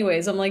deaf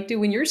anyways. I'm like, dude,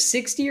 when you're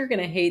 60, you're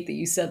going to hate that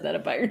you said that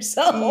about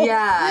yourself.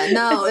 Yeah,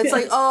 no, it's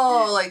like,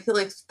 oh, like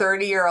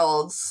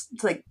 30-year-olds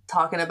like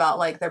talking about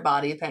like their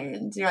body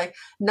pains. You're like,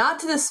 not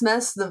to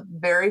dismiss the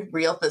very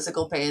real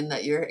physical pain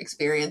that you're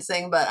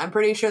experiencing, but I'm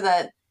pretty sure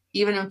that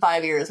even in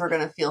 5 years, we're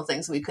going to feel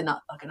things we could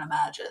not fucking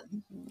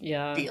imagine.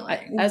 Yeah.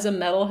 Feeling. As a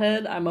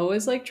metalhead, I'm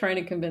always like trying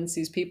to convince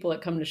these people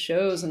that come to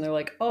shows and they're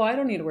like, oh, I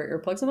don't need to wear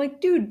earplugs. I'm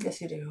like, dude, yes,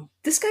 you do.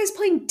 This guy's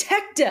playing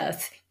tech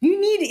death. You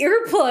need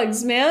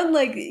earplugs, man.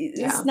 Like,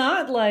 it's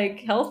not like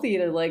healthy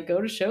to like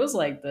go to shows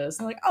like this.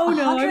 I'm like, oh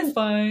no, I'm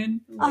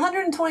fine.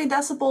 120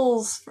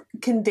 decibels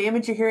can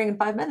damage your hearing in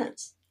 5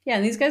 minutes. Yeah,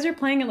 and these guys are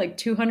playing at like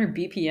 200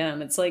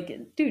 BPM. It's like,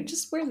 dude,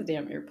 just wear the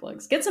damn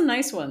earplugs. Get some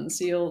nice ones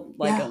so you'll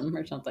like them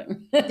or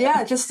something.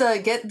 Yeah, just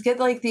get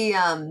like the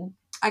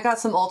I got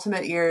some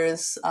Ultimate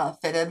Ears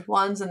fitted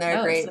ones, and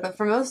they're great. But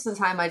for most of the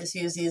time, I just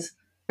use these.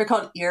 They're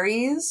called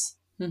Earies,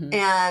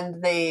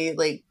 and they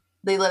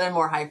let in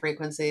more high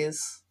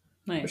frequencies,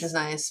 which is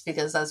nice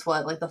because that's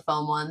what like the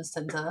foam ones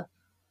tend to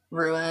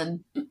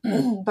ruin.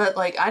 But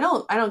like I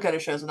don't go to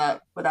shows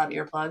without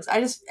earplugs.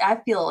 I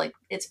feel like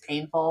it's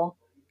painful.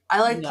 I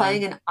like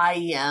playing in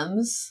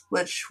IEMs,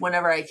 which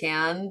whenever I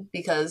can,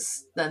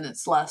 because then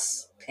it's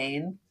less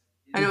pain.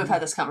 I know we've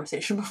had this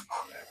conversation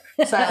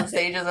before, silent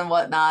stages and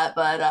whatnot,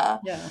 but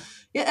yeah,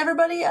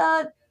 everybody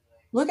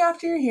look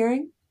after your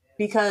hearing,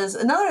 because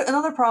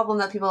another problem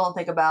that people don't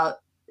think about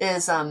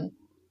is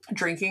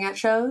drinking at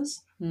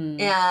shows.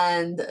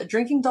 And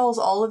drinking dulls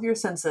all of your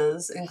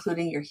senses,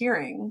 including your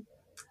hearing.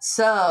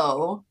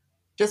 So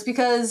just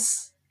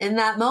because in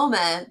that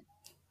moment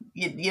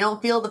you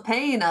don't feel the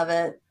pain of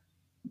it,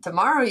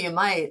 tomorrow you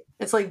might.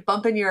 It's like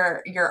bumping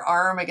your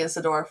arm against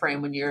the door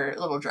frame when you're a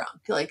little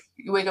drunk.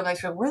 You wake up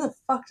next day, where the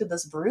fuck did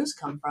this bruise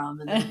come from?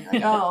 And then you're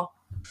like, oh,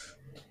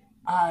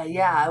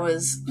 yeah, I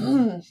was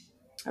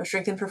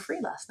drinking for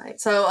free last night.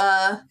 So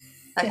that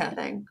kind of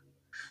thing.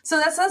 So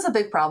that's a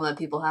big problem that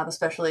people have,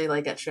 especially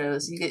like at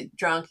shows. You get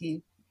drunk,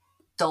 you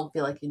don't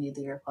feel like you need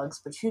the earplugs,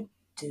 but you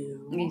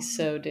do. You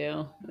so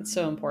do. It's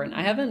so important.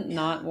 I haven't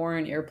not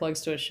worn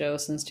earplugs to a show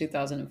since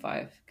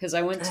 2005 because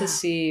I went to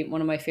see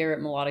one of my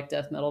favorite melodic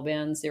death metal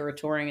bands. They were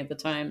touring at the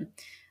time.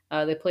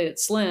 They played at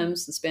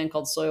Slim's, this band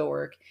called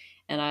Soilwork,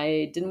 and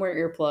I didn't wear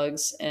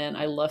earplugs, and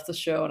I left the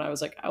show, and I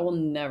was like, I will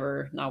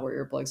never not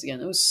wear earplugs again.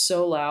 It was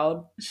so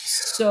loud,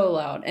 so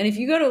loud. And if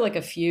you go to like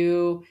a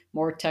few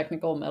more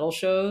technical metal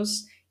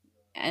shows,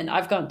 and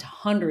I've gone to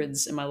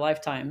hundreds in my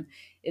lifetime,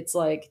 it's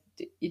like,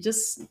 you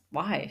just,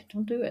 why?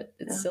 Don't do it.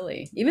 It's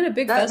silly. Even at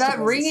big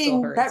festivals, it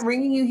still hurts. That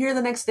ringing you hear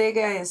the next day,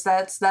 guys,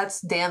 that's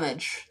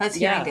damage. That's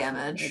hearing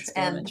damage. It's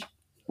damage. And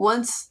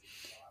once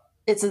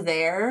it's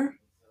there,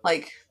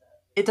 like,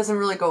 it doesn't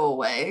really go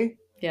away.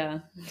 Yeah.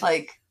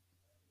 Like,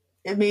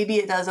 maybe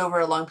it does over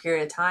a long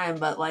period of time,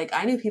 but like,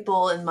 I knew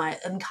people in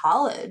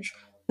college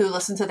who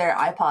listened to their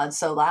iPods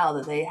so loud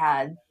that they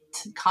had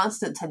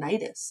constant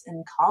tinnitus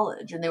in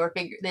college, and they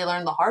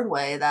learned the hard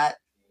way that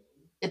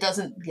it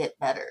doesn't get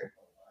better.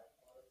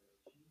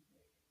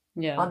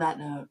 Yeah. On that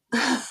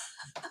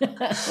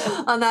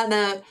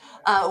note,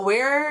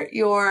 wear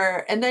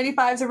your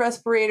N95s or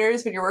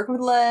respirators when you're working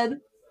with lead.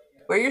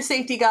 Wear your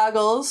safety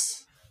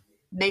goggles.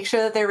 Make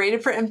sure that they're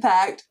rated for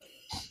impact.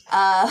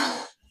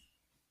 Wear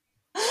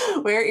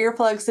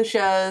earplugs to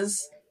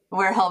shows.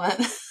 Wear a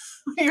helmet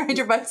when you ride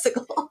your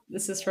bicycle.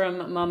 This is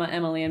from Mama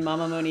Emily and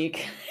Mama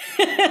Monique.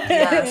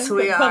 Yes,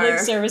 we are. Public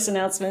service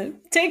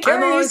announcement. Take care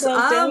of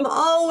yourself. I'm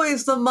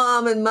always the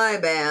mom in my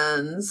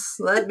bands.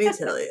 Let me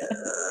tell you.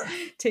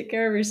 Take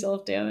care of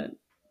yourself, damn it.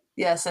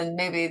 Yes, and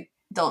maybe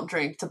don't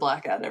drink to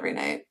blackout every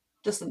night.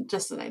 Just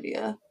an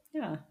idea.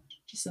 Yeah.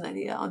 Just an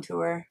idea on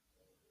tour.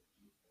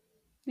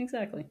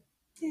 Exactly.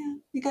 Yeah,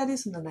 you gotta do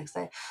something next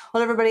day.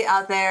 Well, everybody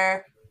out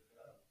there,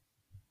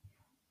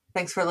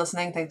 thanks for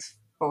listening. Thanks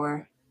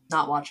for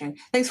not watching.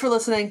 Thanks for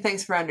listening.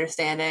 Thanks for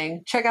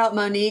understanding. Check out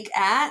Monique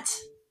at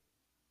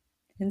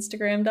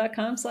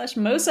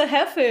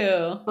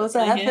Instagram.com/MosaHefu.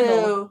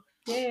 MosaHefu.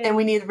 And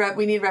we need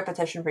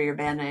repetition for your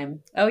band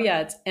name. Oh yeah,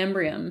 it's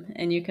Embrium,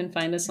 and you can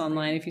find us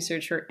online if you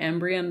search for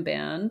Embrium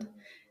Band.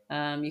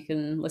 You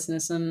can listen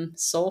to some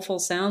soulful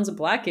sounds of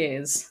black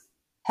gaze.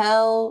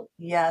 Hell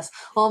yes.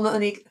 Well,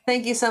 Monique,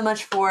 thank you so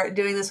much for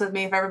doing this with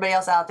me. For everybody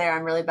else out there,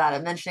 I'm really bad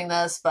at mentioning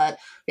this, but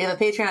we have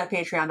a Patreon at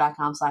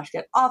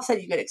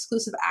patreon.com/getoffset. You get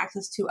exclusive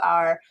access to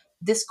our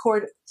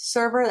Discord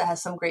server that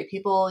has some great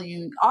people.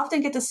 You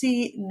often get to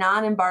see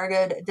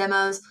non-embargoed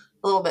demos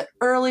a little bit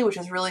early, which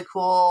is really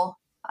cool.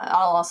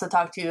 I'll also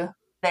talk to you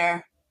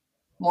there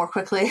more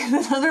quickly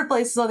than other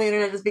places on the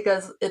internet, just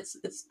because it's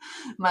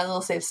my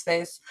little safe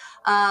space.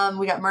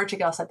 We got merch at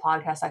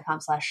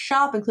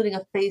getoffsetpodcast.com/shop, including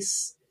a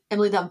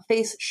Emily Dumb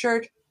face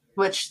shirt,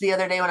 which the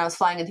other day when I was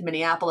flying into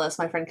Minneapolis,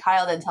 my friend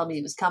Kyle didn't tell me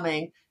he was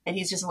coming, and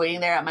he's just waiting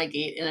there at my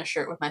gate in a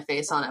shirt with my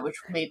face on it, which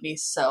made me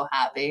so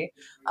happy.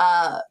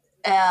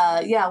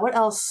 Yeah, what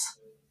else?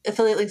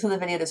 Affiliate links in the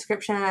video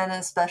description,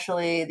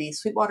 especially the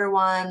Sweetwater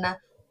one.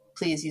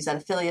 Please use that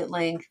affiliate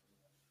link.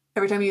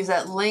 Every time you use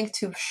that link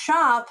to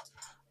shop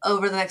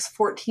over the next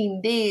 14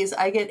 days,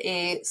 I get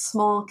a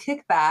small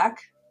kickback,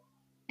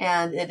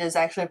 and it is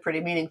actually a pretty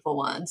meaningful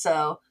one.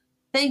 So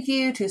thank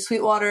you to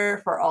Sweetwater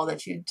for all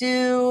that you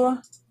do.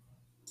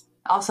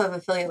 I also have an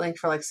affiliate link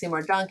for like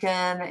Seymour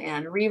Duncan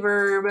and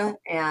Reverb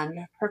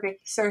and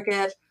Perfect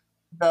Circuit,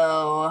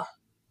 though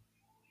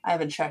I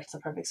haven't checked the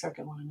Perfect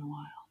Circuit one in a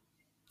while.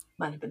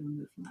 Might have been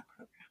removed from that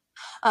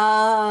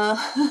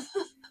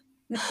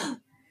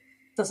program.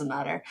 Doesn't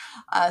matter.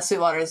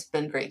 Sweetwater has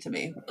been great to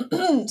me.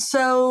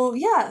 So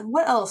yeah,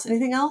 what else?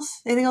 Anything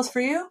else? Anything else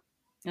for you?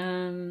 I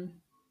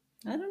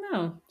don't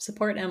know.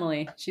 Support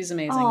Emily. She's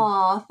amazing.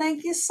 Oh,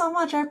 thank you so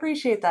much. I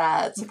appreciate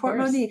that. Support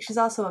Monique. She's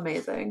also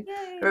amazing.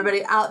 Yay.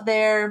 Everybody out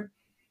there,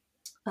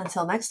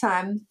 until next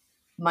time,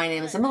 my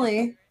name is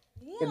Emily.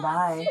 Yeah.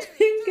 Goodbye.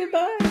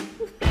 Goodbye.